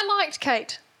 I liked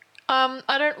Kate.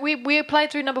 We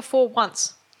played through number 4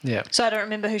 once, Yeah. so I don't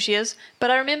remember who she is,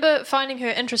 but I remember finding her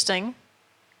interesting.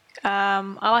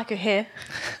 I like her hair.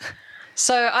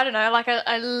 So I don't know, like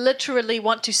I literally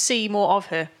want to see more of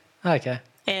her. Okay.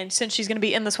 And since she's going to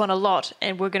be in this one a lot,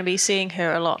 and we're going to be seeing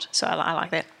her a lot, so I like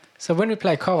that. So when we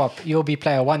play co-op, you'll be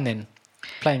player 1 then,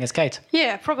 playing as Kate.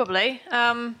 Yeah, probably.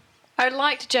 I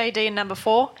liked JD in number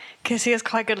 4 because he is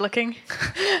quite good looking.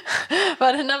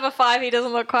 But in number 5, he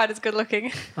doesn't look quite as good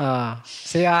looking.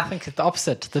 See, I think it's the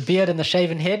opposite. The beard and the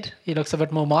shaven head, he looks a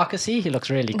bit more Marcus-y. He looks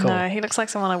really cool. No, he looks like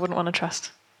someone I wouldn't want to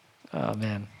trust. Oh,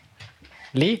 man.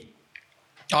 Lee?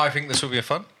 I think this will be a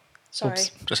fun. Sorry.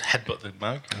 Oops. Just headbutt the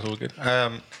mug. It's all good.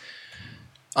 I'm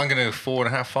going to go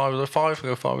 4.5, 5 as well. 5. I'll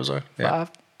go 5 as well. Yeah.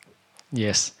 5?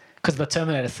 Yes. Because the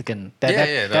Terminator skin. Yeah,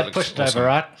 that that looks pushed awesome. over,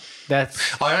 right?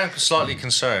 That's... I am slightly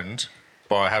concerned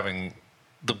by having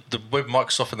the with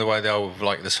Microsoft in the way they are with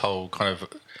like this whole kind of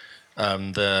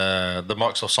the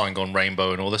Microsoft sign gone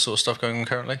rainbow and all this sort of stuff going on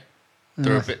currently.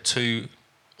 They're a bit too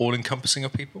all encompassing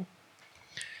of people.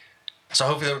 So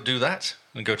hopefully they don't do that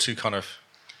and go too kind of.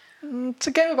 It's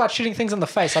a game about shooting things in the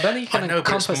face. I don't think you can I know,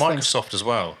 but it's encompass things. Microsoft as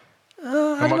well. I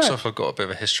And don't know. Microsoft have got a bit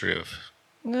of a history of.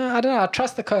 No, I don't know. I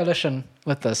trust the coalition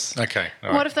with this. Okay.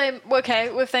 All What right.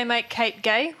 if they make Kate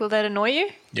gay? Will that annoy you?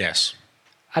 Yes.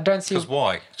 I don't see... Because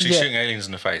why? She's Yeah. shooting aliens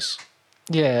in the face.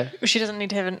 Yeah. She doesn't need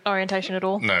to have an orientation at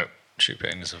all. No, shoot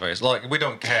aliens in the face. Like we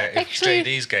don't care if Actually-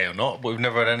 JD's gay or not, but we've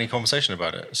never had any conversation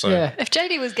about it. So Yeah. If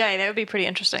JD was gay, that would be pretty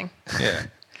interesting. yeah.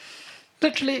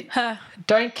 Literally, Huh.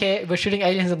 don't care if we're shooting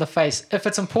aliens in the face. If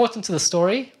it's important to the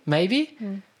story, maybe.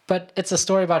 But it's a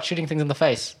story about shooting things in the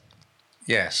face.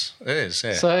 Yes, it is.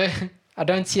 Yeah. So I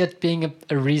don't see it being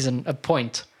a reason, a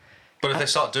point. But if they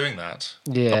start doing that,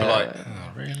 Yeah. I'll be like,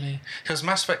 oh, really? Because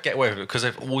Mass Effect get away with it because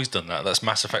they've always done that. That's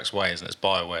Mass Effect's way, isn't it? It's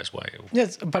BioWare's way.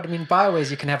 Yes, but I mean,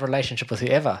 BioWare's you can have a relationship with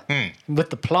whoever.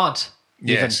 With the plant.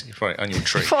 Yes, you're right, on your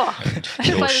tree. Oh, and I should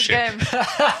your play this ship.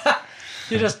 game.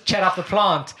 You just chat up the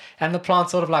plant, and the plant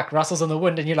sort of like rustles in the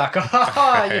wind, and you're like, oh,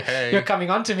 Hey. you're coming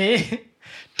on to me.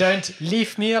 Don't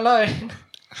leave me alone.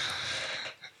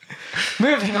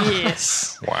 Moving on.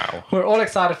 Yes. Wow. We're all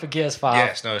excited for Gears 5.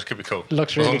 Yes, no, it could be cool.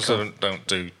 Looks really as cool. long as they don't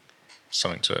do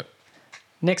something to it.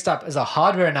 Next up is a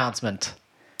hardware announcement.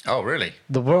 Oh, really?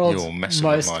 The world's You're messing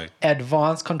with most my-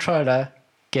 advanced controller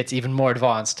gets even more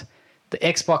advanced. The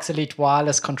Xbox Elite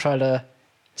Wireless Controller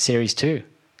Series 2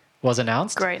 was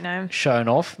announced, Great name. shown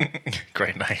off.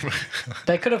 Great name.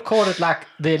 They could have called it like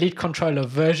the Elite Controller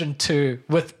version 2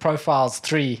 with Profiles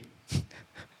 3.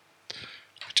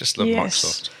 Just love Yes.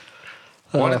 Microsoft.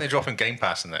 Why didn't they drop in Game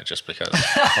Pass in there just because?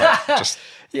 Like, just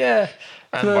Yeah.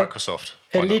 and the Microsoft.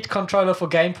 Why not? Elite Controller for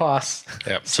Game Pass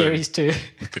Yep, so Series 2.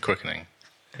 the quickening.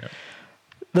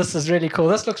 This is really cool.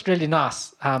 This looks really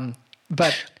nice.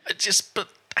 But But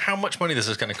how much money this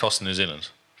is going to cost in New Zealand?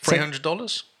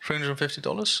 $300?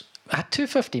 $350? at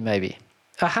 $250 maybe.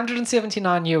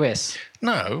 179 US.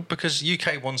 No, because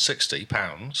UK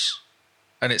 £160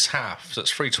 and it's half, so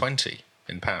it's $320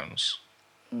 in pounds.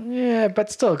 Yeah,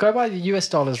 but still, go by the US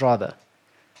dollars rather.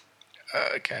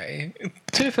 Okay.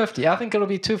 $250. I think it'll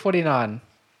be $249.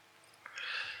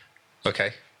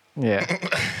 Okay. Yeah.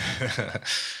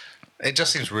 It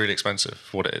just seems really expensive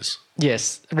for what it is.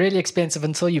 Yes, really expensive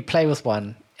until you play with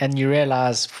one and you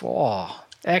realize,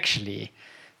 actually,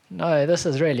 no, this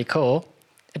is really cool.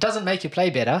 It doesn't make you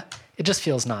play better. It just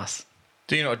feels nice.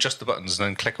 Do you not adjust the buttons and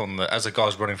then click on as the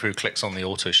guy's running through, clicks on the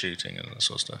auto shooting and that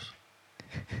sort of stuff?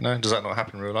 No, does that not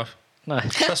happen in real life? No.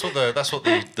 That's what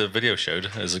the video showed,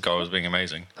 as the guy was being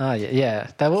amazing. Oh, yeah.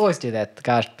 They will always do that, the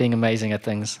guy being amazing at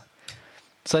things.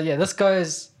 So, yeah,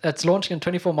 it's launching in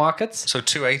 24 markets. So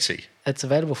 280 It's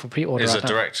available for pre-order is right a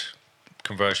now. direct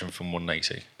conversion from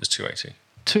 180. It's 280.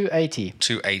 280.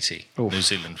 280 Oof. New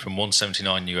Zealand, from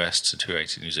 179 US to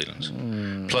 280 New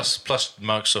Zealand. Plus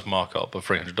Microsoft markup of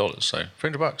 $300. So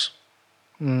 $300.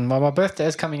 Well, my birthday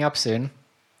is coming up soon.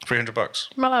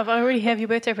 $300. My love, I already have your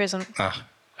birthday present.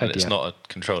 And it's dear. not a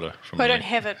controller from I me. don't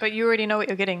have it, but you already know what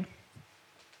you're getting.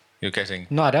 You're getting.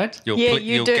 No, I don't. You're, Yeah,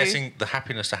 you you're do. getting the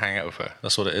happiness to hang out with her.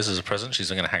 That's what it is as a present. She's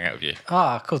going to hang out with you.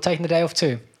 Ah, cool. Taking the day off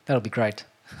too. That'll be great.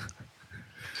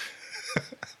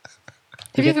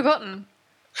 Have you forgotten?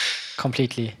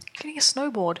 Completely. You're getting a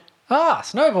snowboard. Ah,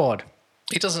 snowboard.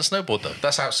 He doesn't snowboard though.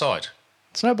 That's outside.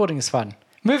 Snowboarding is fun.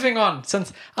 Moving on,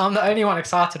 since I'm the only one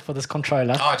excited for this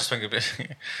controller. I just think of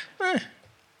it.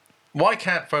 Why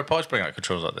can't third parties bring out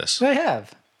controllers like this? They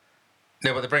have.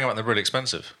 No, but they bring them out and they're really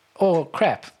expensive. Or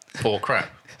crap. Or crap.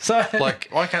 So, Like,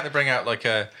 why can't they bring out like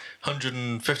a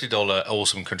 $150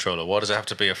 awesome controller? Why does it have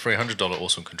to be a $300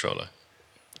 awesome controller?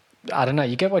 I don't know.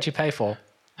 You get what you pay for.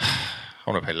 I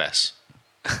want to pay less.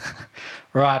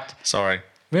 Right. Sorry.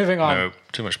 Moving on. No,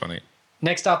 too much money.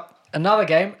 Next up, another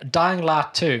game, Dying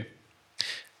Light 2.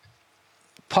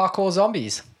 Parkour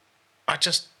zombies. I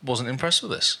just wasn't impressed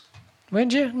with this.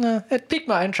 Weren't you? No, it piqued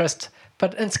my interest.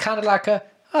 But it's kind of like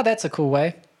that's a cool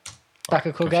way. Like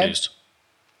a cool Confused. game.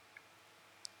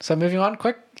 So moving on,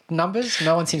 quick numbers.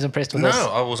 No one seems impressed with No, this.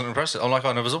 I wasn't impressed. I'm like,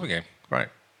 another zombie game. Right.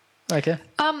 Okay.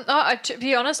 To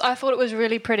be honest, I thought it was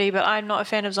really pretty, but I'm not a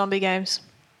fan of zombie games.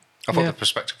 I thought Yeah. the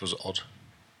perspective was odd.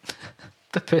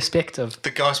 The perspective. The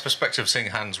guy's perspective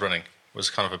seeing hands running was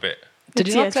kind of a bit... Did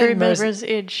you Yeah, not it's play very Mirror's Mirror's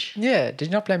Edge. Yeah, did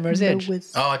you not play Mirror's Edge?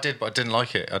 Oh, I did, but I didn't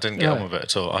like it. I didn't get No. on with it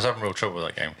at all. I was having real trouble with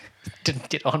that game. Didn't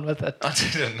get on with it. I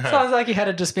didn't know. Sounds like you had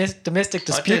a domestic I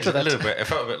dispute did with a it. little bit. It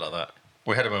felt a bit like that.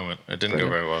 We had a moment. It didn't go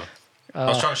very well. I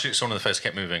was trying to shoot someone in the face,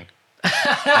 kept moving.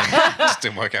 It just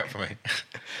didn't work out for me.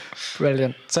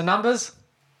 Brilliant. So numbers?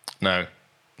 No.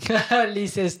 Lee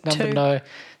says number 2. no.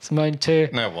 Simone 2.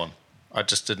 No one. I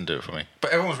just didn't do it for me.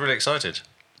 But everyone was really excited.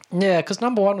 Yeah, because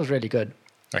number 1 was really good.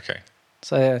 Okay.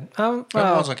 So yeah. Number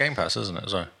Well, one's on Game Pass, isn't it?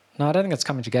 So. no, I don't think it's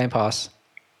coming to Game Pass.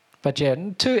 But yeah,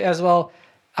 2 as well.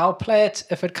 I'll play it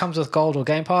if it comes with Gold or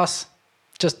Game Pass.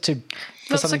 Just for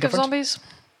Not something sick of different. zombies.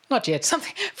 Not yet.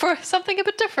 Something a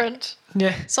bit different.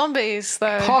 Yeah. Zombies,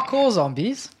 though. Parkour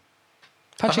zombies.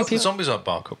 I Punching hope the people. zombies aren't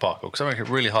parkour because they make it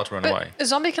really hard to run away. But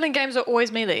zombie killing games are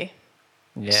always melee.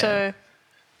 Yeah. So,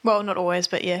 well, not always,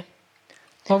 but yeah,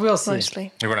 well, we'll see.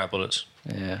 mostly. You run out of bullets.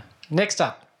 Yeah. Next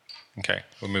up, Okay,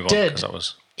 we'll move on Did- because that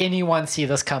was... anyone see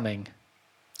this coming?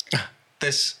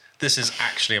 This is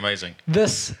actually amazing.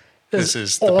 This This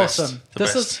is the awesome. best. The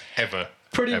This best is ever.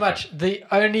 pretty ever. much the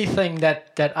only thing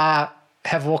that I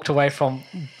have walked away from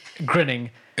grinning.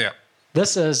 Yeah.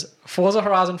 This is Forza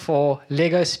Horizon 4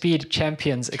 Lego Speed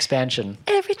Champions expansion.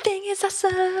 Everything is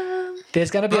awesome.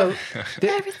 There's going to be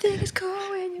Everything is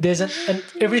going. there's an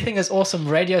everything is awesome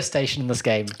radio station in this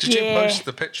game. Did you Yeah. post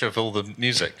the picture of all the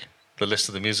music? The list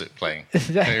of the music playing?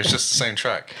 And it was just the same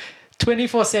track.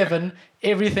 24/7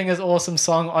 everything is awesome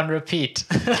song on repeat.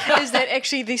 Is that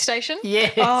actually the station?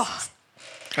 Yes. Oh,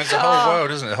 It's a whole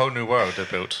world, isn't it? A whole new world they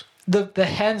built. The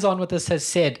hands-on with this has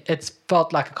said it's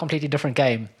felt like a completely different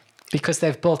game because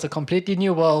they've built a completely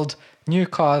new world, new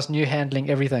cars, new handling,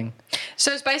 everything.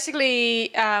 so it's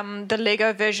basically the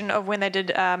Lego version of when they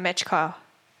did Matchbox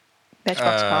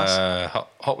Cars.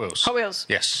 Hot Wheels. Hot Wheels.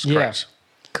 Yes, Yeah. correct.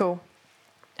 Cool.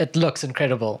 It looks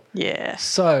incredible. Yes.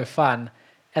 So fun.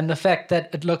 And the fact that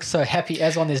it looks so happy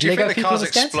as on there's Do you Lego think the people in cars the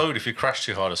stands. explode if you crash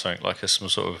too hard or something? Like some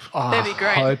sort of... Oh, That'd be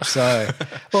great. I hope so.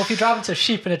 Well, if you drive into a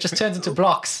sheep and it just turns into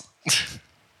blocks,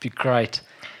 be great.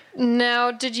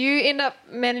 Now, did you end up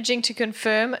managing to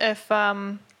confirm if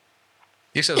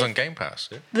You said it was on Game Pass,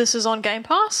 yeah? this is on Game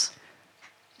Pass?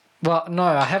 Well, no,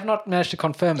 I have not managed to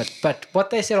confirm it, but what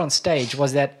they said on stage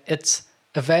was that it's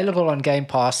available on Game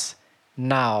Pass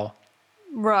now.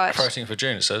 Right. 13th of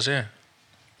June, it says, yeah.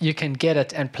 You can get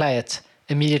it and play it Oh,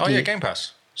 immediately. yeah, Game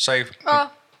Pass. Save.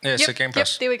 Oh, Yeah, it's yep, a Game yep,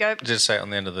 Pass. there we go. It did say it on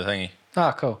the end of the thingy.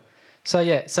 Ah, cool. So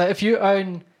yeah, so if you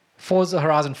own Forza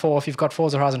Horizon 4, if you've got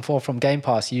Forza Horizon 4 from Game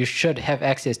Pass, you should have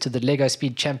access to the Lego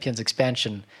Speed Champions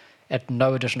expansion at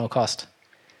no additional cost.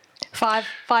 5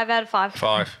 out of 5.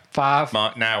 5.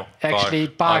 Now. Actually,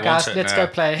 5. bye I guys, want it let's now.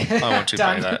 go play. I want to play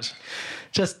Done. that.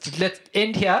 Just let's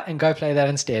end here and go play that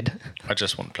instead. I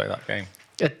just want to play that game.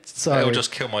 It's It'll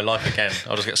just kill my life again.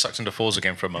 I'll just get sucked into Forza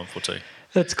again for a month or two.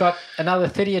 It's got another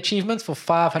 30 achievements for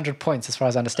 500 points, as far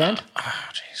as I understand. Oh,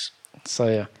 jeez. So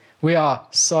yeah, we are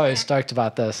so stoked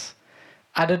about this.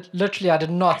 I did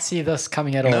not see this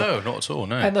coming at all. No, not at all,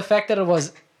 no. And the fact that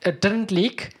it didn't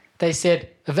leak. They said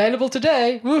available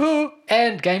today, woohoo,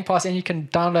 and Game Pass, and you can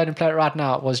download and play it right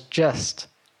now. Was just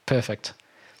perfect.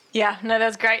 Yeah, no,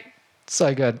 that's great.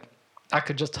 So good. I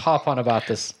could just harp on about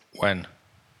this. When?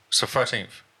 So 13th.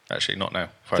 Actually, not now.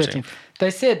 13th. 13th. They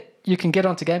said you can get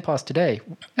onto Game Pass today.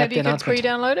 Maybe you at the could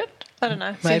pre-download it? I don't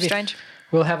know. Maybe. Seems strange.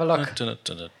 We'll have a look.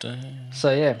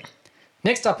 So yeah.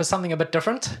 Next up is something a bit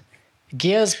different.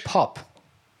 Gears Pop.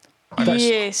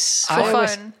 Yes, for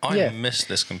iOS phone. I Yeah. missed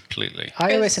this completely.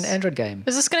 iOS and Android game.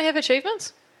 Is this going to have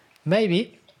achievements?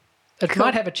 Maybe. It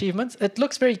might have achievements. It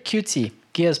looks very cutesy.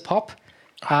 Gears Pop.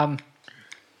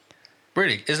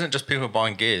 Really? Isn't it just people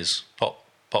buying gears?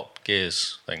 Pop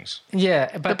gears things?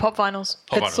 Yeah, The but pop vinyls.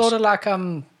 Pop it's vinyls. sort of like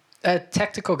a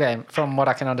tactical game, from what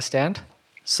I can understand.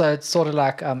 So it's sort of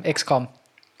like XCOM,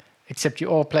 except you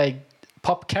all play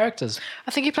pop characters.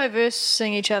 I think you play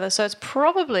versing each other, so it's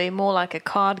probably more like a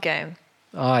card game.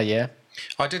 Oh, yeah.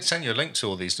 I did send you a link to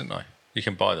all these, didn't I? You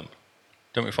can buy them.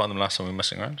 Didn't we find them last time we were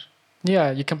messing around?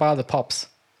 Yeah, you can buy the pops.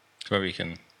 So maybe you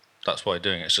can... That's why you're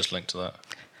doing it. It's just linked to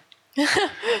that.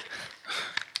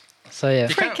 So, yeah.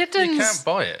 Free You kittens. can't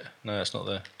buy it. No, it's not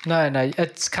there. No,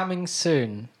 it's coming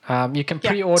soon. You can Yeah,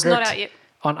 pre-order it's not it out yet.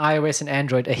 on iOS and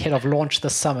Android ahead of launch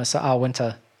this summer, so our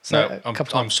winter. So No, a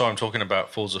couple I'm sorry. I'm talking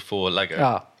about Forza 4 Lego.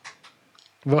 Ah.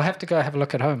 We'll have to go have a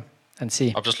look at home and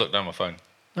see. I've just looked down my phone.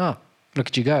 Oh, look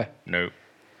at you go. No.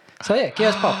 So, yeah,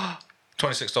 Gears Pop.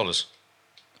 $26.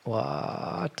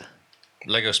 What?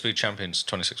 Lego Speed Champions,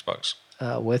 $26.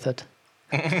 Worth it.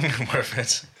 Worth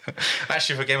it.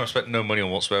 Actually, for a game I've spent no money on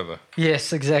whatsoever.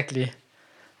 Yes, exactly.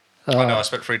 I know, I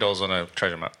spent $3 on a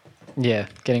treasure map. Yeah,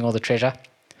 getting all the treasure.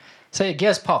 So, yeah,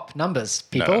 Gears Pop. Numbers,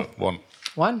 people. No, one.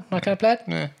 One? Not going to play it?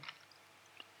 Yeah.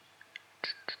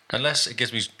 Unless it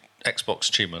gives me Xbox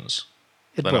achievements,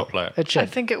 It then will. I'll play it. It I should.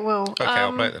 think it will. Okay,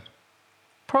 I'll play it then.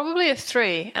 Probably a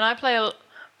 3, and I play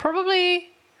probably...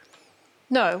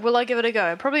 No, will I give it a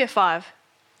go? Probably a 5.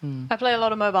 I play a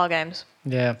lot of mobile games.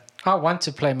 Yeah. I want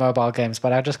to play mobile games,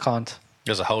 but I just can't.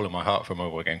 There's a hole in my heart for a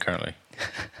mobile game currently.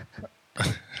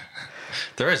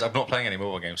 There is. I'm not playing any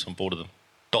mobile games. I'm bored of them.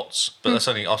 Dots. But that's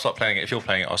only... I'll start playing it. If you're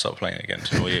playing it, I'll start playing it again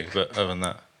to annoy you. But other than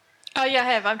that... Oh, yeah,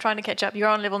 I have. I'm trying to catch up. You're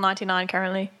on level 99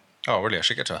 currently. Oh, really? I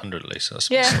should get to 100 at least. That's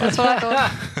Yeah, that's what I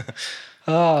thought.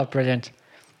 Oh, brilliant.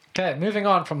 Okay, moving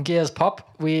on from Gears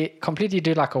Pop, we completely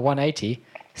do like a 180.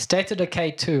 State of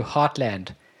Decay 2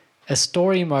 Heartland, a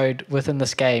story mode within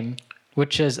this game,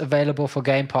 which is available for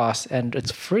Game Pass, and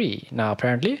it's free now,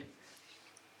 apparently.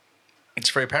 It's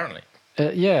free, apparently.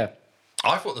 Yeah,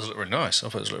 I thought this looked really nice. I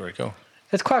thought this looked really cool.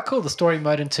 it's quite cool, the story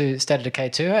mode into State of Decay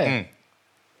 2, hey?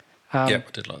 Yep,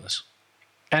 I did like this.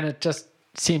 And it just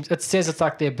seems, it says it's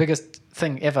like their biggest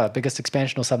thing ever, biggest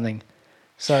expansion or something.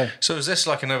 So, So is this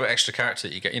like another extra character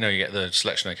that you get? You know, you get the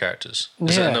selection of characters.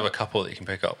 Is Yeah. it another couple that you can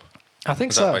pick up? I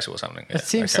think Is so. that basically what's happening? It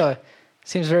seems so.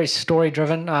 Seems very story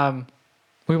driven.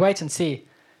 We wait and see.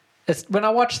 When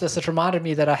I watched this, it reminded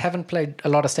me that I haven't played a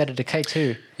lot of State of Decay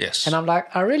 2. Yes. And I'm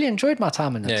like, I really enjoyed my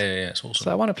time in it. Yeah, it's awesome.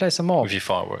 So I want to play some more. With your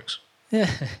fireworks. Yeah.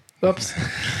 Whoops.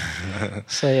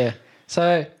 So yeah.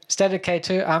 So State of Decay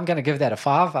 2, I'm going to give that a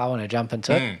 5. I want to jump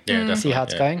into it. Yeah, definitely. See how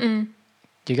it's yeah. going.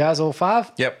 You guys all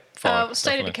 5? Yep, 5.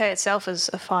 State of definitely. Decay itself is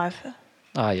a 5.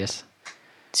 Ah, yes.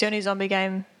 It's the only zombie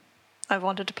game I've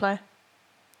wanted to play.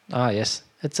 Ah, yes.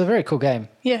 It's a very cool game.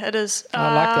 Yeah, it is.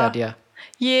 I like the idea.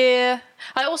 Yeah.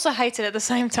 I also hate it at the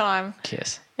same time.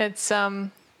 Yes. It's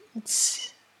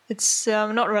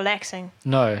not relaxing.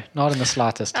 No, not in the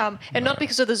slightest. And not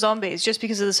because of the zombies, just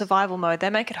because of the survival mode. They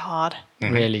make it hard.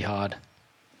 Really hard.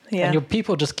 Yeah. And your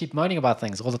people just keep moaning about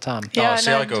things all the time. Yeah, Oh, see,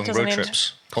 no, I go it on doesn't road end.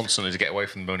 trips constantly to get away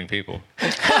from the moaning people.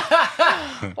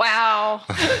 Wow.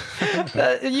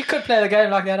 You could play the game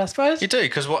like that, I suppose. You do,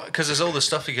 because there's all this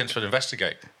stuff you can sort of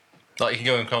investigate. Like, you can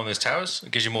go and climb these towers.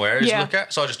 It gives you more areas Yeah. to look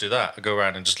at. So I just do that. I go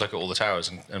around and just look at all the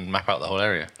towers and map out the whole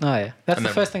area. Oh, yeah. That's And the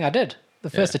then- first thing I did. The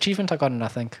first achievement I got in, I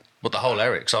think. But the whole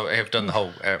area, because I have done the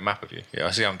whole map of you. Yeah,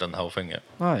 I see I haven't done the whole thing yet.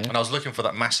 Oh, yeah. And I was looking for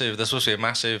that massive, there's supposed to be a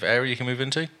massive area you can move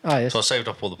into. Oh, yes. So I saved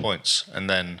up all the points and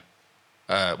then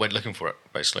went looking for it,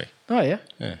 basically. Oh, yeah.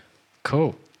 Yeah.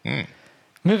 Cool.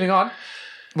 Moving on.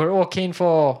 we're all keen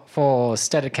for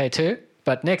Static K2.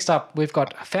 But next up, we've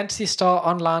got Phantasy Star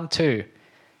Online 2.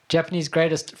 Japanese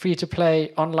greatest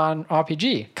free-to-play online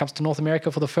RPG. Comes to North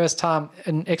America for the first time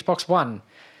in Xbox One.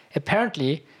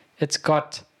 Apparently, it's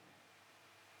got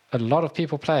a lot of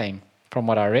people playing, from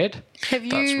what I read. Have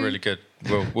you? That's really good.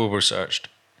 Well researched.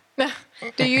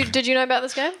 Did you know about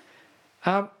this game?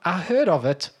 I heard of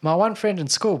it. My one friend in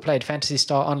school played Phantasy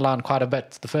Star Online quite a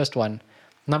bit, the first one.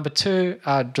 Number 2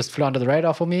 just flew under the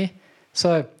radar for me.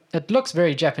 So it looks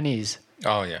very Japanese.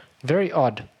 Oh, yeah. Very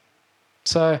odd.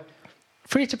 So,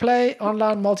 free-to-play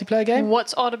online multiplayer game.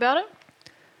 What's odd about it?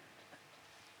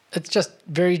 It's just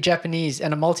very Japanese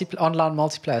and online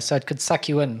multiplayer, so it could suck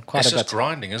you in quite It's a bit. just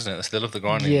grinding, isn't it? They love the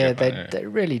grinding. Yeah, in Japan, they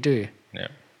really do. Yeah.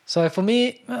 So for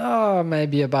me,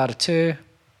 maybe about a 2.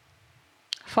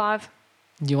 5.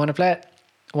 Do you want to play it?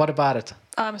 What about it?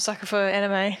 I'm a sucker for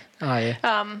anime. Oh,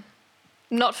 yeah.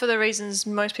 Not for the reasons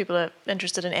most people are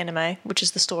interested in anime, which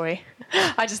is the story.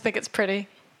 I just think it's pretty.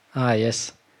 Ah,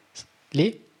 yes.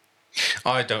 Lee?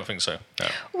 I don't think so. No.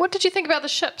 What did you think about the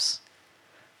ships?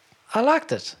 I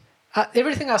liked it.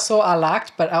 Everything I saw I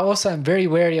liked, but I also am very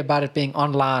wary about it being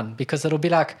online because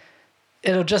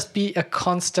it'll just be a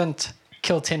constant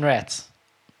kill 10 rats.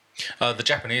 The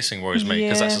Japanese thing worries me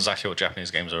because that's exactly what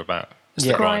Japanese games are about. It's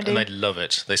Yeah. the grind, and Grinding. they love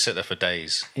it. They sit there for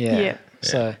days. Yeah.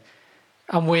 So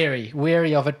I'm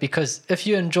wary of it because if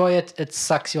you enjoy it, it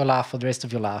sucks your life for the rest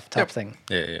of your life type thing.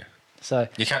 Yeah. So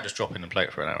You can't just drop in and play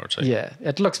it for an hour or two. yeah,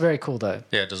 it looks very cool though.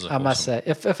 Yeah, it does look I must awesome.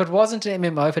 say, if it wasn't an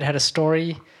MMO, if it had a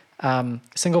story,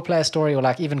 single player story or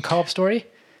like even co-op story,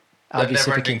 I'd The be super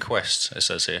never-ending keen. quest, it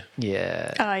says here.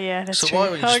 Yeah. Oh, yeah, that's So true. why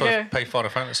would you just Okay. play Final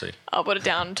Fantasy? I'll put it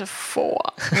down to 4.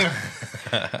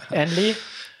 And Lee?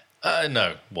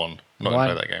 No, 1. Not One. going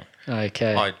to play that game.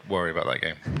 Okay. I'd worry about that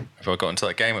game. If I got into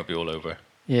that game, it'd be all over.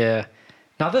 Yeah.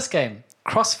 Now this game,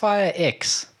 Crossfire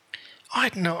X, I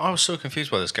don't know. I was so confused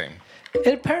by this game.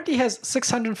 it apparently has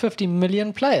 650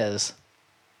 million players.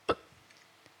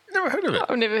 Never heard of it.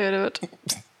 I've never heard of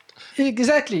it.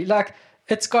 Exactly. Like,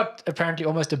 it's got apparently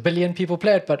almost 1 billion people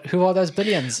play it, but who are those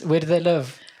billions? Where do they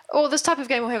live? Oh, this type of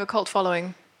game will have a cult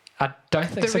following. I don't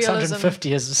think The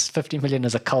 650 is 50 million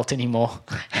is a cult anymore.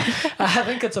 I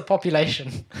think it's a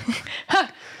population.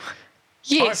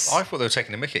 Yes. I thought they were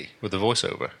taking a mickey with the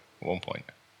voiceover at one point.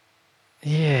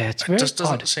 Yeah, it's It very just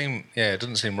doesn't odd. seem. Yeah, it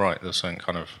doesn't seem right. There's something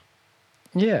kind of.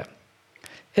 Yeah.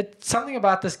 Something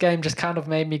about this game just kind of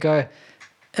made me go,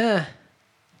 eh.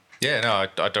 Yeah, no,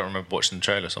 I don't remember watching the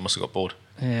trailer, so I must have got bored.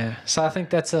 Yeah. So I think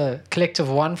that's a collective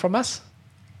 1 from us.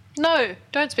 No,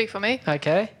 don't speak for me.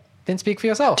 Okay. Then speak for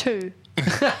yourself. 2.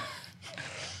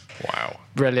 Wow.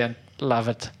 Brilliant. Love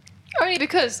it. Only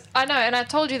because I know, and I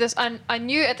told you this, I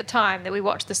knew at the time that we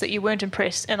watched this that you weren't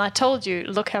impressed, and I told you,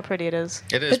 look how pretty it is.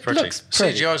 It is It pretty. looks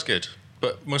pretty. CGI is good,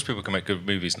 but most people can make good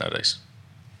movies nowadays.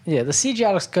 Yeah, the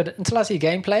CGI looks good until I see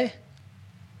gameplay.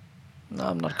 No,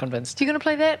 I'm not convinced. You're going to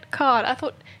play that card? I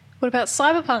thought, what about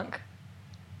Cyberpunk?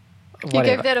 You Whatever.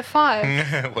 gave that a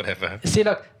 5. Whatever. See,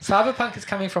 look, Cyberpunk is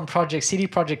coming from CD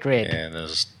Projekt Red. Yeah,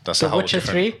 that's a The whole Witcher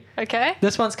different. 3. Okay.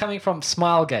 This one's coming from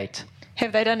Smilegate.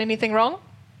 Have they done anything wrong?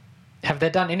 Have they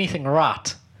done anything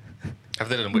right? Have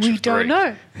they done Witcher 3? We don't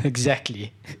know.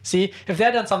 Exactly. See, if they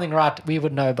had done something right, we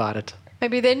would know about it.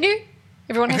 Maybe they're new.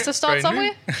 Everyone has to start Very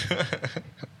new. somewhere.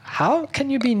 How can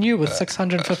you be new with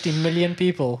 650 million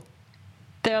people?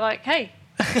 They're like, hey,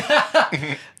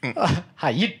 How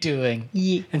you doing?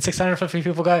 yeah. And 650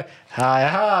 people go, hi,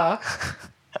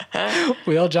 ha.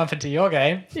 We all jump into your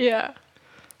game. Yeah.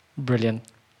 Brilliant.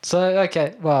 So,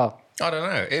 okay, well, I don't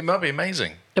know. It might be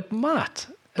amazing. it might.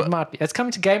 It might be. It's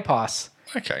coming to Game Pass.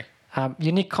 Okay.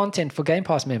 Unique content for Game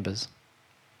Pass members.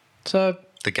 So,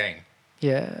 The game.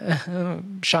 yeah,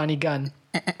 shiny gun.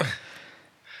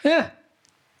 Yeah.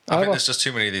 I think well, there's just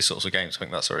too many of these sorts of games. I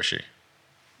think that's our issue.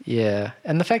 yeah.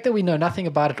 And the fact that we know nothing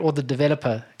about it or the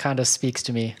developer kind of speaks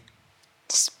to me.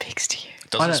 Speaks to you.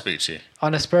 Doesn't know. speak to you.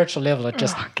 On a spiritual level, it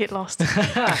just... Oh, get lost.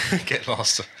 Get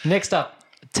lost. Next up,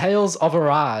 Tales of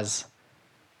Arise.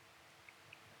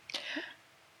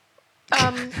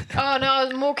 Oh, no,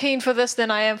 I'm more keen for this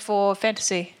than I am for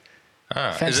fantasy.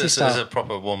 Ah, Fancy is style. it a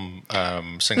proper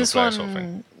single This player one, sort of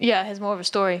thing? yeah, has more of a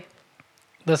story.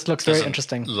 This looks very Doesn't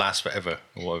interesting. Last forever,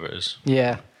 or whatever it is.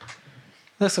 Yeah.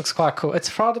 This looks quite cool. It's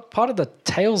part of the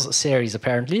Tales series,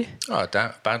 apparently. Oh,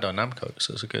 Bandai Namco,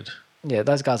 so it's a good. Yeah,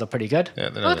 those guys are pretty good. Yeah,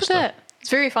 they know Look their at stuff. that. It's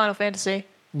very Final Fantasy.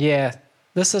 Yeah,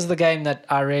 this is the game that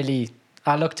I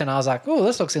looked and I was like, oh,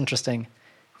 this looks interesting.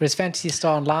 Whereas Fantasy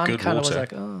Star Online Good kind of was water.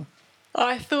 like, oh.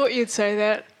 I thought you'd say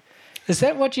that. Is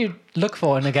that what you look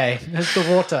for in a game? Is the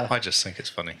water? I just think it's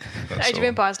funny. That's Age of all.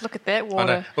 Empires, look at that I know.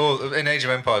 water. Well, in Age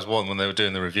of Empires 1, when they were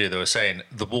doing the review, they were saying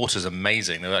the water's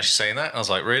amazing. They were actually saying that. And I was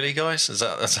like, really, guys?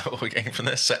 That's what we're getting from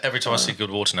this? So every time I see good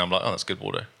water now, I'm like, oh, that's good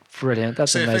water. Brilliant.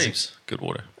 That's Sea of amazing. Thieves, good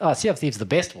water. Oh, Sea of Thieves, the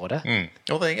best water.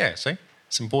 Oh, there you go. See?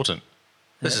 It's important.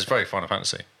 This is very Final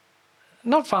Fantasy.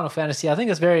 Not Final Fantasy. I think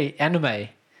it's very anime.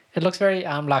 It looks very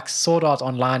like Sword Art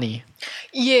Online-y.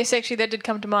 Yes, actually, that did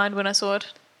come to mind when I saw it.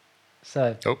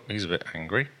 So Oh, he's a bit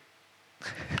angry.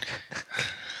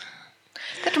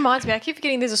 That reminds me, I keep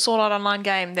forgetting there's a Sword Art Online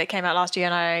game that came out last year,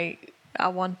 and I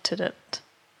wanted it.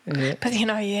 yeah, But you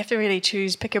have to really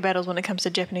pick your battles when it comes to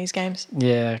Japanese games.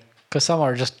 yeah, because some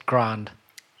are just grind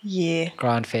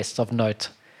fests of note.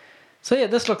 So yeah,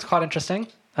 this looks quite interesting.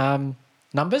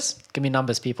 Numbers? Give me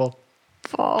numbers, people.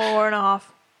 4.5.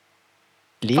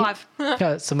 Lee? 5.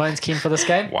 Yeah, Simone's keen for this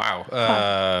game. Wow.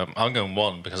 I'm going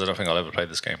 1 because I don't think I'll ever play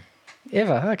this game.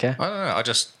 Ever? Okay. I don't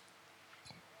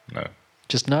know. No.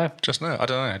 Just no. Just no. I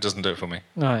don't know. It doesn't do it for me.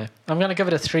 No. I'm going to give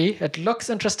it a 3. It looks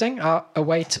interesting. I'll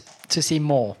await to see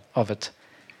more of it.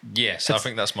 Yes, I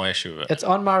think that's my issue with it. It's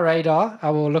on my radar. I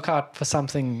will look out for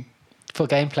something, for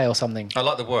gameplay or something. I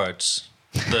like the words.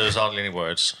 There's hardly any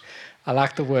words. I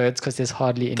like the words because there's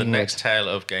hardly any The words. next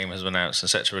Tale-of game has been announced and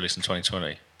set to release in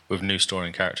 2020 with new story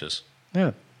and characters.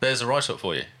 Yeah. There's a write-up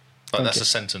for you. Like, that's you. a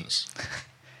sentence.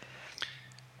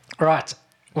 Right.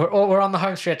 We're on the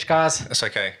home stretch, guys. That's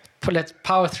okay. Let's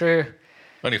power through.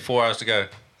 Only 4 hours to go.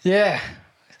 Yeah.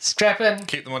 Strap in.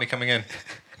 Keep the money coming in.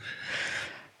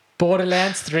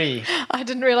 Borderlands 3. I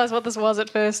didn't realise what this was at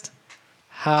first.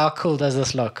 How cool does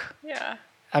this look? Yeah.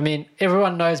 I mean,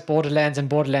 everyone knows Borderlands and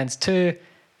Borderlands 2.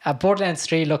 Borderlands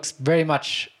 3 looks very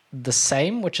much the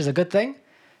same, which is a good thing.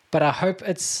 But I hope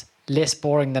it's less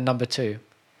boring than number 2.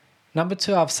 Number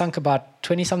 2, I've sunk about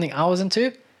 20-something hours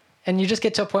into. And you just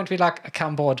get to a point where you're like, okay,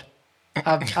 I'm bored.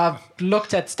 I've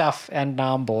looked at stuff and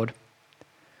now I'm bored.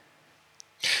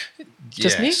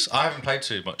 Just me? Yes. I haven't played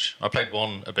 2 much. I played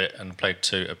 1 a bit and played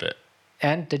 2 a bit.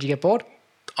 And did you get bored?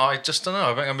 I just don't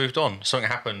know. I think I moved on. Something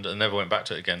happened and never went back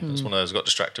to it again. It's one of those, got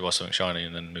distracted by something shiny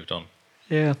and then moved on.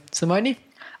 Yeah. Simone?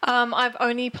 I've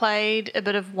only played a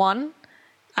bit of 1.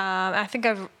 I think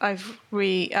I've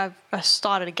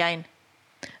started again.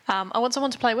 I want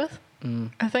someone to play with.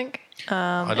 I think.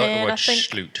 I like the and word I think,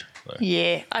 schloot, though.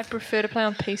 yeah, I prefer to play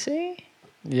on PC.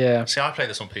 Yeah. See, I play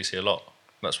this on PC a lot.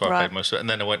 That's where I Right. played most of it. And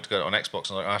then I went to go on Xbox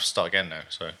and I was like, I have to start again now.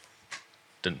 So,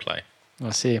 didn't play. I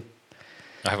see.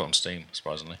 I have it on Steam,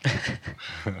 surprisingly.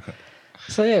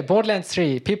 So yeah, Borderlands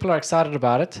 3. People are excited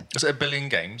about it. Is it a billion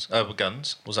games?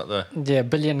 Guns? Was that the... Yeah,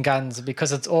 billion guns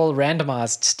because it's all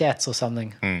randomized stats or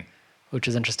something, which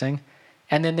is interesting.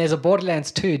 And then there's a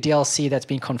Borderlands 2 DLC that's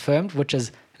been confirmed, which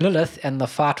is Lilith and the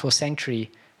Fight for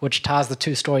Sanctuary, which ties the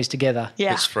 2 stories together.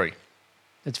 Yeah. It's free.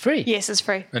 It's free. Yes, it's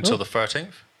free. Until the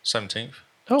 13th, 17th,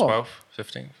 Oh. 12th,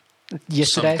 15th.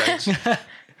 Yesterday. Some days.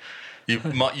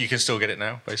 You can still get it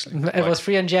now, basically. It was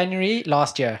free in January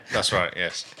last year. That's right,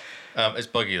 yes. It's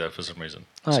buggy, though, for some reason.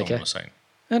 Oh, Someone okay. was saying.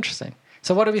 Interesting.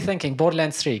 So what are we thinking?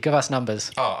 Borderlands 3. Give us numbers.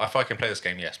 Oh, if I can play this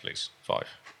game, yes, please. 5.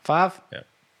 5? Yeah.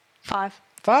 5.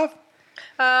 5?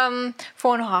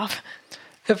 4.5.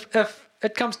 If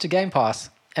it comes to Game Pass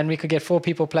and we could get 4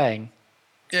 people playing,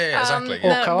 Yeah, exactly. Or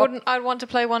Yeah. co-op? wouldn't. I'd want to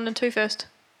play 1 and 2 first.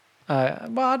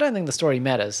 well, I don't think the story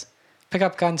matters. Pick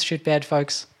up guns, shoot bad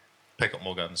folks. Pick up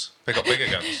more guns. Pick up bigger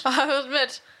guns. I will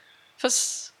admit,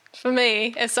 for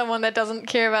me, as someone that doesn't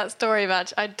care about story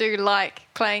much, I do like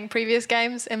playing previous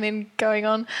games and then going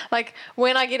on. Like,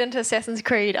 when I get into Assassin's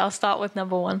Creed, I'll start with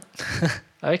number 1.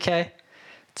 Okay.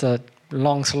 It's a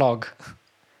long slog.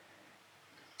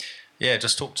 Yeah,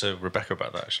 just talk to Rebecca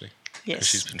about that, actually. 'Cause Yes.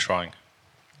 she's been trying.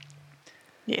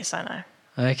 Yes, I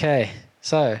know. Okay.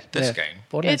 So, This yeah, game.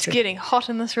 Borderlands It's 3. getting hot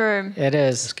in this room. It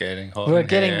It's is. getting hot. We're in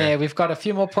getting here. there. We've got a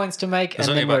few more points to make. There's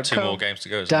and only then about 2 we're more games to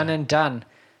go. isn't done there? and done.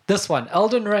 This one,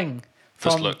 Elden Ring,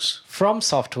 This from looks- From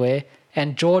Software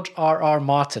and George R.R.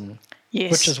 Martin,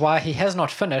 Yes. which is why he has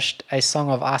not finished A Song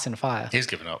of Ice and Fire. He's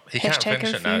given up. He can't Hashtag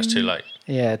finish it now. It's too late.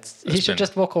 Yeah, he should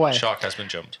just walk away. Shark has been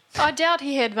jumped I doubt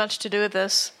he had much to do with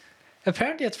this.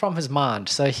 Apparently, it's from his mind.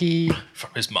 So he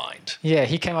from his mind.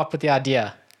 came up with the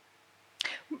idea.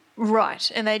 Right,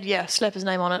 and they'd slap his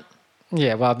name on it.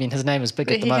 Yeah, well, I mean, his name is big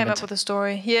But at the he moment. came up with a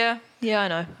story. Yeah, I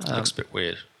know. It looks a bit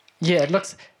weird. Yeah, it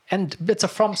looks, and it's a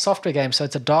From Software game, so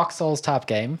it's a Dark Souls type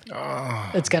game.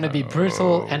 It's going to be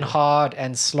brutal and hard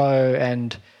and slow,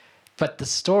 but the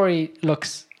story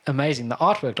looks amazing. The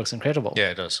artwork looks incredible. Yeah,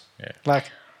 it does. Yeah.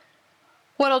 Like,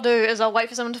 What I'll do is I'll wait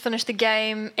for someone to finish the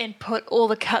game and put all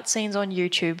the cutscenes on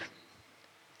YouTube.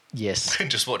 yes.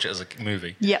 Just watch it as a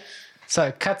movie. Yep. So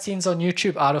cutscenes on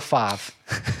YouTube out of 5.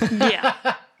 Yeah.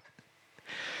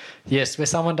 Yes, where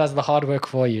someone does the hard work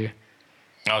for you.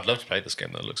 I'd love to play this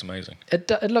game. That looks amazing.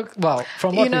 It looked, well,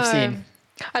 from what we've seen.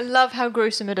 I love how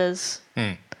gruesome it is.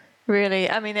 Really.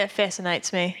 I mean, that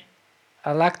fascinates me.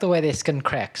 I like the way their skin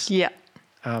cracks. Yeah.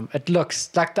 It looks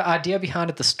like the idea behind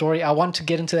it, the story. I want to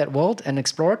get into that world and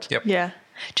explore it. Yep. Yeah.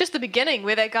 Just the beginning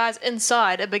where that guy's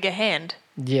inside a bigger hand.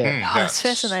 Yeah, Oh, it's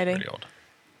fascinating. Really odd.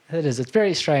 it is. It's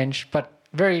very strange, but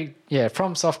very,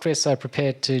 From Software, so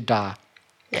prepared to die.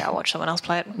 Yeah, I'll watch someone else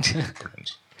play it.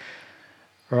 Brilliant.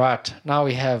 Right, now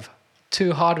we have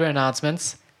 2 hardware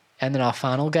announcements and then our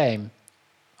final game.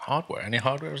 Hardware. Any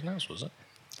hardware was announced, was it?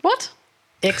 What?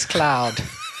 xCloud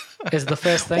is the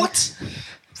first thing. What?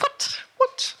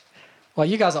 Well,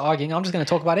 you guys are arguing. I'm just going to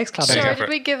talk about xCloud. There you Sorry, go for did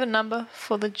we give a number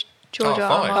for the Oh, Georgia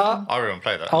 5. Armada? I really want to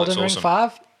play that. That Elden looks Ring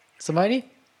awesome. 5, Simone?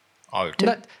 Oh,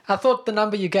 No, I thought the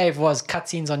number you gave was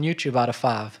cutscenes on YouTube out of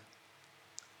 5.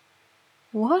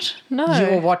 What? No. You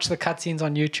will watch the cutscenes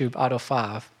on YouTube out of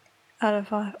 5. Out of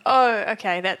 5. Oh,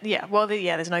 okay. Well,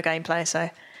 there's no gameplay, so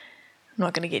I'm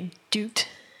not going to get duped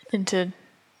into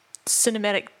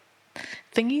cinematic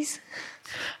thingies.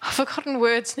 I've forgotten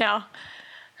words now.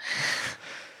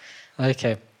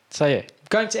 Okay, so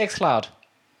going to xCloud.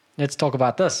 Let's talk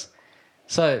about this.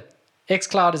 So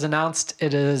xCloud is announced.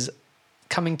 It is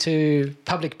coming to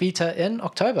public beta in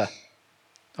October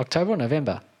or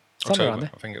November. Somewhere around October.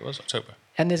 there. I think it was October.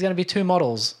 And there's going to be 2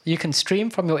 models. You can stream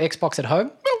from your Xbox at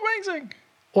home, Amazing.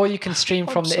 or you can stream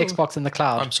from the Xbox in the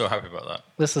cloud. I'm so happy about that.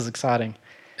 This is exciting.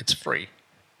 It's free.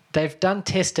 They've done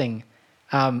testing,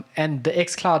 and the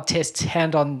xCloud tests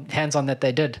hands-on that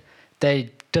they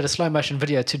did a slow motion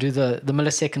video to do the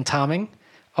millisecond timing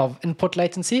of input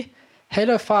latency.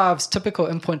 Halo 5's typical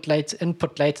input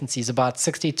latency is about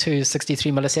 62,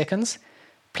 63 milliseconds.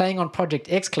 Playing on Project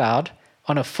xCloud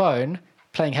on a phone,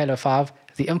 playing Halo 5,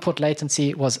 the input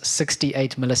latency was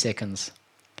 68 milliseconds.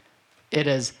 It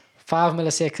is 5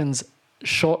 milliseconds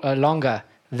longer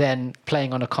than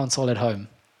playing on a console at home.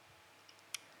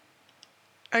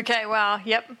 Okay, wow,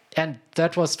 yep. And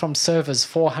that was from servers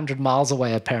 400 miles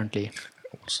away, apparently.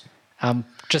 Awesome.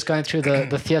 Just going through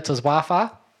the theater's Wi-Fi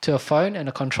to a phone and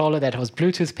a controller that was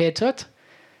Bluetooth paired to it.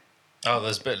 Oh,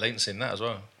 there's a bit of latency in that as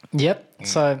well. Yep.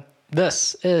 So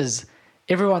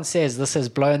everyone says this has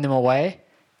blown them away.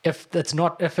 If it's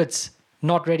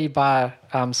not ready by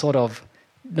sort of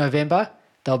November,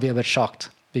 they'll be a bit shocked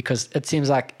because it seems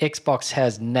like Xbox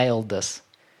has nailed this.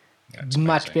 That's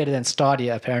Much amazing. better than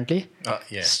Stadia, apparently.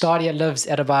 Yes. Stadia lives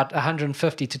at about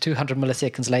 150 to 200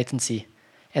 milliseconds latency.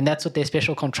 And that's with their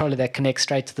special controller that connects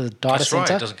straight to the data That's center.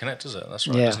 right. It doesn't connect, does it? That's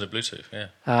right. Yeah. It doesn't do Bluetooth.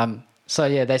 Yeah.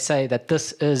 So they say that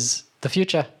this is the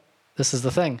future. This is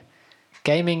the thing.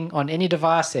 Gaming on any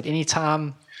device at any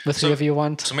time with whoever you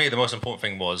want. To me, the most important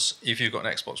thing was if you've got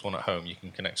an Xbox One at home, you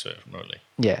can connect to it remotely.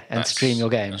 Yeah, and stream your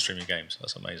games. And stream your games.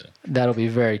 That's amazing. That'll be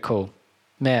very cool.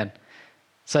 Man.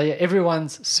 So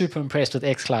everyone's super impressed with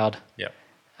xCloud. Yeah.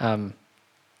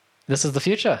 This is the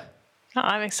future. Oh,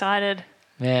 I'm excited.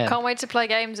 Man. Can't wait to play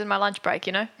games in my lunch break,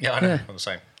 you know? Yeah, I know. Yeah. I'm the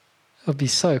same. It would be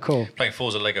so cool. Playing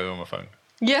Forza Lego on my phone.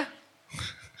 Yeah.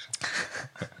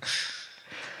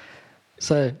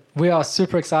 So we are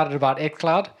super excited about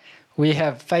xCloud. We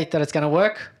have faith that it's going to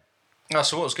work. No,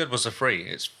 so what was good was the free.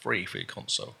 It's free for your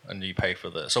console, and you pay for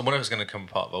the. So whenever it's going to come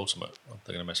part of Ultimate,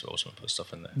 they're going to mess with Ultimate, put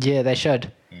stuff in there. Yeah, they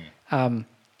should.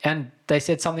 And they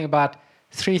said something about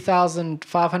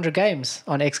 3,500 games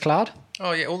on xCloud.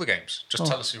 Oh yeah, all the games. Just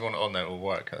tell us if you want it on there. It will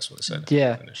work. That's what they said.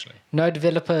 Yeah. Initially. No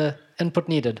developer input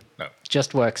needed. No.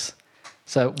 Just works.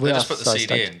 So we They are just put the so CD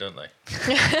stoked. in, don't they?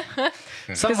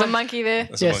 There's a Someone, monkey there.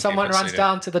 There's a yeah, monkey someone put the runs CD.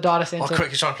 down to the data Oh, center.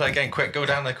 quick! You're trying to play a game. Quick, go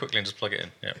down there quickly and just plug it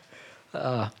in.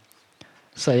 Yeah.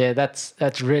 So yeah,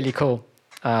 that's really cool.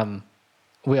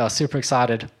 We are super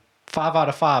excited. 5 out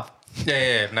of 5.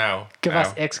 Yeah. Now, Give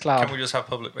us xCloud. Can we just have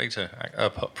public beta,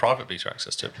 private beta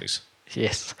access to it, please?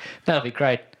 Yes, that'll be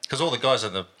great. Because all the guys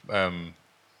at the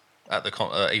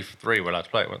E3 were allowed to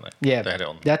play it, weren't they? Yeah, They had it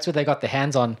on. that's what they got their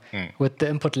hands on with the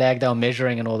input lag they were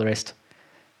measuring and all the rest.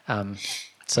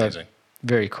 So Amazing.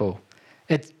 very cool.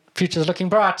 Future's looking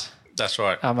bright, That's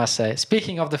right. I must say.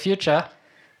 Speaking of the future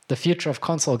of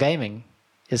console gaming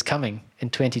is coming in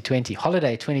 2020,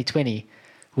 holiday 2020,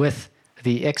 with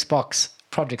the Xbox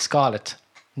Project Scarlet,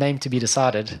 name to be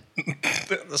decided.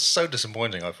 That's so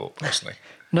disappointing, I thought, personally.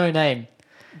 No name.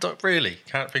 Don't really.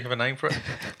 Can't think of a name for it.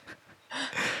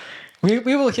 We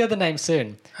will hear the name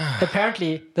soon.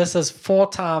 Apparently, this is 4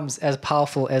 times as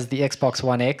powerful as the Xbox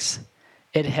One X.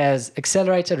 It has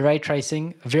accelerated ray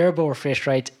tracing, variable refresh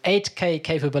rate, 8K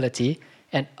capability,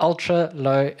 and ultra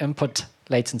low input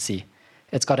latency.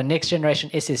 It's got a next generation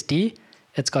SSD.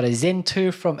 It's got a Zen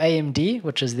 2 from AMD,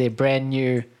 which is their brand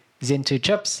new Zen 2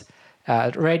 chips,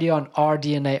 Radeon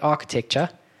RDNA architecture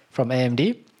from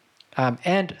AMD,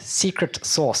 and secret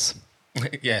source.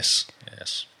 Yes.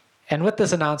 And with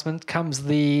this announcement comes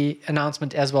the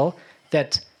announcement as well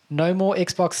that no more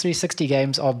Xbox 360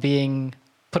 games are being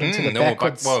put into the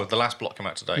backwards. The last block came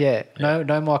out today.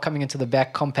 No more coming into the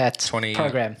back compat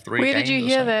program. Where did you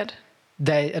hear that?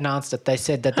 They announced it. They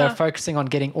said that they're focusing on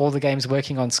getting all the games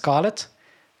working on Scarlet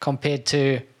compared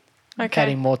to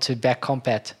adding more to back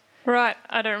compat. Right.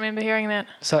 I don't remember hearing that.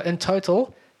 So in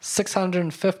total,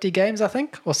 650 games, I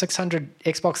think, or 600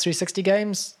 Xbox 360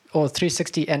 games, or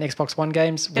 360 and Xbox One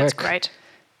games work. That's great.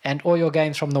 And all your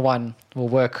games from the One will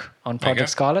work on Project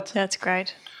Scarlet. That's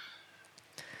great.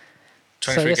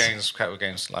 23 games, category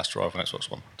games, last arrival on Xbox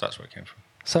One. That's where it came from.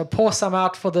 So pour some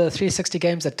out for the 360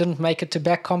 games that didn't make it to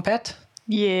back compat.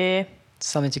 Yeah.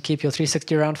 Something to keep your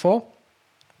 360 around for.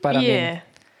 But I mean,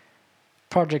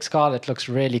 Project Scarlet looks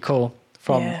really cool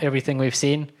from everything we've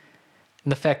seen.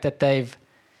 And the fact that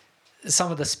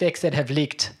some of the specs that have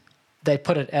leaked, they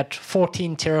put it at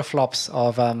 14 teraflops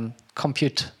of of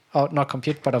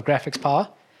graphics power.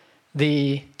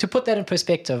 To put that in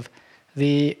perspective,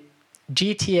 the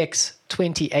GTX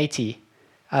 2080,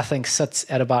 I think, sits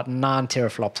at about 9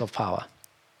 teraflops of power.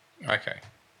 Okay.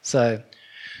 So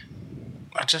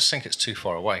I just think it's too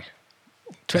far away.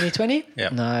 2020? Yeah.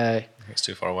 No. It's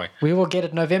too far away. We will get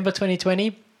it November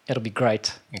 2020. It'll be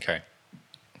great. Okay.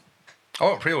 I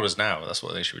want pre-orders now. That's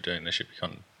what they should be doing. They should be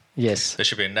Yes. There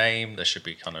should be a name. There should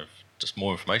be kind of just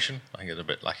more information. I think it's a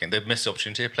bit lacking. They've missed the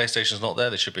opportunity. If PlayStation's not there,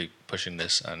 they should be pushing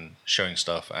this and showing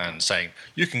stuff and saying,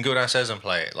 you can go downstairs and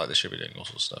play it. Like, they should be doing all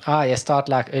sorts of stuff. Start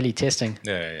like early testing.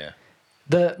 Yeah.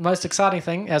 The most exciting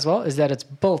thing as well is that it's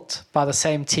built by the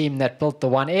same team that built the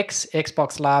One X,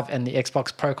 Xbox Live, and the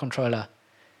Xbox Pro controller.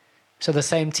 So the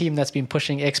same team that's been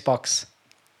pushing Xbox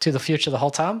to the future the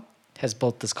whole time has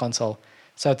built this console.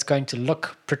 So it's going to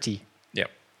look pretty.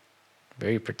 Yep.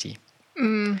 Very pretty.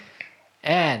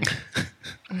 And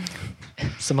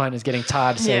Simone is getting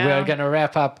tired, so we're going to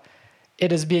wrap up.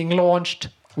 It is being launched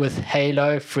with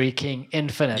Halo freaking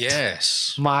Infinite.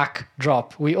 Yes. Mic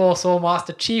drop. We all saw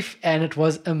Master Chief, and it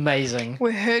was amazing.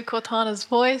 We heard Cortana's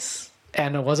voice.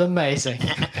 And it was amazing.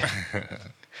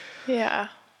 Yeah.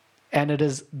 And it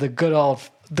is the good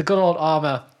old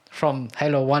armor from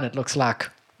Halo 1, it looks like,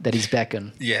 that he's back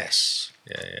in. Yes.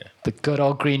 Yeah. The good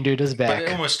old green dude is back. But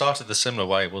it almost started the similar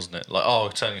way, wasn't it?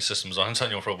 Like, turn your systems on, turn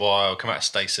you on for a while, come out of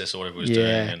stasis or whatever he was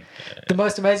doing. And, The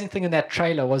most amazing thing in that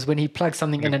trailer was when he plugs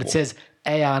something in and it says,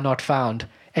 AI not found.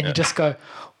 And you just go,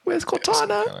 where's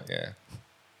Cortana?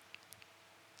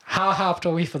 How hyped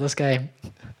are we for this game?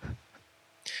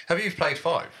 Have you played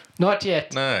 5? Not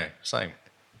yet. No, same.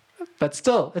 But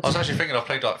still. I was actually thinking I've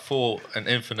played like 4 and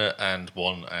Infinite and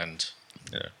 1 and,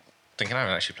 thinking I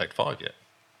haven't actually played 5 yet.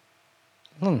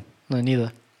 No,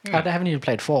 neither. I haven't even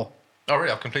played 4. Oh,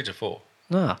 really? I've completed 4.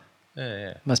 No.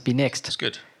 Yeah. Must be next. It's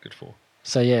good. Good 4.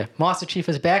 So, Master Chief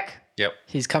is back. Yep.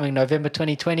 He's coming November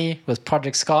 2020 with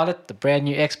Project Scarlet, the brand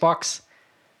new Xbox.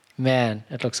 Man,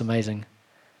 it looks amazing.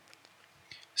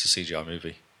 It's a CGI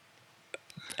movie.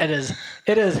 It is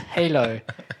Halo.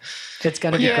 It's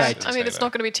going to be great. I mean, it's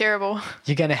not going to be terrible.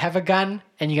 You're going to have a gun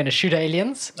and you're going to shoot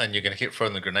aliens. And you're going to keep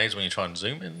throwing the grenades when you try and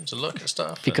zoom in to look at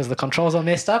stuff. Because the controls are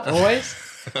messed up, always.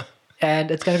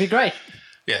 And it's going to be great.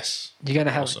 Yes. You're going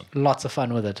to have lots of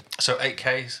fun with it. So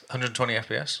 8K, 120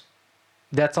 FPS?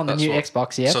 That's on the new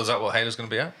Xbox, yeah. So is that what Halo's going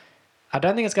to be at? I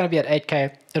don't think it's going to be at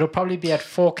 8K. It'll probably be at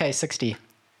 4K 60.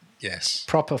 Yes.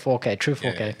 Proper 4K, true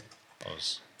 4K. Yeah.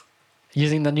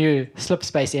 Using the new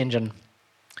Slipspace engine.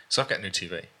 So I've got a new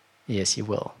TV. Yes, you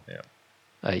will. Yeah.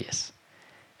 Oh, yes.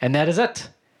 And that is it.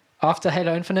 After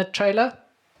Halo Infinite trailer,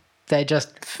 they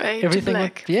just... everything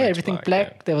black. Everything black.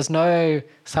 Yeah. There was no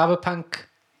Cyberpunk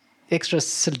extra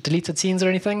deleted scenes or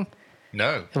anything.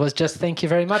 No. It was just thank you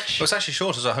very much. Well, it's actually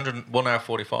short. It was 1 hour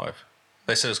 45.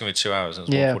 They said it was going to be 2 hours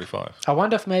and it was 1:45. I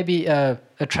wonder if maybe a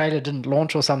trailer didn't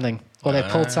launch or something, or they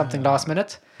pulled something last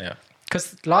minute. Yeah.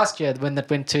 Because last year, when that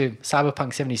went to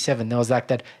Cyberpunk 77, there was like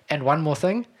that, and one more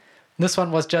thing. This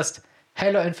one was just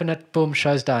Halo Infinite, boom,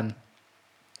 show's done.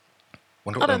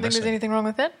 I don't think there's anything wrong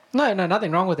with that. No,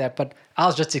 nothing wrong with that. But I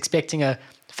was just expecting a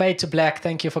fade to black,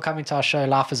 thank you for coming to our show,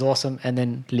 life is awesome, and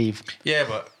then leave. Yeah,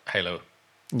 but Halo.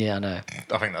 Yeah, I know.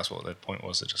 I think that's what the point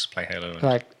was, to just play Halo.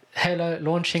 Like Halo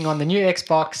launching on the new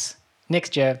Xbox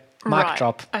next year, mic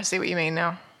drop. I see what you mean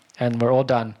now. And we're all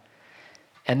done.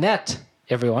 And that,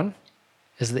 everyone,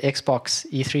 is the Xbox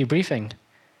E3 briefing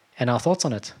and our thoughts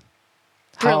on it.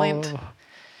 Brilliant.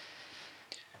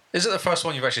 Is it the first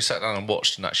one you've actually sat down and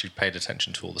watched and actually paid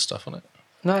attention to all the stuff on it?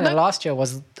 No, last year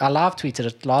was I live tweeted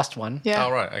it. Last one. Yeah.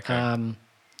 Oh, right. Okay.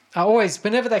 I always,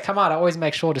 whenever they come out, I always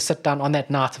make sure to sit down on that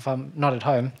night if I'm not at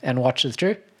home and watch it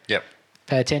through. Yep.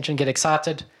 Pay attention, get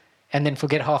excited, and then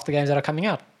forget half the games that are coming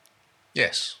out.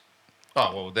 Yes.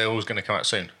 Oh, well, they're always going to come out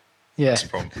soon. Yeah. That's the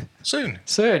problem. Soon.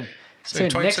 Soon.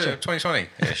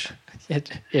 2020-ish.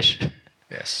 Ish.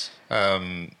 Yes. So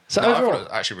I overall, thought it was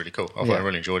actually really cool. I Yeah.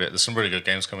 really enjoyed it. There's some really good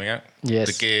games coming out. Yes.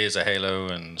 The Gears, the Halo,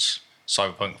 and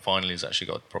Cyberpunk finally has actually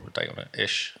got a proper date on it,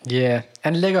 ish. yeah.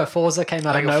 And Lego Forza came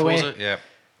out Lego of nowhere. Forza, yeah.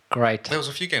 Great. There was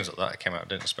a few games like that I came out I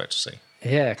didn't expect to see.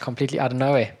 Yeah, completely out of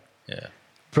nowhere. Yeah.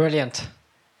 Brilliant.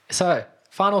 So,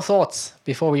 final thoughts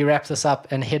before we wrap this up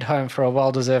and head home for a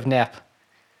well-deserved nap.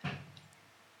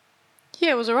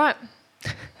 Yeah, it was all right.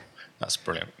 That's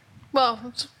brilliant. Well,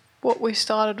 it's what we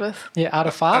started with. Yeah, out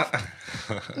of 5?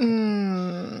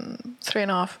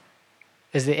 3.5.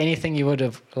 Is there anything you would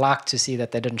have liked to see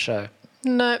that they didn't show?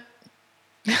 No.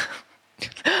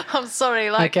 I'm sorry.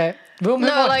 Okay, we'll move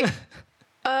on.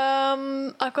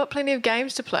 I've got plenty of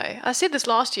games to play. I said this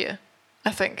last year,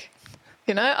 I think.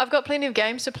 I've got plenty of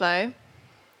games to play.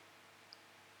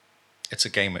 It's a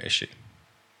gamer issue.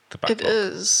 The It backlog.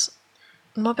 is.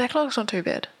 My backlog's not too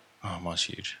bad. Oh, mine's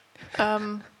huge.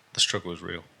 The struggle is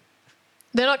real.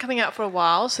 They're not coming out for a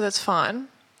while, so that's fine.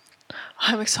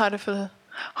 I'm excited for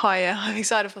I'm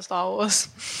excited for Star Wars.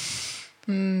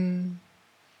 Okay,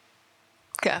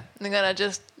 I'm gonna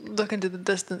just look into the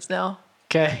distance now.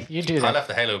 Okay, you do I that. left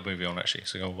the Halo movie on actually,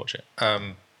 so go watch it.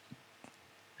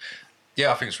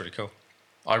 Yeah, I think it's really cool.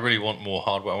 I really want more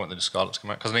hardware. I want the Scarlet to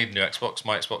come out because I need a new Xbox.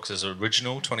 My Xbox is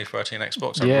original 2013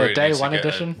 Xbox. I Yeah, really day need to one get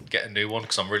edition. Get a new one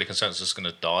because I'm really concerned it's just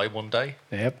going to die one day,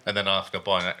 Yep. and then I'll have to go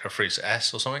buy a Freeze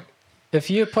S or something. If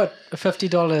you put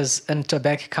 $50 into a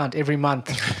bank account every month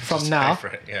from Just now, pay for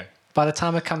it, yeah. by the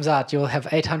time it comes out, you'll have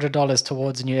 $800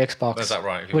 towards a new Xbox. Is that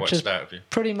right? If you which watch is it out of you.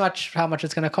 pretty much how much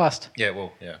it's going to cost. Yeah,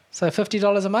 well, yeah. So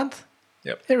 $50 a month?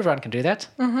 Yep. Everyone can do that.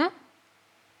 Mm-hmm.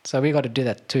 So we got to do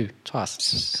that too,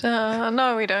 twice.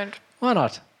 No, we don't. Why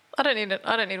not? I don't need it.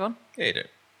 I don't need one. Yeah, you do.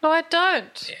 No, I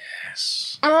don't.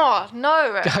 Yes. Oh,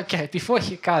 no. Okay, before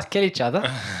you guys kill each other.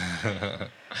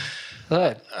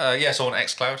 So, Yeah, so on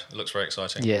xCloud, it looks very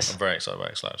exciting. Yes. I'm very excited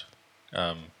about xCloud.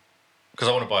 Because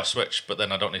I want to buy a Switch, but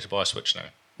then I don't need to buy a Switch now.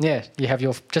 yeah, you have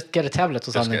just get a tablet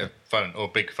or Just something. get a phone or a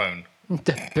big phone.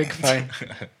 Big phone.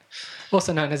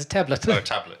 Also known as a tablet. Oh, a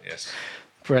tablet, yes.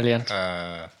 Brilliant.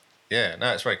 Yeah,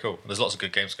 no, it's very cool. There's lots of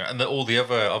good games going on. And all the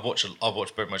other, I've watched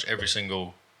pretty much every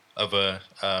single other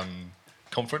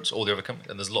conference, all the other companies,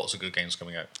 and there's lots of good games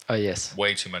coming out. Oh, yes.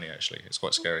 Way too many, actually. It's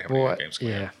quite scary how many good games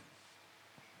coming yeah. out.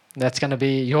 That's going to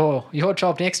be your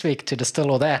job next week to distill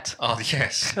all that. Oh,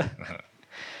 yes.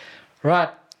 Right.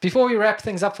 Before we wrap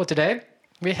things up for today,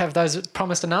 we have those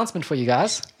promised announcement for you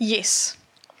guys. Yes.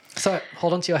 So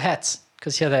hold on to your hats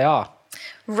because here they are.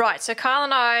 Right, so Kyle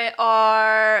and I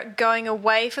are going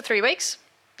away for 3 weeks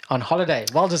On holiday.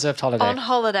 Well-deserved holiday. on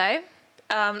holiday.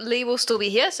 Lee will still be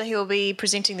here, so he'll be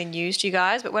presenting the news to you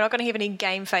guys, but we're not going to have any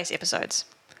Game Face episodes.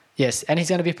 Yes, and he's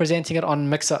going to be presenting it on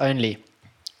Mixer only.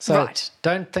 So Right.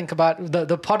 don't think about...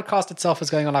 The podcast itself is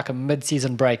going on like a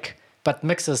mid-season break, but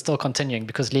Mixer is still continuing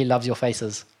because Lee loves your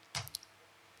faces.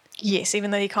 Yes,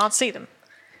 even though you can't see them.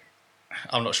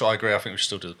 I'm not sure I agree. I think we should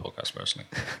still do the podcast personally.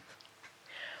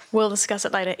 We'll discuss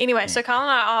it later. Anyway, so Kyle and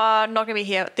I are not going to be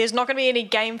here. There's not going to be any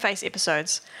Game Face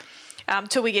episodes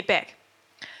till we get back.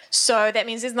 So that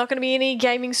means there's not going to be any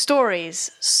gaming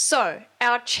stories. So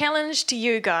our challenge to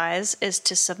you guys is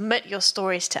to submit your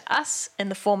stories to us in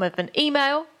the form of an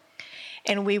email,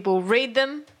 and we will read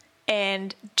them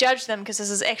and judge them because this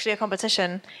is actually a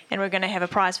competition, and we're going to have a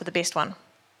prize for the best one.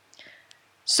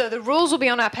 So the rules will be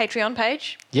on our Patreon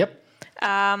page. Yep.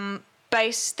 The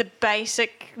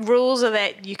basic rules are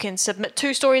that you can submit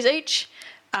 2 stories each,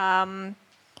 and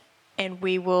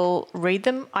we will read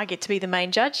them. I get to be the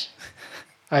main judge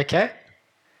Okay.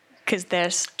 because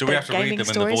there's Do we have to read gaming them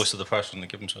stories. in the voice of the person that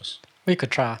gives them to us? We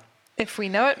could try. If we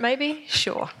know it, maybe.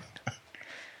 Sure.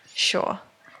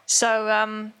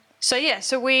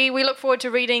 So we look forward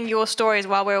to reading your stories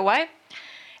while we're away,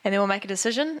 and then we'll make a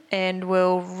decision, and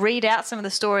we'll read out some of the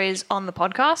stories on the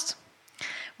podcast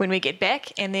when we get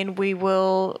back, and then we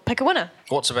will pick a winner.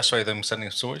 What's the best way of them sending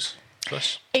stories to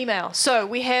us? Email. So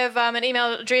we have an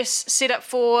email address set up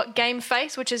for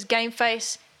GameFace, which is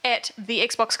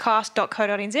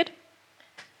gameface@thexboxcast.co.nz.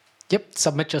 Yep.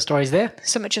 Submit your stories there.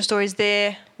 Submit your stories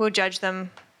there. We'll judge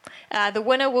them. The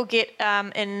winner will get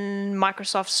in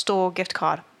Microsoft Store gift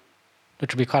card,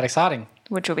 Which will be quite exciting.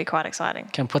 which will be quite exciting.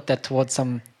 Can put that towards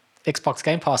some Xbox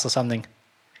Game Pass or something.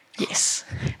 Yes.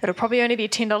 It'll probably only be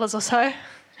 $10 or so,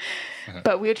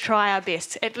 but we'll try our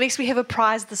best. At least we have a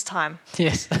prize this time.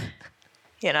 Yes.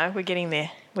 You know, we're getting there.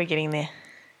 We're getting there.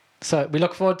 So we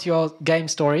look forward to your game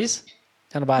stories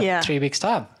in about 3 weeks'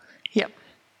 time. Yep.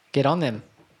 Get on them.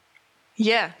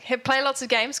 Yeah. Play lots of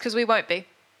games because we won't be.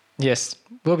 Yes.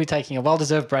 We'll be taking a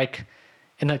well-deserved break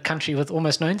in a country with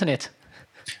almost no internet.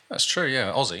 That's true,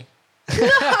 yeah. Aussie.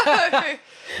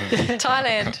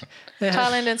 Thailand. Yeah.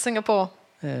 Thailand and Singapore.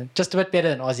 Just a bit better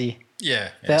than Aussie.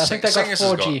 Yeah. I think they got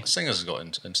 4G. Singers has got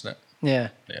internet. Yeah.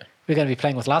 Yeah. We're going to be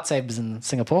playing with lightsabers in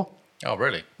Singapore. Oh,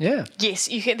 really? Yeah. Yes,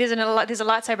 you can, there's a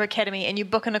lightsaber academy, and you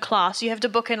book in a class. You have to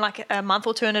book in like a month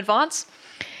or two in advance,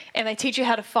 and they teach you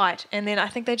how to fight. And then I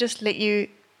think they just let you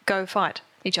go fight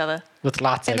each other. With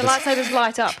lightsabers. And the lightsabers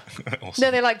light up. Awesome. No,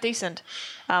 they're like decent.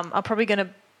 I'm probably going to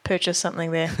purchase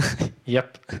something there.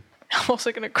 Yep. I'm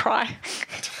also going to cry,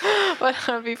 but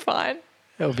I'll be fine.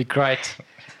 It'll be great.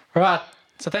 Right.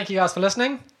 So thank you guys for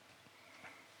listening.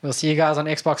 We'll see you guys on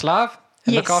Xbox Live.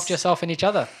 And look Yes. after yourself and each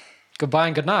other. Goodbye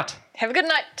and good night. Have a good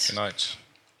night. Good night.